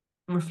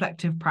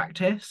reflective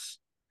practice.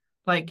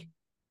 Like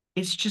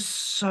it's just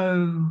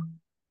so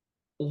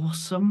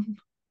awesome,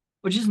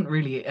 which isn't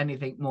really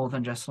anything more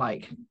than just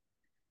like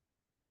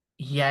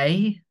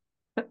yay.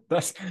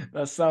 That's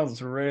that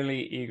sounds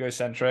really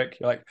egocentric.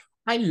 You're like,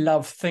 I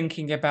love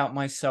thinking about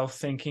myself,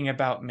 thinking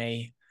about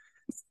me.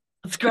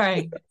 It's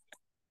great.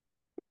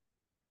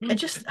 It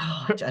just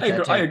I I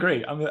do.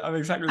 agree. I'm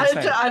exactly the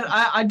same.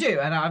 I do,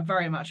 and I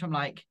very much I'm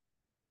like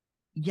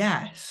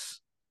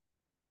yes,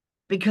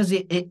 because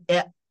it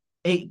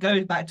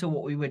goes back to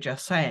what we were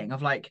just saying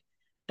of like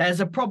there's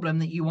a problem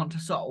that you want to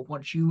solve.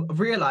 Once you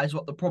realize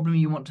what the problem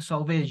you want to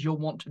solve is, you'll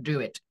want to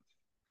do it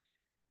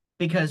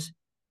because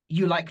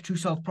you like to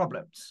solve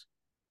problems.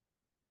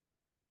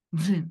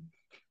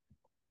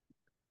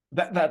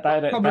 That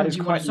Problems is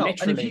you want to quite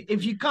solve, and literally.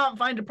 if you can't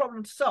find a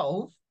problem to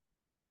solve,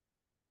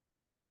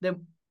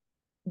 then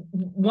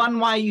one,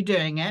 why are you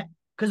doing it?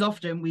 Because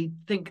often we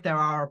think there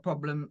are a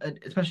problem,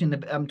 especially in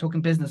the I'm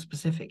talking business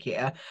specific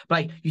here. But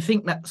like you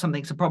think that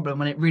something's a problem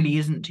when it really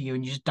isn't to you,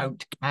 and you just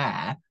don't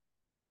care.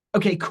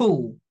 Okay,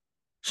 cool.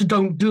 So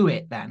don't do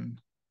it then.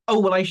 Oh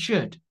well, I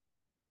should.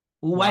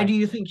 Well, why Why? do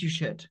you think you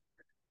should?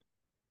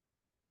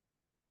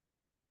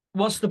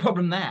 What's the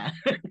problem there?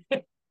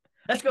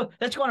 Let's go.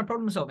 Let's go on a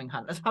problem solving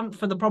hunt. Let's hunt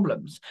for the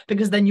problems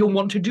because then you'll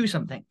want to do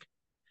something.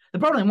 The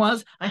problem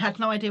was I had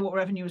no idea what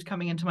revenue was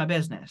coming into my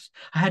business.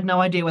 I had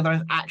no idea whether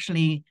I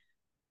actually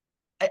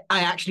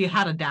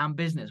had a damn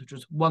business, which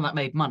was one that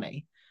made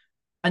money.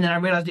 And then I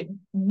realized it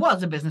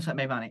was a business that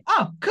made money.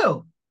 Oh,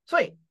 cool.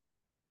 Sweet.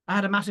 I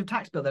had a massive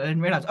tax bill that I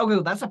didn't realize. Oh,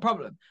 cool. That's a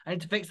problem. I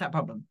need to fix that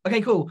problem.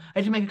 Okay, cool. I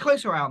need to make a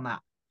closer eye on that.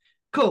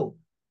 Cool.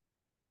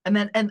 And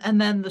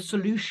then the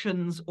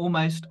solutions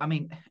almost, I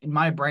mean, in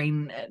my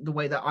brain, the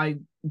way that I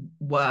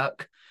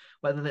work,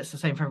 whether that's the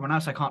same for everyone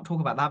else, I can't talk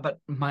about that. But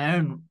my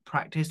own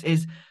practice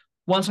is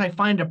once I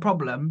find a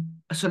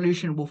problem, a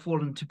solution will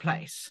fall into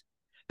place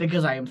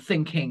because I am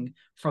thinking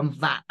from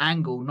that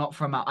angle, not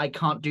from I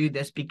can't do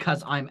this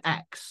because I'm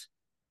X.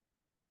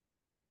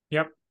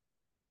 Yep,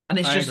 And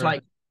it's I just agree.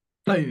 like,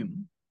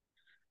 boom.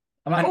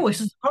 I'm like, oh, And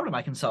this is a problem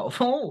I can solve.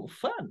 Oh,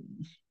 fun.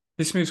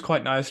 this moves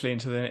quite nicely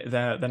into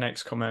the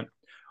next comment.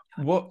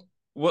 What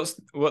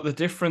what the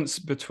difference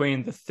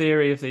between the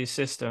theory of these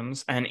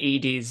systems and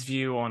ED's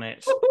view on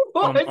it I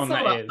on saw that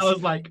that. I is?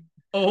 was like,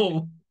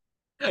 oh,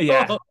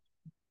 Yeah, oh,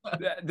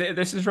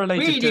 this is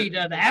related we to. need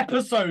an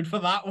episode for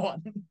that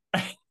one.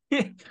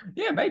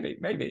 Yeah, maybe.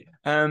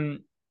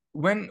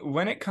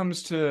 When it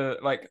comes to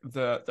like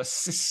the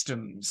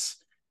systems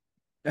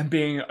and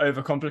being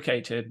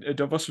overcomplicated,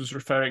 Davos was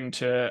referring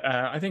to.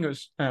 I think it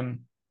was.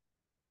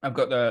 I've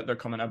got the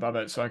comment above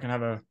it, so I can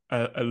have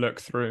a look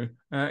through.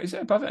 Is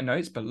it above it? No,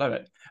 it's below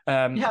it.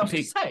 Yeah, I The was to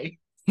peak. say.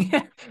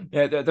 Yeah,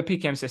 yeah, the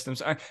PKM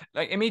systems.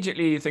 Like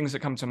immediately, things that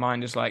come to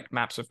mind is like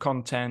maps of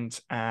content,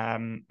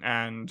 and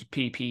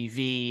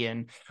PPV,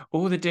 and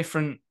all the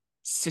different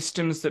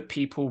systems that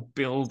people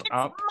build It's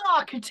up.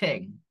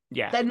 marketing.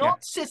 Yeah, They're yeah,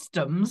 not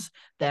systems,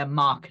 they're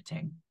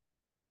marketing.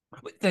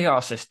 they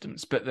are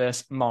systems, but they're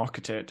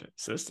marketed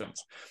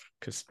systems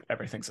because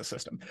everything's a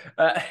system.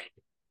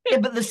 Yeah,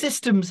 but the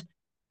systems,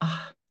 uh,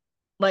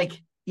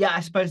 like, yeah, I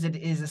suppose it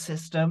is a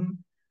system,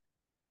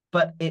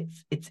 but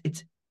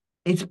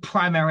it's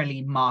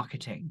primarily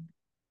marketing.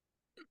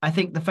 I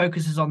think the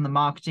focus is on the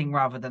marketing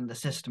rather than the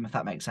system, if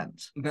that makes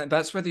sense.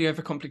 That's where the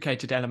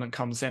overcomplicated element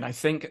comes in. I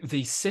think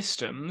the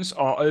systems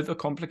are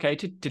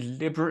overcomplicated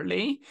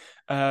deliberately.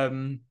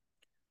 Um,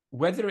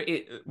 whether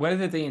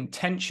the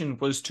intention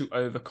was to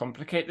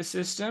overcomplicate the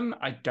system,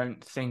 I don't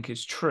think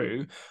is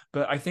true,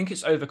 but I think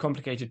it's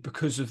overcomplicated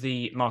because of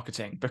the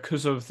marketing,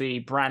 because of the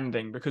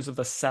branding, because of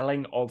the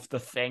selling of the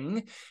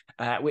thing,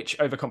 which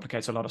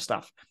overcomplicates a lot of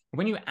stuff.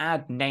 When you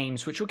add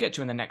names, which we'll get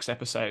to in the next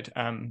episode,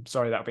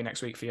 sorry, that'll be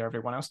next week for you,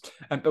 everyone else.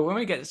 But when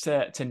we get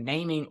to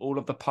naming all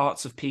of the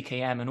parts of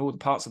PKM and all the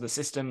parts of the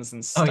systems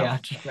and Oh yeah, I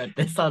stuff, just read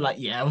this. I'm like,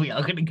 yeah, we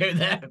are going to go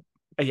there.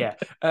 Yeah.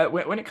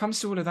 When it comes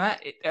to all of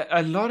that,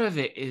 a lot of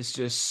it is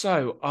just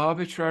so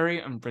arbitrary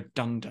and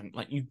redundant.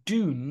 Like you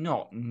do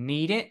not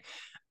need it.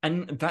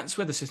 And that's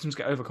where the systems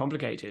get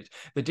overcomplicated.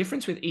 The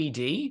difference with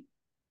ED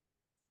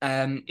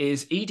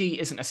is ED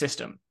isn't a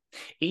system.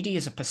 ED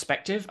is a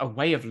perspective, a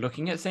way of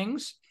looking at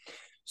things.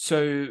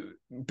 So,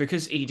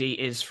 because ED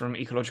is from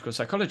ecological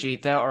psychology,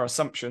 there are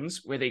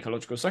assumptions with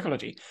ecological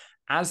psychology,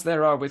 as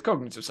there are with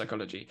cognitive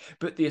psychology.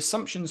 But the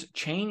assumptions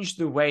change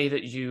the way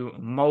that you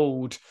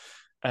mold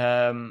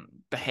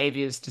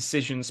behaviors,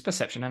 decisions,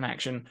 perception, and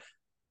action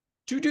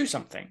to do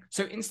something.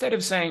 So instead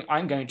of saying,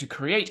 I'm going to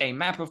create a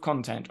map of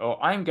content,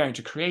 or I'm going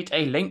to create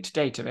a linked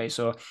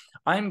database, or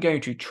I'm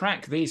going to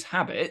track these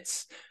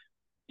habits,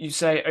 you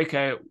say,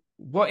 okay,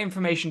 what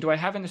information do I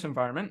have in this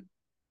environment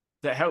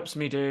that helps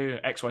me do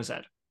X, Y, Z?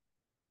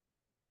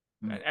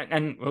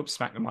 And oops,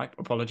 smack the mic.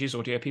 Apologies,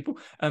 audio people.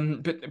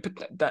 But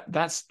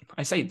that's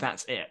I say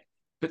that's it.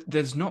 But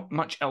there's not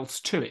much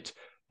else to it.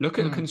 Look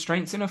at the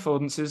constraints and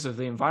affordances of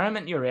the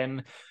environment you're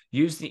in.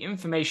 Use the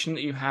information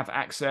that you have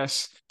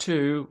access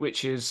to,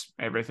 which is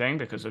everything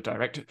because of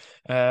direct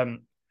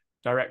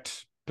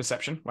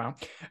perception. Wow.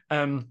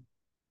 And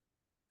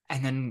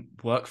then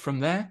work from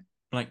there.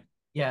 Like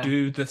Yeah.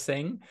 do the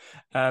thing.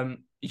 You And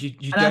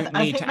don't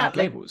I need think to add that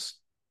labels.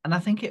 and I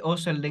think it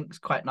also links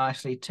quite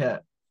nicely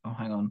to. Oh,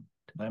 hang on.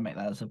 Did I make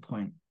that as a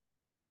point?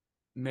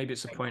 Maybe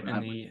it's a point in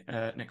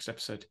the next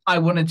episode. I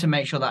wanted to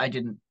make sure that I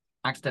didn't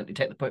accidentally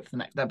take the point for the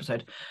next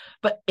episode,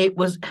 but it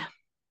was.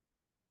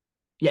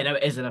 Yeah, no,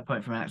 it isn't a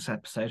point from the next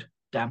episode.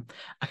 Damn.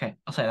 Okay,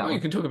 I'll say that Well, you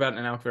one. can talk about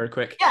it now very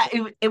quick. Yeah,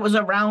 it was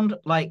around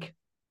like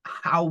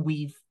how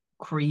we've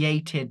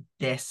created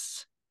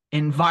this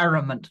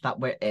environment that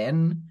we're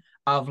in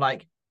of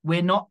like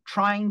we're not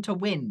trying to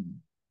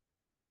win.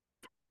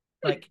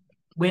 Like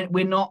we're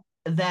not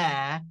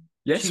there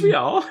Yes, we to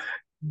are.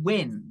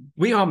 win.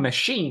 We are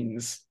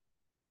machines.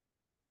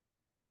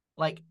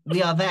 Like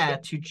we are there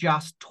to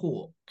just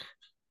talk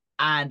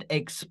and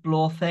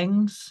explore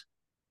things.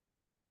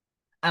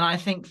 And I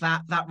think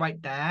that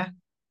right there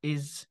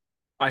is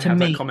I to have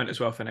that me, comment as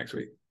well for next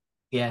week.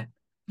 yeah,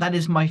 that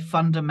is my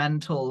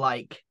fundamental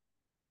like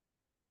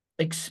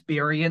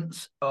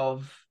experience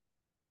of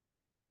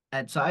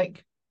ed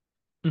psych.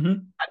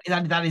 Mm-hmm.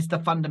 That is the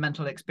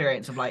fundamental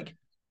experience of like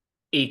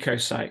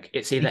Eco-psych.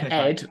 It's either eco psych,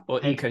 ed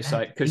or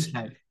eco-psych because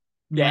eco.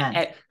 yeah,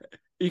 Man,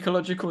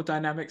 ecological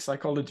dynamic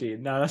psychology.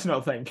 No, that's not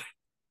a thing.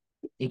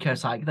 eco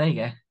psych. There you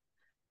go.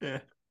 Yeah,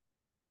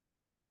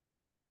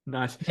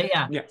 nice. But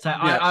yeah, Yeah, so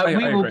yeah, I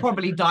we I will agree.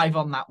 probably dive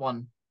on that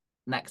one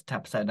next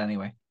episode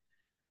anyway.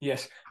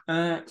 Yes.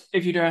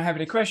 If you don't have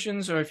any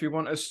questions or if you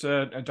want us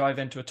to dive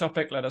into a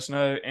topic, let us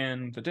know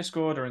in the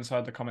Discord or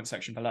inside the comment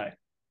section below.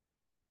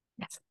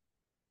 Yes.